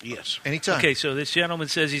question? Yes. Anytime. Okay, so this gentleman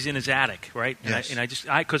says he's in his attic, right? Yes. And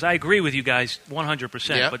because I agree with you guys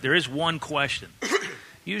 100%, Yeah. but there is one question.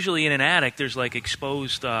 Usually in an attic, there's like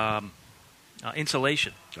exposed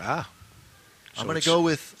insulation. Ah. I'm going to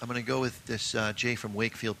go with this. Jay from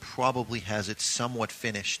Wakefield probably has it somewhat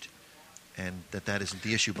finished, and that isn't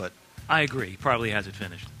the issue. But I agree. He probably has it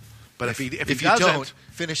finished. But if he you doesn't, don't,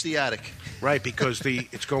 finish the attic. right? Because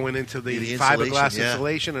it's going into the The fiberglass insulation, yeah.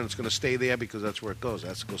 insulation, and it's going to stay there because that's where it goes. It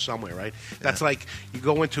has to go somewhere, right? That's like you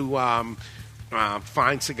go into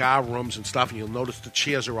fine cigar rooms and stuff, and you'll notice the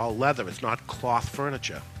chairs are all leather. It's not cloth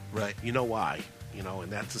furniture, right? You know why?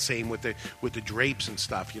 And that's the same with the drapes and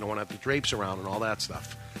stuff. You don't want to have the drapes around and all that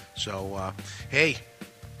stuff. So, hey,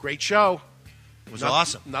 great show. It was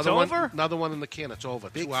awesome. Another one in the can. It's over.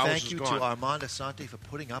 Big 2 hours thank is you gone. to Armand Assante for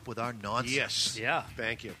putting up with our nonsense. Yes. Yeah.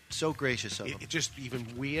 Thank you. So gracious of him. It's just even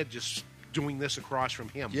weird just doing this across from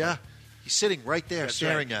him. Yeah. He's sitting right there That's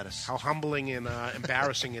staring right. at us. How humbling and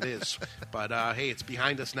embarrassing it is. But, hey, it's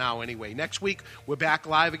behind us now anyway. Next week, we're back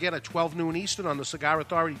live again at 12 noon Eastern on the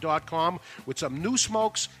cigarauthority.com with some new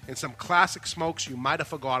smokes and some classic smokes you might have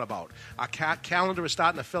forgot about. Our calendar is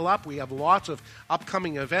starting to fill up. We have lots of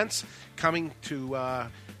upcoming events coming to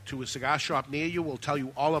a cigar shop near you. We'll tell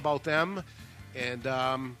you all about them. And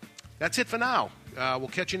that's it for now. We'll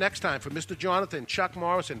catch you next time. For Mr. Jonathan, Chuck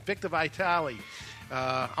Morris, and Victor Vitale,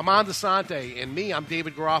 Armand Assante, and me, I'm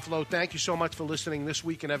David Garofalo. Thank you so much for listening this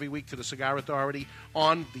week and every week to the Cigar Authority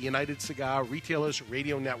on the United Cigar Retailers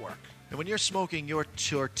Radio Network. And when you're smoking your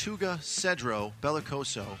Tortuga Cedro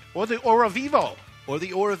Bellicoso, or the Ora Vivo,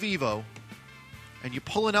 and you're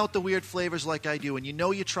pulling out the weird flavors like I do, and you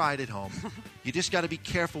know you tried at home, you just got to be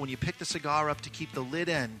careful when you pick the cigar up to keep the lid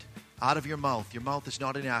end out of your mouth. Your mouth is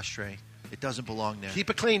not an ashtray. It doesn't belong there.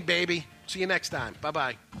 Keep it clean, baby. See you next time.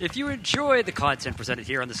 Bye-bye. If you enjoy the content presented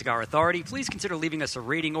here on the Cigar Authority, please consider leaving us a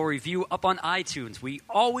rating or review up on iTunes. We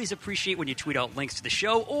always appreciate when you tweet out links to the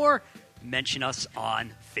show or mention us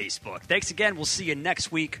on Facebook. Thanks again. We'll see you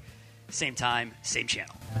next week. Same time, same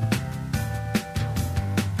channel.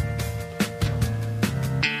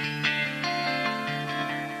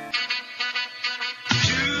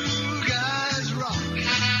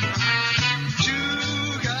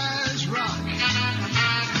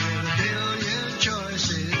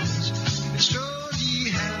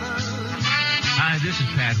 Hi, this is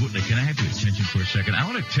Pat Whitley. Can I have your attention for a second? I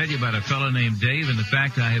want to tell you about a fellow named Dave and the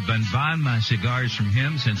fact I have been buying my cigars from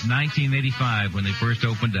him since 1985 when they first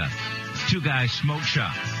opened up. Two Guys Smoke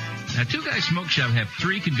Shop. Now, Two Guys Smoke Shop have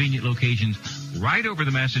 3 convenient locations right over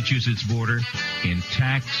the Massachusetts border in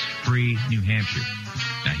tax-free New Hampshire.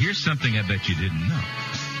 Now, here's something I bet you didn't know.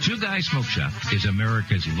 Two Guys Smoke Shop is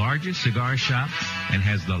America's largest cigar shop and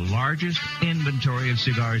has the largest inventory of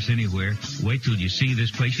cigars anywhere. Wait till you see this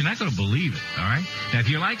place. You're not going to believe it, all right? Now, if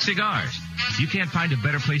you like cigars, you can't find a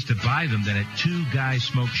better place to buy them than at Two Guys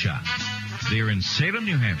Smoke Shop. They're in Salem,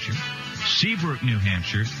 New Hampshire, Seabrook, New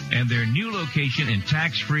Hampshire, and their new location in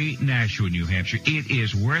tax-free Nashua, New Hampshire. It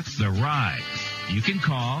is worth the ride. You can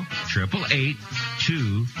call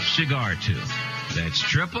 888-2-CIGAR-2. That's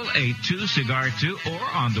 888-2-CIGAR-2 or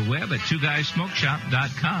on the web at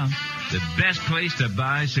twoguysmokeshop.com. The best place to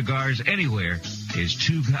buy cigars anywhere is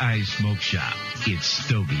Two Guys Smoke Shop. It's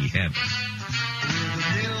Stogie heaven. With a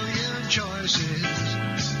million choices,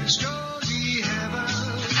 it's Stogie heaven.